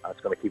moisture, and it's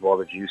going to keep all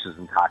the juices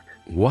intact.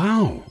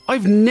 Wow,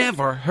 I've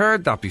never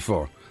heard that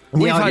before.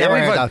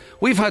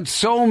 We've had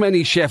so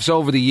many chefs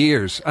over the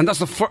years, and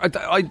that's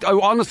I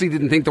honestly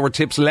didn't think there were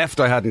tips left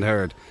I hadn't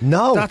heard.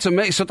 No, that's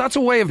amazing. So that's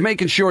a way of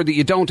making sure that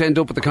you don't end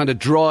up with the kind of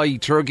dry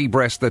turkey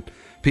breast that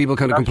people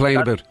kind of complain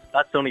about.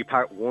 That's only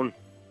part one.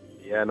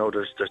 Yeah, no,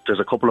 there's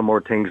a couple of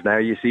more things now.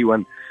 You see,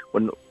 once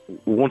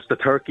the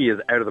turkey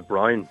is out of the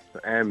brine,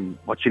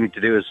 what you need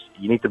to do is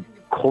you need to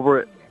cover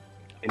it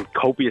in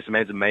copious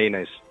amounts of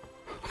mayonnaise.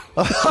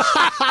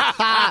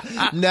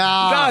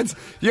 No,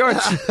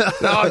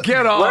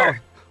 get off.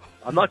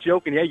 I'm not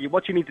joking. Yeah,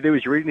 what you need to do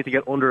is you really need to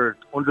get under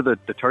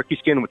the turkey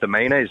skin with the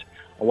mayonnaise.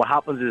 And what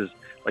happens is,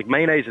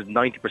 mayonnaise is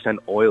 90%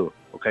 oil.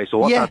 Okay, so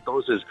what that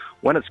does is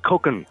when it's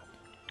cooking,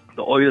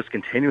 the oil is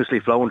continuously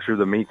flowing through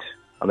the meat,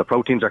 and the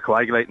proteins are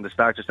coagulating, the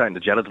starch is starting to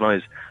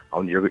gelatinize,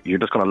 and you're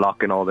just going to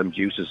lock in all them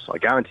juices. I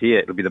guarantee you,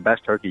 it'll be the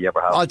best turkey you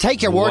ever have. I'll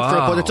take your word for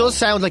it, but it does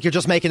sound like you're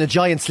just making a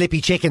giant slippy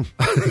chicken.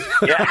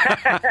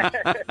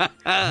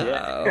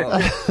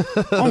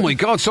 Oh my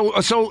God! So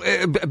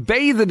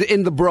bathed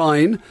in the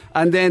brine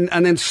and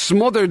then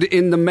smothered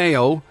in the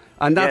mayo,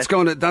 and that's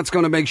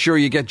gonna make sure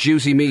you get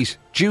juicy meat,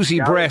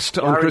 breast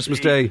on Christmas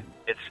Day.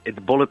 It's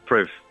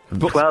bulletproof.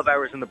 12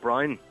 hours in the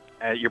brine.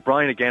 Your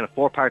brine again,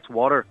 4 parts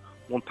water,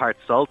 1 part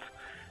salt,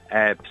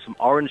 some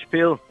orange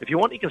peel. If you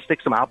want, you can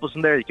stick some apples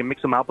in there. You can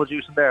mix some apple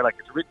juice in there. It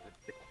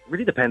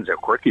really depends how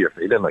quirky you're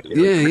feeling.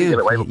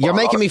 You're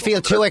making me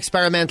feel too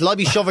experimental. I'll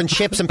be shoving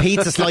chips and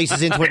pizza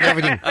slices into it and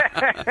everything.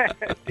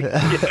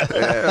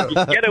 You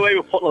can get away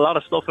with putting a lot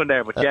of stuff in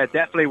there, but yeah,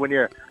 definitely when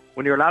you're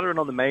lathering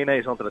on the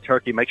mayonnaise onto the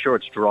turkey, make sure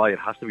it's dry. It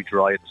has to be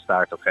dry at the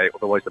start, okay?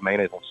 Otherwise the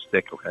mayonnaise won't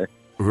stick, okay?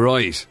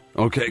 Right.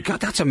 Okay. God,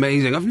 that's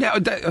amazing.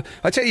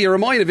 I tell you, you're a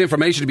mine of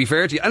information, to be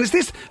fair to you. And is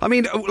this,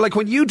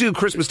 when you do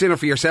Christmas dinner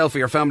for yourself or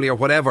your family or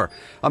whatever,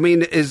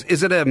 is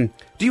it,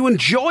 do you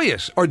enjoy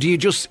it? Or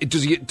does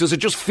it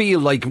just feel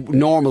like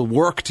normal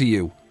work to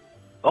you?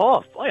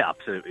 Oh, I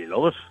absolutely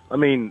love it. I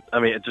mean,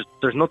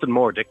 there's nothing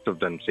more addictive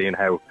than seeing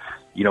how,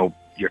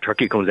 your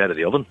turkey comes out of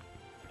the oven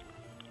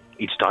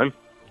each time.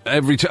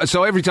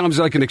 So every time is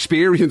like an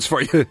experience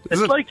for you.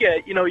 It's like,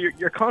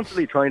 you're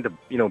constantly trying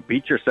to,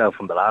 beat yourself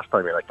from the last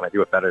time. You're like, can I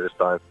do it better this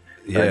time?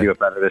 Can I do it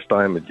better this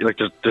time? And, like,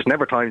 there's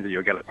never times that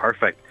you'll get it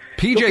perfect.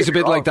 PJ's a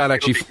bit like that,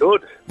 actually.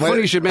 Good.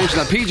 Funny you should mention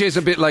that. PJ's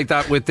a bit like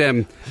that with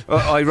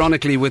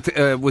ironically,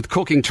 with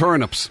cooking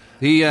turnips.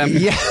 He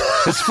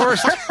his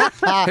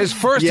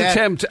first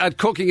attempt at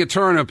cooking a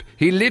turnip,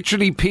 he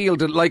literally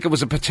peeled it like it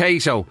was a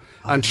potato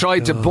and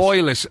tried to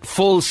boil it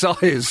full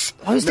size.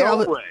 I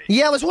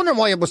was wondering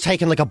why it was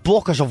taking like a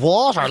bucket of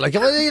water. Like, I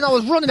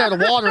was running out of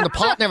water in the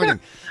pot and everything.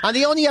 And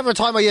the only ever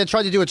time I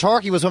tried to do a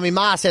turkey was when my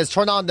ma says,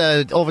 turn on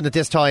the oven at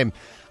this time.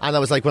 And I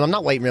was like, well, I'm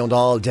not waiting around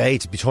all day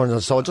to be turning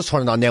on, so I'll just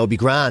turn it on now, it'll be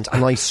grand.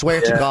 And I swear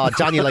to God,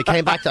 Daniel, I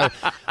came back to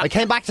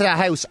that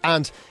house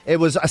and it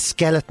was a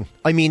skeleton.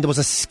 I mean, there was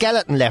a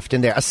skeleton left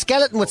in there. A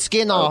skeleton with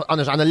skin on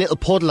it and a little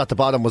puddle at the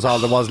bottom was all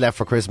there was left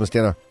for Christmas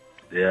dinner.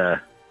 Yeah.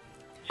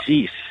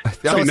 Jeez.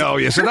 I know,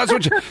 yeah. So that's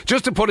what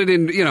just to put it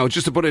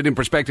in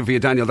perspective for you,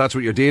 Daniel, that's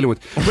what you're dealing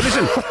with. But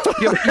listen,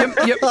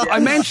 I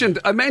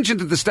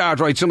mentioned at the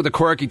start, right, some of the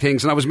quirky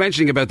things, and I was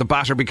mentioning about the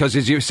batter because,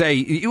 as you say,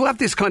 you have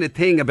this kind of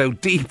thing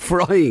about deep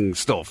frying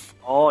stuff.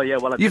 Oh, yeah,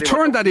 well, you've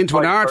turned that into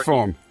an art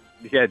form.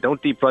 Yeah,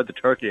 don't deep fry the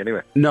turkey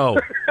anyway. No.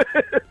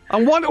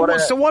 And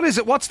what is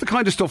it? What's the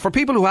kind of stuff for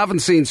people who haven't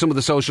seen some of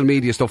the social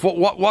media stuff?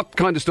 What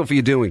kind of stuff are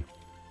you doing?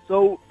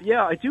 So,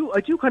 yeah, I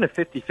do kind of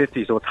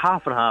 50-50, so it's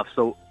half and half.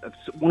 So,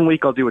 one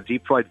week I'll do a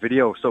deep-fried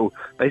video, so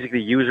basically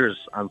users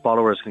and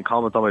followers can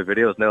comment on my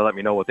videos and they'll let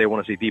me know what they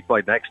want to see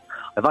deep-fried next.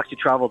 I've actually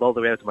travelled all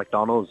the way out to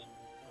McDonald's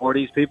for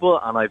these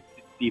people, and I've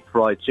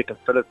deep-fried chicken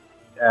fillet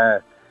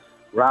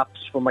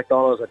wraps from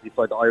McDonald's. I've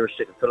deep-fried the Irish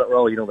chicken fillet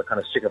roll, the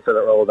kind of chicken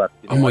fillet roll that...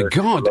 oh, my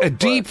God, a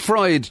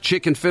deep-fried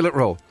chicken fillet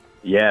roll?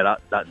 Yeah,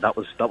 that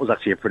was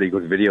actually a pretty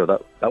good video.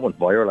 That went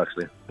viral,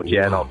 actually. But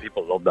yeah, no,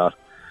 people love that.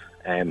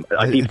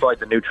 I deep-fried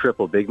the new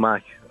triple Big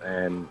Mac.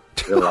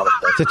 Did a lot of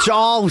stuff.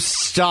 Oh,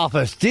 stop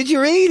it. Did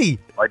you really?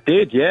 I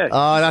did, yeah.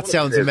 Oh, that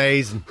sounds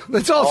amazing.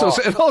 It also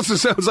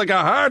sounds like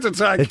a heart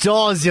attack. It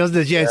does, doesn't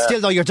it? Yeah.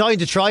 Still, though, you're dying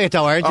to try it,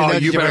 though, aren't you? Oh,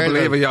 you better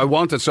believe it. I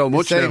want it so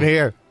much. Same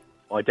here.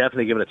 I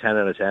definitely give it a 10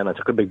 out of 10. I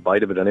took a big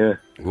bite of it anyway.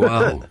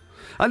 Wow.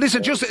 And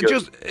listen,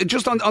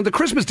 just on the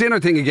Christmas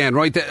dinner thing again,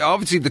 right?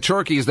 Obviously, the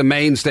turkey is the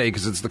mainstay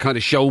because it's the kind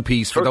of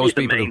showpiece for those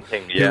people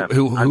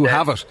who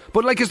have it.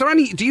 But like, is there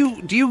any? Do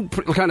you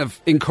kind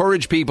of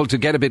encourage people to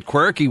get a bit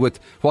quirky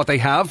with what they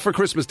have for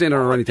Christmas dinner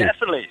or anything?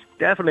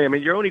 Definitely. I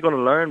mean, you're only going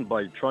to learn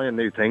by trying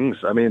new things.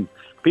 I mean,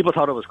 people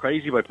thought it was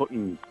crazy by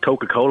putting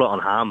Coca-Cola on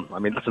ham. I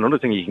mean, that's another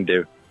thing you can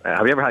do.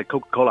 Have you ever had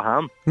Coca-Cola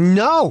ham?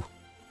 No.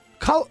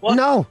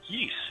 No.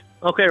 Yeesh.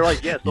 Okay,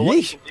 right. Yeah. So what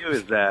you can do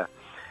is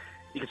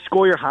you can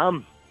score your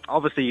ham.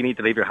 Obviously, you need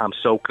to leave your ham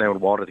soaked now in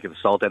water to get the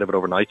salt out of it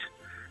overnight.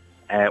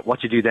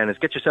 What you do then is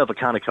get yourself a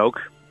can of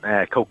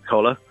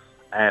Coca-Cola,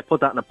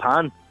 put that in a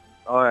pan,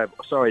 a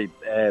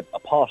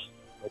pot.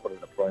 Don't put it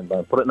in a frying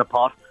pan. Put it in a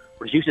pot,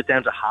 reduce it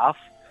down to half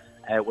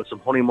with some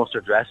honey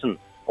mustard dressing.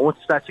 And once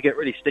it starts to get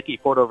really sticky,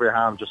 pour it over your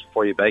ham just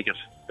before you bake it.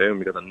 Boom,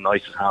 you got the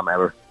nicest ham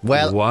ever.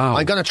 Well, wow.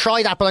 I'm going to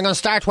try that, but I'm going to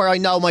start where I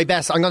know my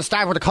best. I'm going to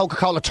start with a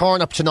Coca-Cola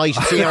turnip tonight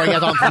and see how I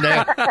get on from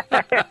there.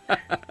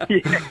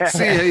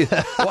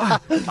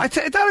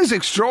 That is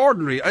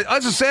extraordinary.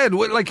 As I said,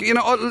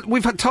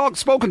 we've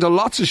spoken to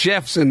lots of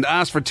chefs and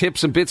asked for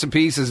tips and bits and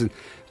pieces, and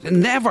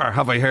never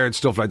have I heard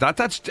stuff like that.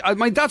 That's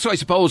I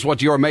suppose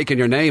what you're making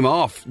your name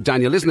off,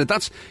 Daniel, isn't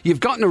it? You've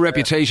gotten a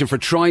reputation for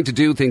trying to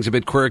do things a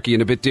bit quirky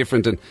and a bit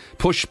different and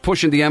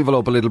pushing the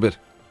envelope a little bit.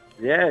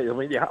 Yeah, I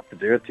mean, you have to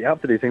do it. You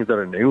have to do things that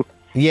are new.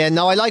 Yeah,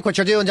 no, I like what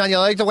you're doing,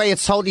 Daniel. I like the way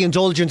it's totally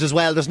indulgent as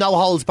well. There's no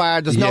holds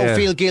barred. There's no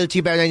feel guilty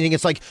about anything.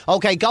 It's like,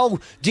 okay, go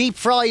deep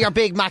fry your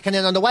Big Mac, and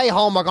then on the way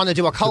home we're going to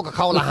do a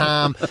Coca-Cola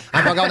ham,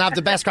 and we're going to have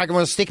the best crack. We're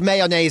going to stick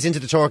mayonnaise into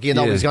the turkey, and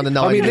nobody's going to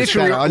know. I mean,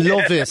 literally, I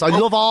love this. I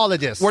love all of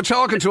this. We're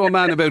talking to a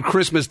man about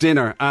Christmas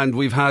dinner, and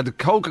we've had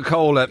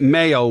Coca-Cola,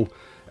 mayo,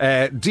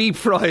 deep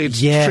fried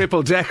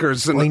triple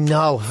deckers. And I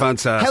know.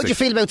 Fantastic. How do you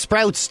feel about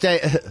sprouts?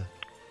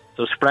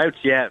 So sprouts,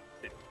 yeah.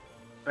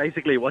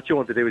 Basically, what you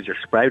want to do is your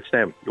sprouts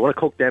them. You want to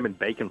cook them in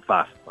bacon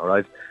fat, all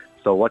right?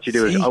 So what you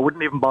do is, I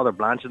wouldn't even bother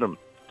blanching them.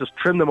 Just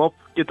trim them up,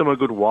 give them a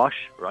good wash,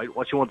 right?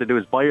 What you want to do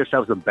is buy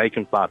yourself some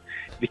bacon fat.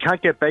 If you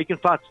can't get bacon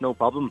fat, no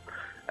problem.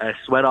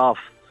 Sweat off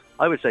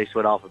about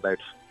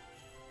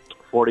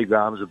 40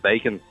 grams of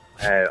bacon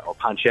or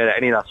pancetta,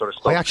 any of that sort of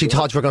stuff. I actually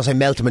thought you were going to say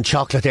melt them in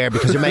chocolate there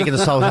because you're making it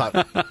so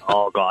hot.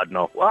 Oh, God,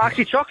 no. Well,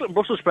 actually, chocolate and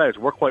Brussels sprouts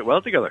work quite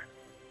well together.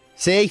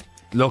 See?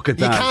 Look at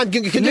that.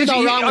 You can do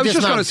no wrong with this, I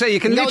was just going to say, you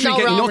can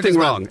literally get nothing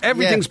wrong.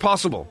 Everything's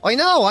possible. I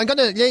know. I'm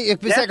going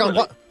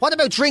to... What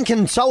about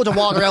drinking soda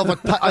water out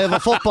of a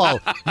football?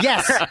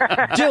 Yes.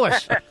 Do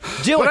it.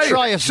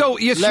 Try it. So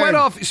you sweat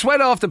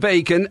off the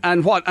bacon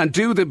and what? And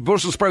do the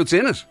Brussels sprouts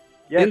in it?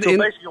 Yeah, so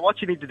basically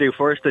what you need to do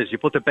first is you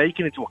put the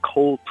bacon into a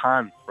cold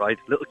pan, right?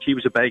 Little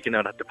cubes of bacon,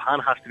 and the pan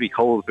has to be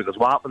cold, because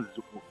what happens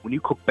is when you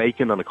cook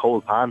bacon on a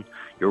cold pan,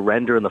 you're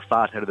rendering the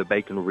fat out of the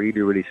bacon really,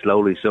 really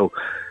slowly. So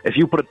if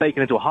you put a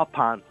bacon into a hot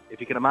pan,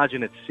 if you can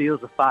imagine, it seals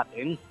the fat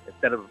in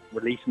instead of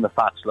releasing the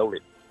fat slowly.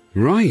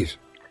 Right.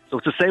 So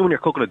it's the same when you're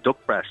cooking a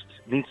duck breast.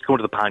 It needs to go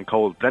into the pan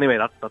cold. But anyway,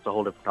 that's a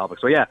whole different topic.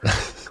 So yeah,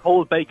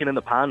 cold bacon in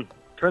the pan.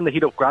 Turn the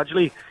heat up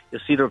gradually.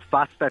 You'll see the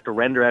fat start to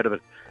render out of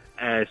it.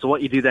 So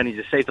what you do then is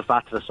you save the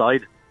fat to the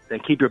side, then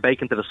keep your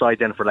bacon to the side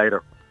then for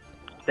later.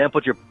 Then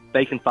put your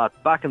bacon fat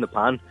back in the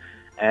pan.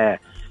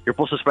 Your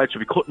Brussels sprouts should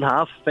be cut in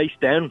half, face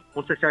down.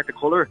 Once they start to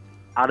colour,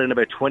 add in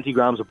about 20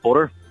 grams of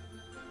butter.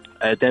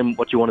 Then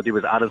what you want to do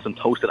is add in some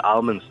toasted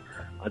almonds,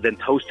 and then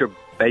toast your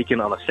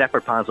bacon on a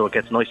separate pan so it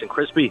gets nice and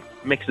crispy.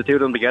 Mix the two of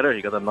them together,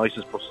 you got the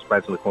nicest Brussels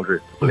sprouts in the country.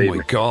 Oh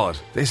my God.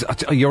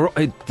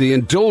 The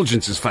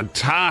indulgence is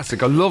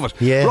fantastic. I love it.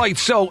 Yeah. Right,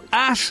 so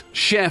at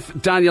Chef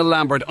Daniel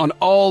Lambert on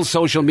all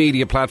social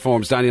media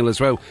platforms, Daniel,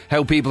 as well,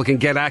 how people can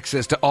get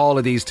access to all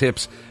of these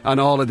tips and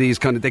all of these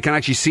they can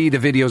actually see the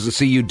videos and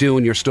see you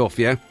doing your stuff,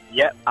 yeah?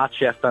 Yeah, at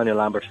Chef Daniel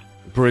Lambert.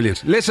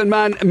 Brilliant. Listen,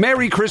 man,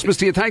 Merry Christmas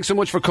to you. Thanks so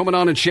much for coming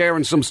on and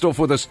sharing some stuff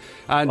with us.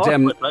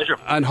 And, my pleasure.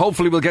 And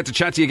hopefully we'll get to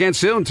chat to you again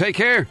soon. Take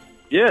care.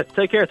 Yeah,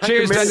 take care.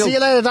 Cheers, Daniel. See you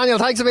later, Daniel.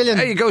 Thanks a million.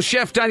 There you go,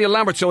 Chef Daniel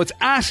Lambert. So it's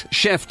at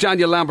Chef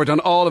Daniel Lambert on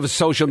all of his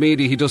social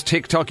media. He does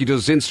TikTok, he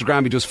does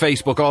Instagram, he does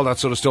Facebook, all that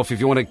sort of stuff. If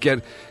you want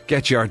to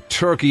get your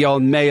turkey all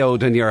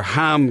mayoed and your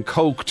ham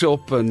coked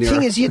up, and your...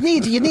 thing is, you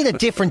need a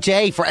different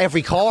day for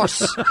every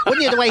course.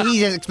 Wouldn't you? The way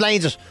he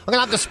explains it. I'm going to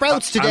have the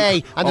sprouts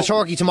today and the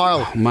turkey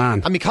tomorrow. Oh,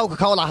 man. And my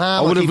Coca-Cola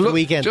ham on the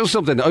weekend. Just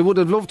something. I would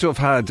have loved to have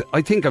had.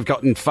 I think I've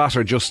gotten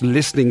fatter just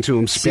listening to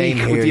him speak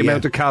with the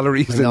amount of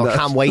calories in that. I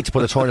can't wait to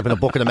put a turnip in a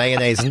bucket of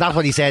mayonnaise. And that's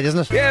what he said, isn't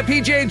it? Yeah,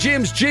 PJ and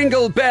Jim's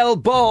Jingle Bell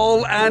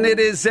Ball, and it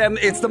is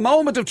it's the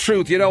moment of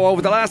truth. You know,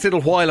 over the last little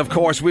while, of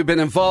course, we've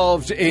been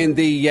involved in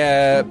the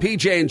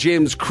PJ and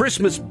Jim's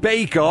Christmas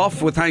Bake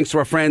Off, with thanks to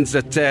our friends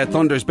at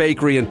Thunder's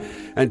Bakery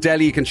and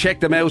Delhi. You can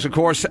check them out, of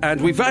course,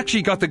 and we've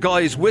actually got the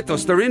guys with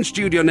us. They're in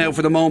studio now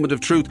for the moment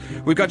of truth.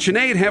 We've got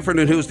Sinead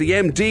Heffernan, who's the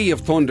MD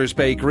of Thunder's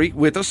Bakery,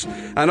 with us,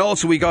 and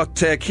also we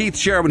got Keith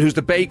Sherman, who's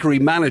the bakery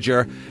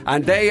manager,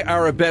 and they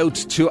are about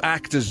to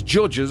act as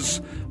judges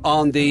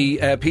on the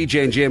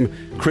PJ and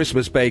Jim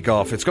Christmas Bake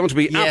Off. It's going to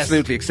be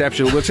absolutely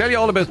exceptional. We'll tell you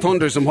all about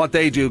Thunders and what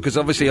they do, because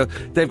obviously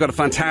they've got a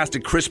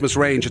fantastic Christmas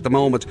range at the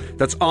moment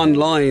that's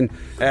online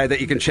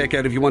that you can check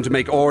out if you want to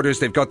make orders.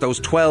 They've got those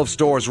 12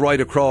 stores right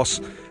across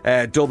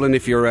Dublin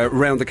if you're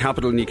around the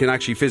capital, and you can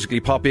actually physically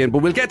pop in. But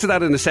we'll get to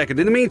that in a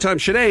second. In the meantime,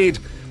 Sinead,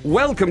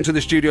 welcome to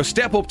the studio.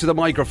 Step up to the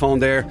microphone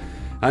there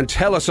and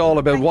tell us all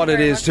about what it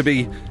is to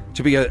be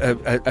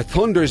a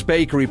Thunder's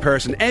Bakery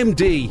person.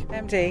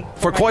 MD.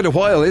 For quite a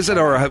while, is it?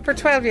 For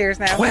 12 years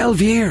now.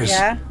 12 years?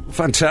 Yeah.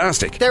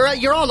 Fantastic.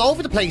 You're all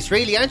over the place,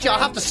 really, aren't you? I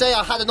have to say,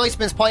 I had a nice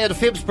mince pie out of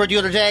Phibsborough the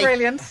other day.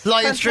 Brilliant.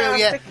 Flying through,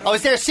 yeah. I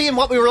was there seeing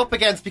what we were up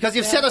against, because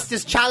you've set us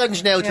this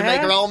challenge now to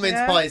make our own mince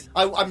pies.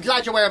 I'm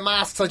glad you're wearing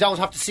masks, so I don't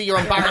have to see your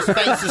embarrassed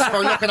faces for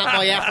looking at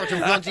my effort in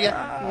front of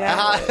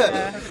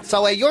you.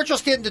 So you're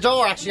just in the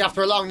door, actually,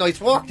 after a long night's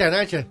work then,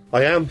 aren't you?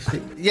 I am.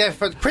 Yeah,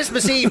 for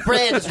Christmas Eve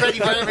bread is ready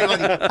for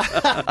everybody.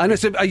 And I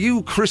said, are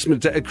you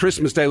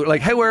Christmas Day?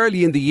 Like, how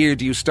early in the year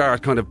do you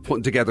start kind of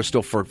putting together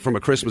stuff from a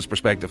Christmas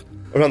perspective?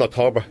 Around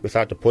October, we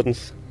start the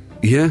puddings.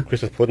 Yeah.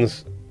 Christmas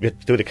puddings. We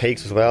do the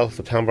cakes as well,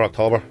 September,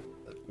 October.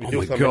 Oh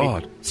my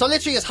God. So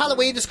literally, as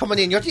Halloween is coming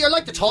in, you're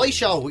like the toy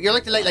show. You're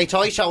like the late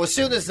toy show. As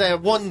soon as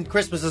one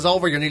Christmas is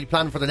over, you're nearly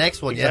planning for the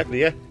next one.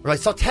 Exactly, yeah. Right,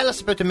 so tell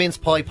us about the mince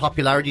pie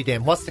popularity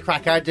then. What's the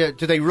crack? Do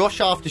they rush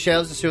off the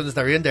shelves as soon as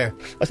they're in there?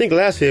 I think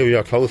last year we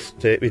were close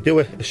to... We do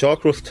a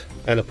short crust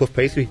and a puff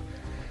pastry.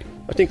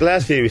 I think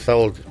last year we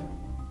sold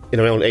in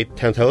around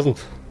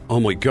 10,000. Oh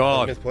my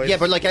God. Yeah,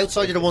 but like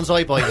outside of the ones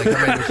I buy.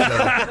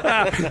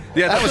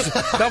 Yeah,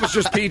 that was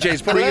just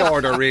PJ's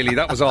pre-order, really.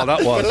 That was all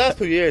that was. For the last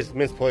 2 years,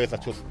 mince pies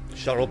have just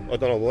shot up. I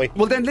don't know why.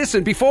 Well then,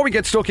 listen, before we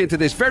get stuck into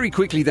this, very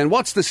quickly then,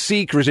 what's the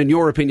secret in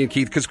your opinion,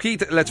 Keith? Because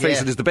Keith, let's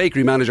face it, is the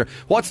bakery manager.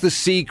 What's the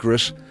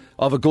secret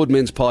of a good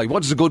mince pie?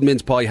 What does a good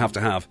mince pie have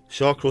to have?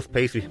 Short crust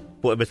pastry,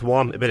 but a bit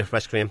warm, a bit of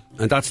fresh cream.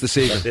 And that's the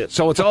secret. That's it.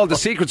 So it's all the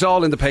secret's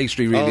all in the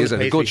pastry, really,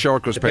 isn't it? A good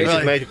short crust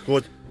pastry. The made it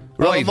good.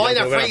 Right. Well, mine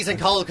are freezing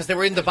cold because they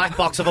were in the back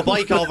box of a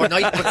bike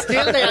overnight, but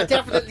still they are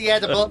definitely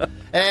edible,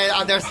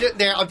 and they're sitting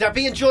there. They're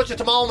being judged at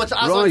the moment.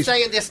 As I'm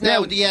saying this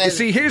now, you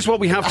see, here's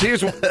what we have.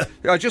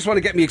 I just want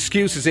to get me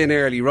excuses in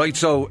early, right?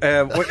 So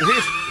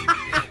here's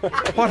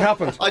what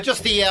happened. I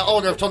just the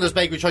owner of Thunder's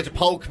Bakery tried to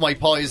poke my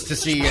pies to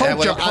see, and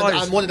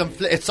one of them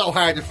it's so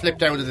hard it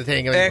flipped out of the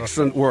thing.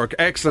 Excellent work.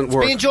 It's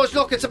being judged.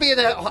 Look, it's being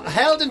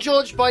held and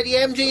judged by the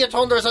MD at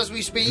Thunder's as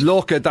we speak.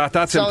 Look at that.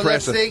 That's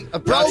impressive.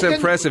 That's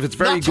impressive. It's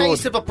very not good.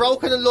 Tasted, but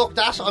broken and looked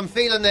at. I'm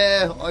feeling.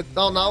 I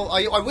don't know.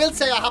 I will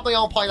say I had my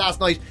own pie last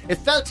night. It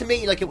felt to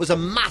me like it was a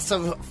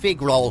massive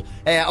fig roll.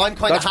 I'm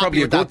kind of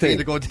happy with that being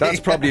a good thing. That's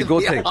probably a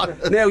good thing.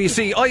 Now you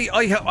see,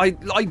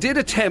 I did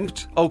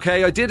attempt.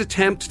 Okay, I did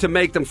attempt to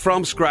make them them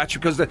from scratch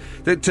because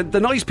the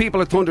nice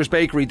people at Thunder's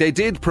Bakery, they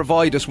did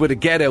provide us with a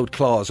get-out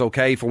clause,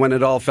 okay, for when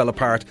it all fell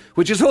apart,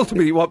 which is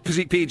ultimately what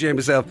PJ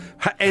himself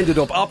ended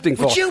up opting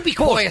for. Would you be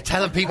quiet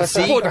telling people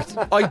secrets?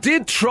 I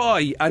did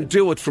try and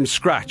do it from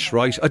scratch,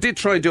 right? I did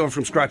try and do it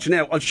from scratch.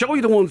 Now, I'll show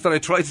you the ones that I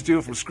tried to do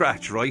it from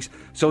scratch, right?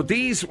 So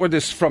these were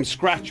the from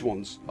scratch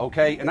ones,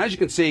 okay? And as you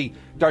can see,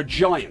 they're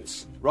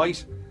giants,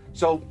 right?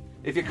 So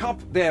if you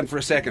cop them for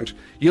a second,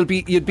 you'd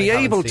be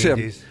able to.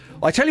 These.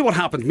 I tell you what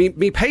happened.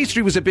 Me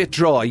pastry was a bit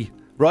dry,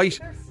 right?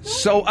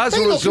 So as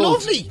a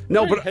result, lovely.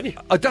 No,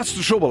 but that's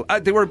the trouble.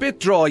 They were a bit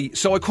dry,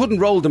 so I couldn't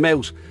roll them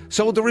out.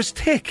 So they're as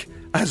thick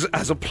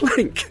as a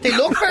plank. They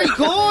look very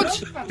good.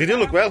 They do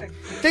look well.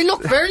 They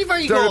look very,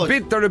 very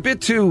good. They're a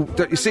bit too.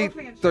 You see,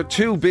 they're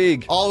too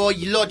big. Oh,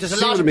 look, there's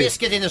a lot of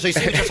biscuit in it. So I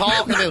see what you're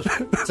talking about.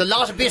 It's a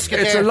lot of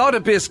biscuit. It's a lot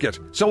of biscuit.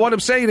 So what I'm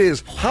saying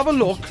is, have a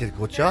look. You did a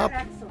good job.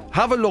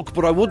 Have a look,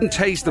 but I wouldn't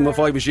taste them if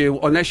I was you,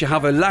 unless you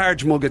have a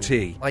large mug of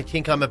tea. I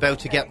think I'm about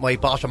to get my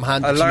bottom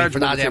handed to me for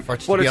that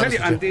effort. But I tell you,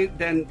 and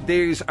then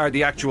these are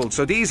the actual.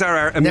 So these are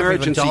our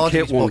emergency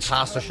kit ones.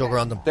 Caster sugar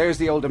on them. There's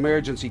the old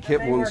emergency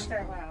kit ones.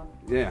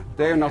 Yeah,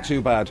 they're not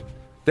too bad.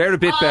 They're a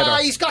bit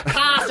better. He's got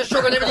caster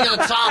sugar and everything on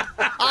the top.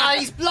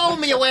 He's blown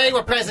me away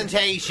with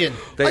presentation.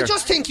 I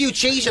just think you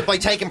cheated by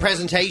taking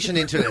presentation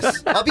into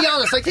this. I'll be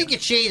honest, I think you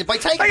cheated. By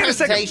taking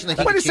presentation, I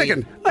think Wait a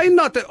second. I'm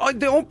not.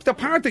 The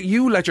part that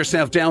you let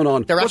yourself down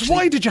on was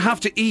why did you have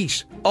to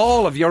eat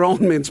all of your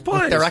own mince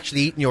pies? They're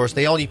actually eating yours.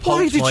 They only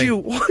poked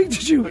mine. Why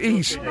did you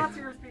eat?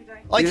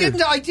 I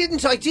didn't. Why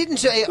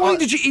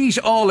did you eat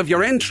all of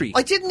your entry?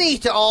 I didn't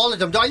eat all of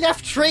them. I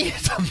left 3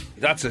 of them.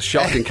 That's a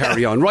shocking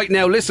carry-on. Right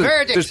now, listen,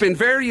 there's been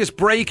various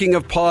breaking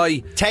of pie.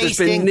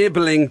 Tasting. There's been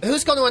nibbling.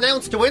 Who's going to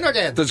announce the winner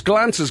then? There's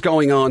glances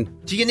going on.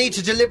 Do you need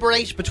to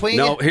deliberate between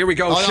No, you? here we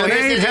go.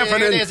 Sinead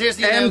Heffernan,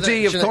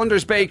 MD of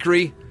Thunder's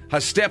Bakery,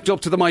 has stepped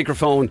up to the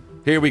microphone.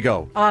 Here we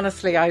go.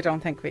 Honestly, I don't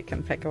think we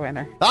can pick a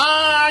winner.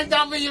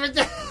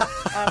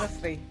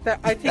 Honestly,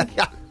 I think...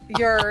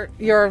 Your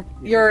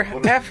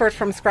effort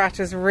from scratch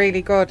is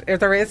really good.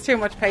 There is too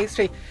much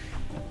pastry,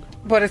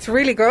 but it's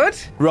really good.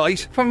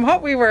 Right. From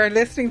what we were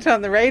listening to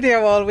on the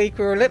radio all week,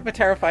 we were a little bit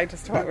terrified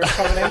as to what we were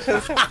coming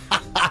into.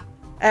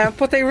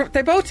 But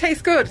they both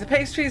taste good. The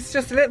pastry's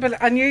just a little bit,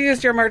 and you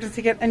used your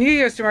emergency kit, and you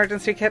used your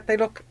emergency kit. They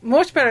look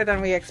much better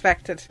than we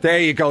expected. There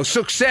you go.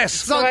 Success.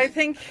 So I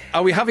think...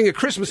 Are we having a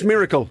Christmas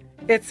miracle?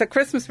 It's a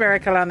Christmas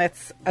miracle and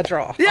it's a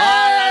draw. Yeah,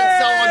 that's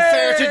so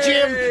unfair to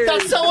Jim.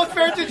 That's so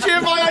unfair to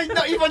Jim.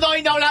 Even I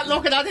know that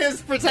looking at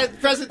his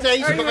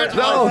presentation.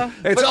 No,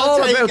 it's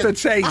all about the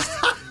taste.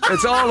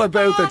 It's all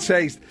about the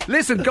taste.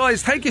 Listen,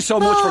 guys, thank you so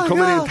much for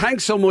coming in.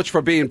 Thanks so much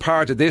for being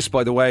part of this,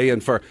 by the way,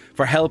 and for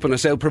helping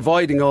us out,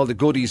 providing all the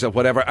goodies or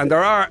whatever. And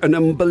there are an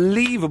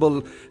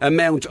unbelievable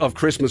amount of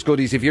Christmas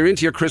goodies. If you're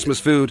into your Christmas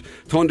food,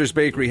 Thunder's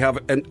Bakery have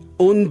an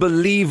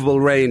unbelievable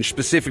range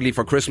specifically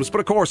for Christmas. But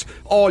of course,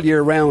 all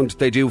year round,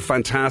 they do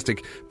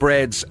fantastic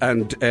breads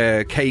and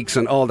cakes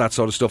and all that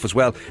sort of stuff as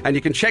well. And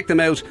you can check them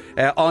out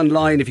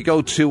online if you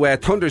go to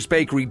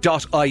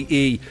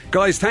thundersbakery.ie.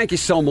 Guys, thank you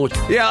so much.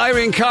 Yeah,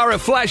 Irene Cara,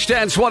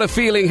 Flashdance, what a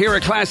feeling here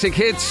at Classic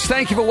Hits.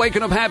 Thank you for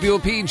waking up happy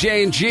with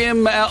PJ and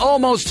Jim.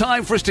 Almost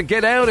time for us to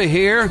get out of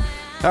here.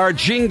 Our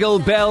Jingle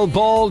Bell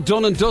Ball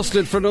done and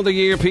dusted for another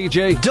year,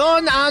 PJ.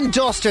 Done and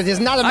dusted,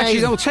 isn't that amazing?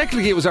 Actually, no,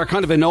 technically it was our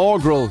kind of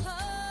inaugural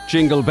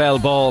Jingle Bell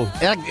Ball.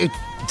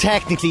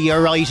 Technically,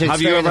 you're right.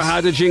 Have you ever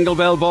had a Jingle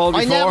Bell Ball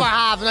before? I never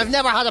have, and I've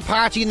never had a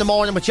party in the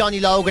morning with Johnny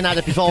Logan at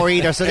it before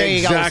either, so there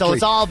you go. So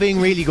it's all been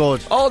really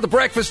good. All the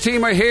breakfast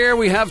team are here.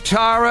 We have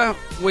Tara,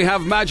 we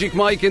have Magic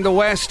Mike in the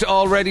West,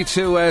 all ready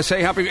to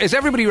say happy... Is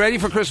everybody ready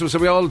for Christmas? Are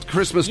we all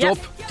Christmased up?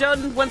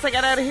 Done. Once I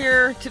get out of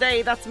here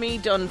today, that's me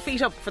done.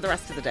 Feet up for the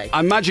rest of the day.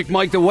 And Magic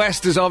Mike, the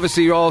West is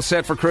obviously all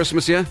set for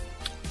Christmas, yeah?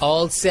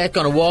 All set,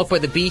 going to walk by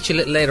the beach a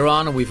little later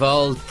on, and we've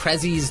all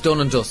prezzies done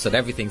and dusted,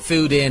 everything,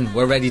 food in,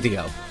 we're ready to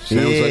go.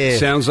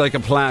 Sounds like a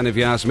plan, if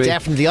you ask me.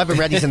 Definitely, I've been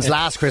ready since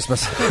last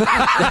Christmas.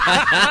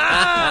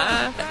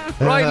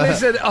 Right,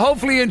 listen,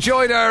 hopefully you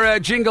enjoyed our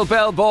Jingle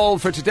Bell Ball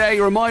for today.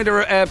 A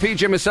reminder,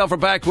 PJ and myself are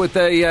back with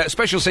a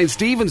special St.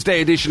 Stephen's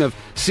Day edition of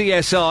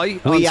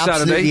CSI on we Saturday.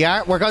 Absolutely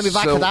are. We're going to be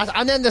back for that.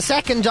 And then the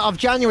 2nd of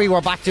January,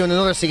 we're back doing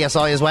another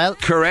CSI as well.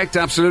 Correct,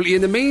 absolutely.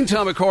 In the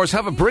meantime, of course,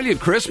 have a brilliant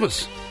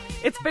Christmas.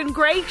 It's been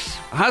great.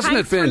 Hasn't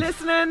Thanks it been? Thanks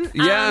for listening.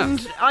 Yeah.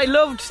 And I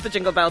loved the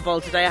Jingle Bell Ball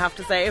today, I have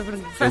to say. It was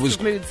in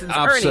festive mood since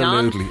early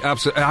on.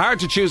 Absolutely. Hard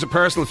to choose a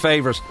personal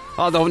favourite.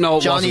 Although, no,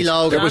 it Johnny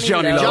Logan. It was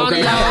Johnny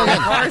Logan. Johnny Logan.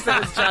 Of course it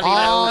was Johnny Logan.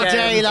 All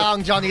day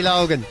long, Johnny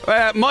Logan.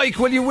 Mike,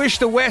 will you wish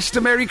the West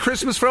a Merry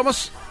Christmas from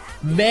us?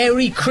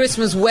 Merry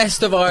Christmas,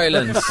 West of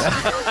Ireland.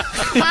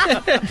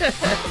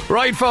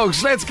 Right,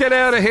 folks, let's get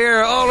out of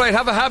here. All right,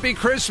 have a happy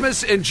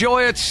Christmas.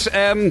 Enjoy it.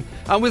 And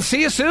we'll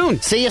see you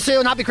soon. See you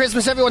soon. Happy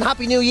Christmas, everyone.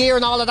 Happy New Year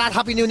and all of that.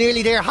 Happy New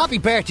Nearly There. Happy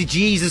birthday,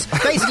 Jesus.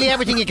 Basically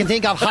everything you can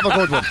think of. Have a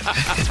good one.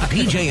 It's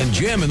PJ and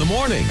Jim in the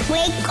morning.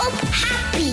 Wake up happy.